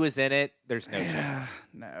 If he was in it, there's no chance.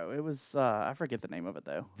 No, it was I forget the name of it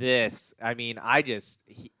though. I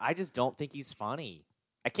just don't think he's funny.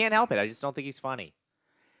 I can't help it. I just don't think he's funny.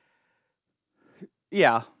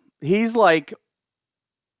 Yeah. He's like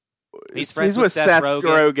he's friends with Seth Rogen.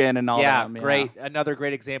 Rogen and all that. Yeah, great. Another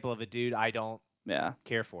great example of a dude I don't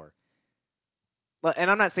care for.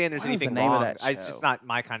 And I'm not saying there's anything wrong. It's just not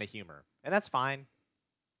my kind of humor. And that's fine.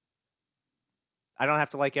 I don't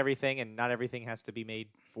have to like everything, and not everything has to be made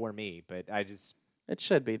for me, but It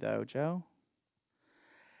should be, though, Joe.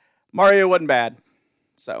 Mario wasn't bad,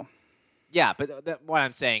 so... Yeah, but what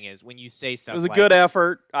I'm saying is, when you say stuff it was a good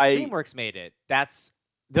effort. DreamWorks made it.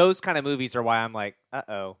 Those kind of movies are why I'm like,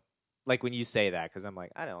 uh-oh. Like when you say that, because I'm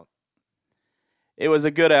like, I don't... It was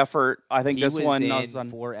a good effort. I think this one was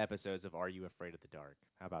in 4 episodes of Are You Afraid of the Dark?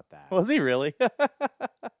 How about that? Was he really?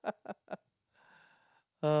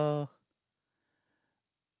 Oh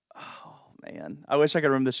man, I wish I could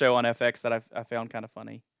remember the show on FX that I found kind of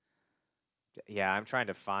funny. Yeah, I'm trying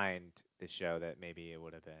to find the show that maybe it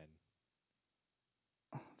would have been.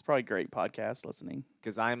 It's probably great podcast listening.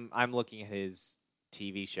 Because I'm looking at his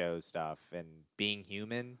TV show stuff and Being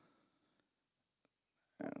Human.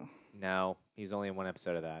 Oh. No, he was only in 1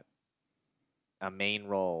 episode of that. A main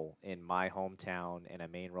role in My Hometown and a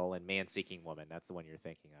main role in Man Seeking Woman. That's the one you're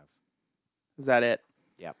thinking of. Is that it?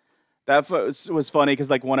 Yep. That was funny because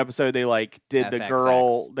like 1 episode they like did FXX. the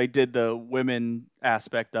girl, they did the women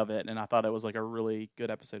aspect of it, and I thought it was like a really good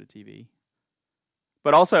episode of TV.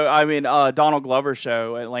 But also, I mean, Donald Glover's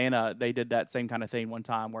show, Atlanta, they did that same kind of thing one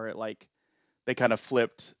time where it like they kind of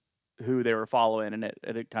flipped who they were following, and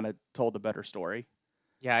it kind of told the better story.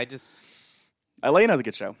 Yeah, Atlanta's a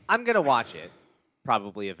good show. I'm gonna watch it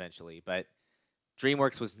probably eventually, but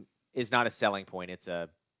DreamWorks is not a selling point. It's a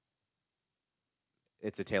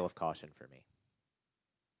tale of caution for me.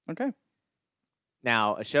 Okay.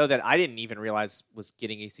 Now, a show that I didn't even realize was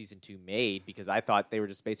getting a season 2 made because I thought they were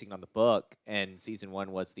just basing it on the book, and season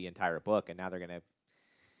 1 was the entire book, and now they're gonna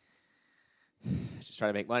just try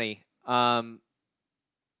to make money.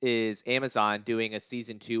 Is Amazon doing a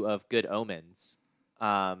season 2 of Good Omens?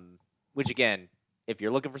 Which again, if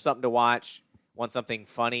you're looking for something to watch, want something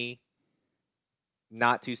funny,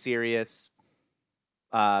 not too serious,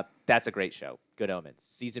 that's a great show. Good Omens.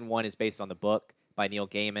 Season 1 is based on the book by Neil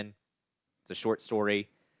Gaiman. It's a short story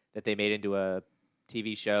that they made into a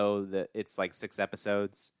TV show. That it's like 6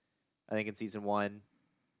 episodes, I think, in season 1.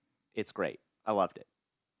 It's great. I loved it.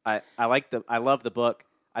 I love the book.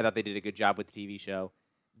 I thought they did a good job with the TV show.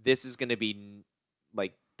 This is going to be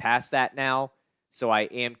like past that now. So I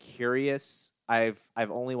am curious. I've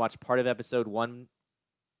only watched part of episode 1,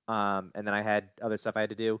 and then I had other stuff I had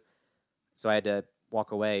to do, so I had to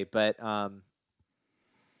walk away. But I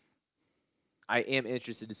am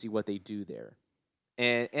interested to see what they do there.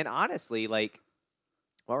 And honestly, like,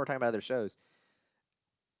 while we're talking about other shows,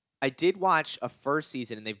 I did watch a first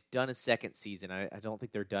season, and they've done a second season. I don't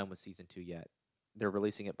think they're done with season 2 yet. They're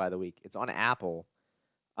releasing it by the week. It's on Apple.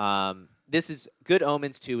 This is Good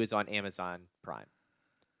Omens 2 is on Amazon Prime.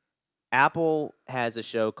 Apple has a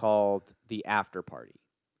show called The After Party.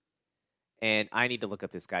 And I need to look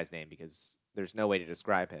up this guy's name because there's no way to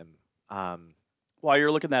describe him. While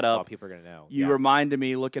you're looking that up, people are going to know. You reminded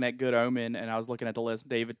me looking at Good Omen, and I was looking at the list,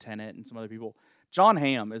 David Tennant and some other people. John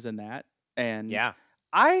Hamm is in that. And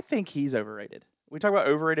I think he's overrated. We talk about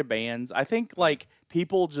overrated bands. I think like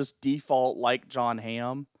people just default like John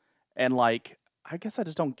Hamm, and like I guess I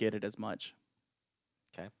just don't get it as much.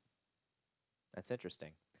 Okay, that's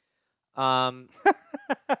interesting.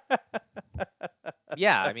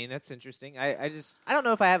 Yeah, I mean that's interesting. I don't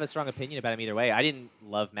know if I have a strong opinion about him either way. I didn't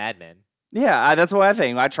love Mad Men. Yeah, that's what I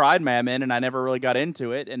think. I tried Mad Men, and I never really got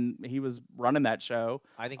into it, and he was running that show.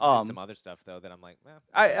 I think he's in some other stuff, though, that I'm like,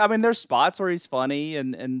 okay. I mean, there's spots where he's funny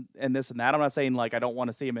and this and that. I'm not saying, like, I don't want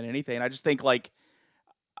to see him in anything. I just think, like,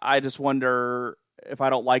 I just wonder if I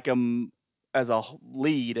don't like him as a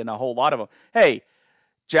lead in a whole lot of them. Hey,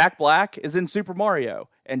 Jack Black is in Super Mario,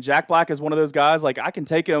 and Jack Black is one of those guys, like, I can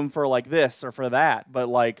take him for, like, this or for that, but,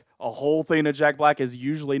 like, a whole thing of Jack Black is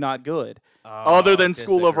usually not good, other than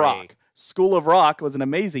School of Rock. School of Rock was an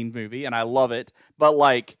amazing movie, and I love it. But,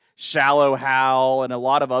 like, Shallow Hal and a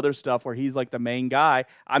lot of other stuff where he's, like, the main guy,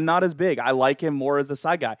 I'm not as big. I like him more as a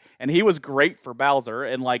side guy. And he was great for Bowser.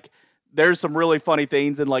 And, like, there's some really funny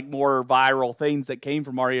things and, like, more viral things that came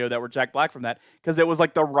from Mario that were Jack Black from that because it was,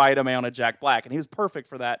 like, the right amount of Jack Black. And he was perfect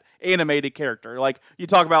for that animated character. Like, you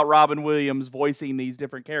talk about Robin Williams voicing these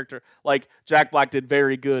different characters. Like, Jack Black did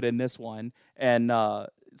very good in this one. And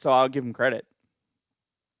so I'll give him credit.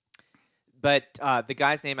 But the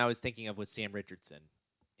guy's name I was thinking of was Sam Richardson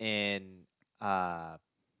in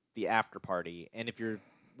The After Party. And if you're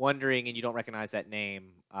wondering and you don't recognize that name,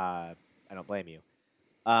 I don't blame you.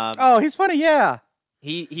 He's funny, yeah.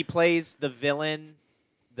 He plays the villain,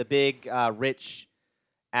 the big, rich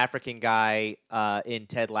African guy in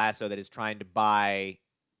Ted Lasso that is trying to buy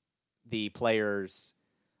the players,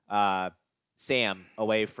 Sam,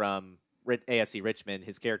 away from AFC Richmond.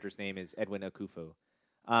 His character's name is Edwin Akufu.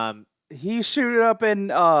 He shooted up in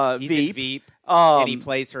He's Veep. in Veep, and he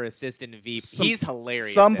plays her assistant in Veep. He's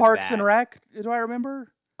hilarious. Some Parks and Rec, do I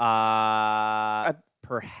remember? Perhaps.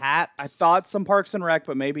 I thought some Parks and Rec,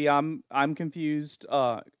 but maybe I'm confused.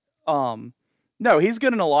 No, he's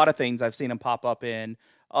good in a lot of things I've seen him pop up in.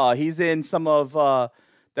 He's in some of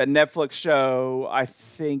that Netflix show, I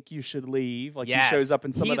Think You Should Leave. Like, yes, he shows up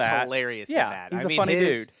in some of that. He's hilarious in that. He's a funny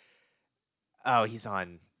dude. Oh,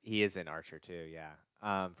 he is in Archer too, yeah.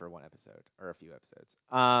 For one episode or a few episodes.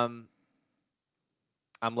 I'm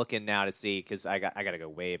looking now to see because I got to go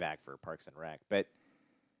way back for Parks and Rec, but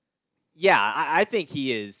yeah, I think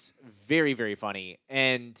he is very, very funny,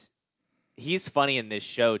 and he's funny in this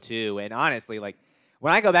show too. And honestly, like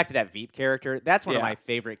when I go back to that Veep character, that's one of my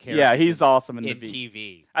favorite characters. Yeah, he's awesome in the Veep.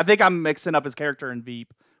 TV. I think I'm mixing up his character in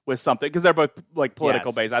Veep with something because they're both like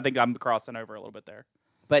political based. I think I'm crossing over a little bit there.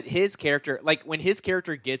 But his character, like when his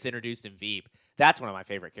character gets introduced in Veep, that's one of my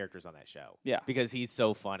favorite characters on that show. Yeah. Because he's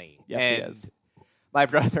so funny. Yes, and he is. My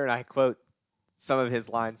brother and I quote some of his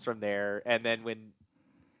lines from there. And then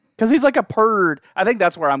because he's like a purd. I think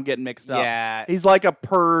that's where I'm getting mixed up. Yeah. He's like a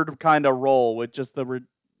purd kind of role with just the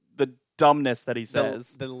dumbness that he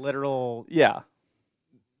says. The literal. Yeah.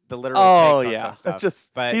 The literal takes on some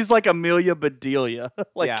stuff. But he's like Amelia Bedelia.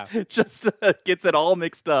 Just gets it all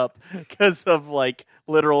mixed up because of like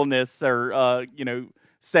literalness or,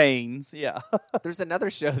 sayings. Yeah. There's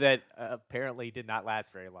another show that apparently did not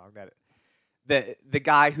last very long. That the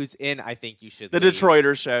guy who's in I Think You Should Leave.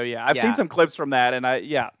 Detroiter show. Yeah. I've seen some clips from that, and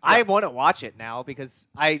I want to watch it now because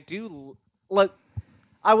I do look.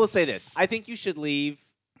 I will say this: I Think You Should Leave.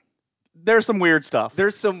 There's some weird stuff.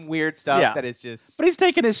 That is just. But he's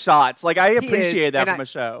taking his shots. Like, I appreciate that from a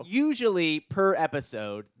show. Usually, per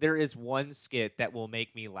episode, there is one skit that will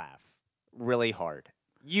make me laugh really hard.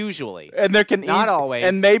 Usually. And there can not always.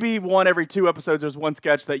 And maybe one every 2 episodes, there's one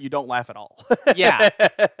sketch that you don't laugh at all. Yeah.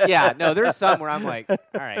 Yeah. No, there's some where I'm like, all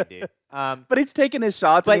right, dude. But he's taking his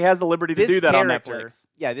shots, and he has the liberty to do that on Netflix.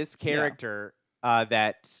 Yeah, this character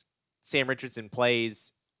that Sam Richardson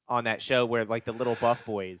plays on that show where, like, the Little Buff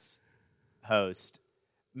Boys host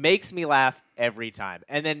makes me laugh every time.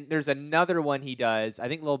 And then there's another one he does. I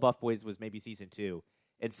think Little Buff Boys was maybe season 2.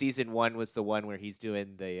 And season 1 was the one where he's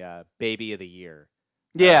doing the Baby of the Year.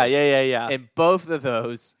 Yeah. And both of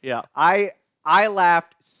those, yeah, I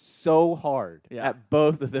laughed so hard at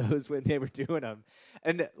both of those when they were doing them,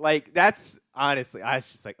 and like that's honestly, I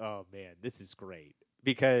was just like, oh man, this is great.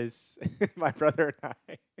 because my brother and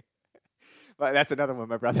I. But that's another one.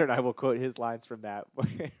 My brother and I will quote his lines from that.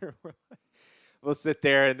 We'll sit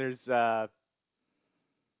there and there's we're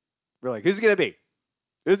like, who's it gonna be?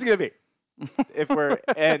 Who's it gonna be? If we're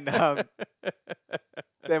and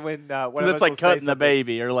then when one of us it's like will cutting say the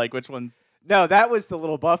baby or like which one's. No, that was the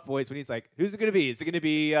little buff boys when he's like, who's it gonna be? Is it gonna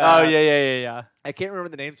be? Oh yeah. I can't remember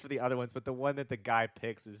the names for the other ones, but the one that the guy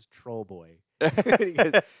picks is Troll Boy. He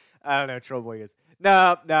goes, I don't know. Troll Boy goes,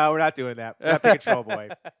 no, we're not doing that. We're not picking Troll Boy.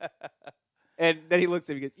 And then he looks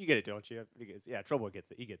at me and goes, you get it, don't you? He goes, yeah, Troll Boy gets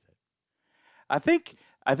it. He gets it. I think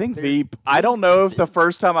Veep. I don't know if the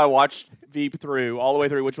first time I watched Veep through all the way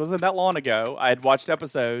through, which wasn't that long ago, I had watched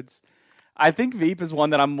episodes. I think Veep is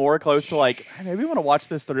one that I'm more close to. Like, maybe I want to watch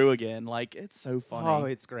this through again. Like, it's so funny. Oh,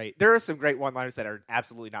 it's great. There are some great one-liners that are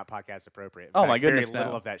absolutely not podcast appropriate. My goodness, very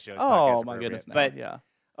little of that show is podcast Oh appropriate. my goodness, no. But yeah.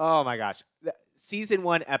 Oh my gosh, season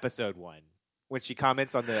 1, episode 1, when she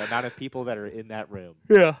comments on the amount of people that are in that room.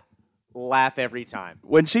 Yeah. Laugh every time.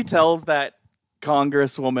 When she tells that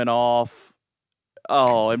congresswoman off,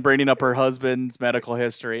 and bringing up her husband's medical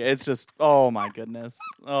history, it's just, oh my goodness.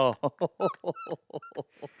 Oh.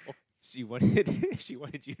 She wanted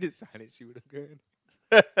you to sign it, she would have gone.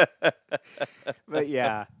 But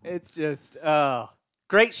yeah, it's just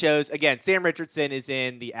great shows. Again, Sam Richardson is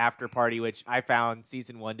in The After Party, which I found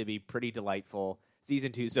season 1 to be pretty delightful.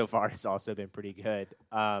 Season 2 so far has also been pretty good.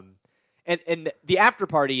 And The After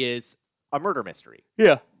Party is a murder mystery.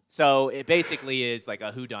 Yeah. So it basically is like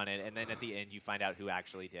a whodunit, and then at the end you find out who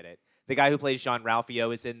actually did it. The guy who plays Jean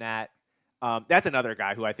Ralphio is in that. That's another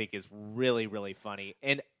guy who I think is really, really funny.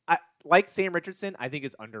 And like Sam Richardson, I think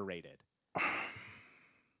is underrated.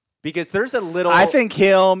 Because there's a little... I think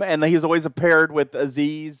him, and he's always paired with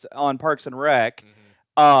Aziz on Parks and Rec.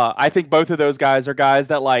 Mm-hmm. I think both of those guys are guys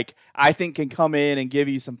that, like, I think can come in and give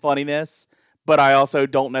you some funniness, but I also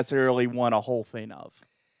don't necessarily want a whole thing of.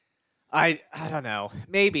 I don't know.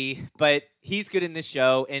 Maybe, but he's good in this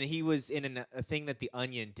show, and he was in a thing that The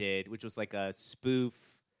Onion did, which was like a spoof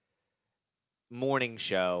morning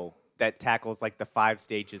show that tackles like the 5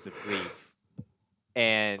 stages of grief.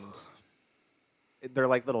 And they're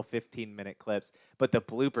like little 15-minute clips, but the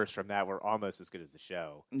bloopers from that were almost as good as the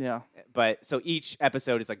show. Yeah. But so each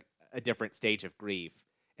episode is like a different stage of grief,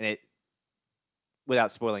 and it,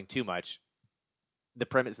 without spoiling too much, the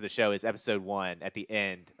premise of the show is episode 1, at the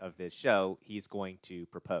end of this show, he's going to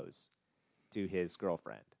propose to his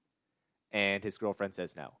girlfriend. And his girlfriend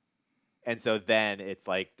says no. And so then it's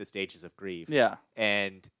like the stages of grief. Yeah.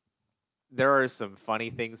 And there are some funny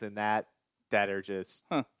things in that are just,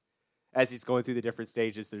 as he's going through the different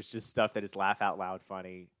stages, there's just stuff that is laugh out loud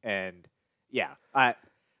funny. And yeah,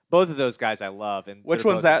 both of those guys I love. And which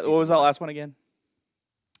one's that? What was that last one again?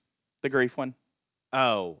 The grief one.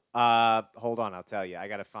 Oh, hold on, I'll tell you. I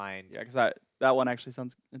gotta find. Yeah, because that one actually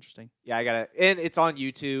sounds interesting. Yeah, and it's on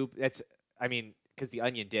YouTube. Because The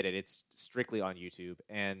Onion did it. It's strictly on YouTube,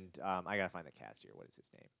 and I gotta find the cast here. What is his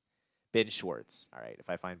name? Ben Schwartz. All right, if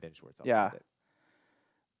I find Ben Schwartz, I'll find it.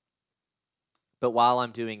 But while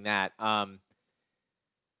I'm doing that,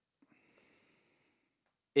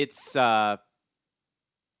 it's let's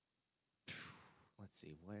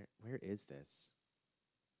see, where is this?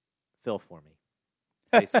 Phil for me.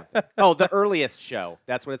 Say something. Oh, The Earliest Show.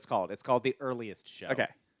 That's what it's called. It's called The Earliest Show. Okay.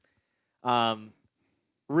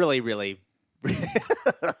 Really, really,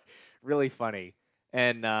 really funny.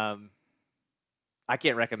 And I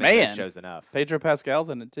can't recommend those shows enough. Pedro Pascal's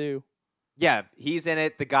in it too. Yeah, he's in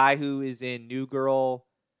it. The guy who is in New Girl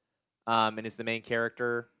and is the main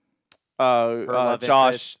character.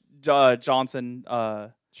 Josh Johnson.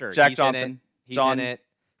 Sure. Jack Johnson. He's in it.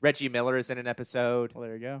 Reggie Miller is in an episode. Well,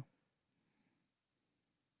 there you go.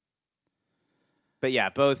 But yeah,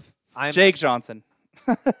 both. Jake Johnson.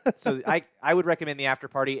 So I would recommend The After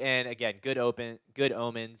Party, and again, Good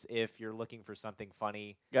Omens if you're looking for something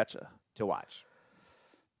funny. Gotcha. To watch.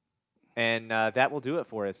 And that will do it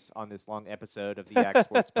for us on this long episode of the Yak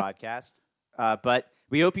Sports Podcast. But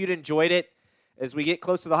we hope you'd enjoyed it. As we get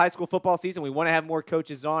close to the high school football season, we want to have more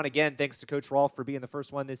coaches on. Again, thanks to Coach Rolfe for being the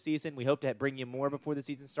first one this season. We hope to bring you more before the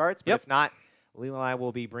season starts. But if not, Leland and I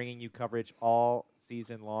will be bringing you coverage all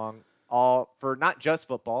season long, all for not just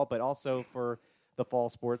football, but also for the fall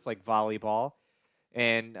sports like volleyball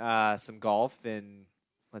and some golf. And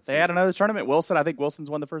They had another tournament. I think Wilson's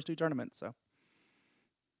won the first 2 tournaments. So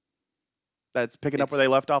that's picking up where they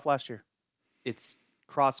left off last year. It's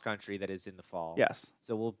cross country that is in the fall. Yes.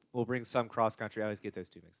 So we'll bring some cross country. I always get those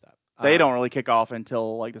 2 mixed up. They don't really kick off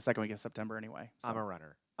until like the second week of September anyway. So. I'm a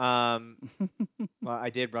runner. Well, I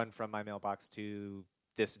did run from my mailbox to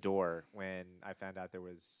this door when I found out there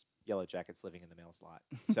was Yellow Jackets living in the mail slot.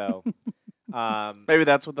 So maybe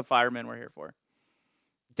that's what the firemen were here for.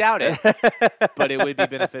 Doubt it, but it would be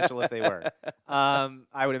beneficial if they were.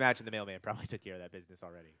 I would imagine the mailman probably took care of that business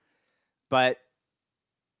already. But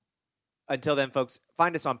until then, folks,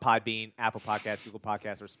 find us on Podbean, Apple Podcasts, Google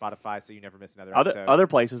Podcasts, or Spotify so you never miss another episode. Other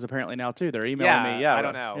places apparently now, too. They're emailing me. Yeah, I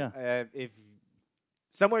don't know. Yeah. If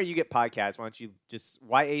somewhere you get podcasts, why don't you just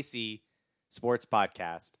YAC Sports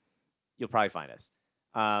Podcast? You'll probably find us.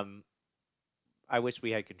 I wish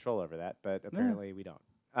we had control over that, but apparently we don't.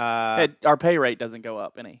 Our pay rate doesn't go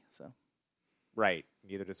up any. So, right.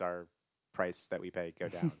 Neither does our price that we pay go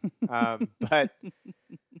down. But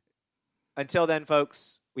until then,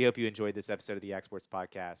 folks, we hope you enjoyed this episode of the Yak Sports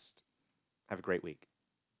Podcast. Have a great week.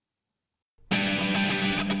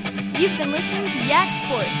 You've been listening to Yak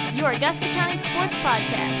Sports, your Augusta County sports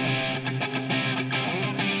podcast.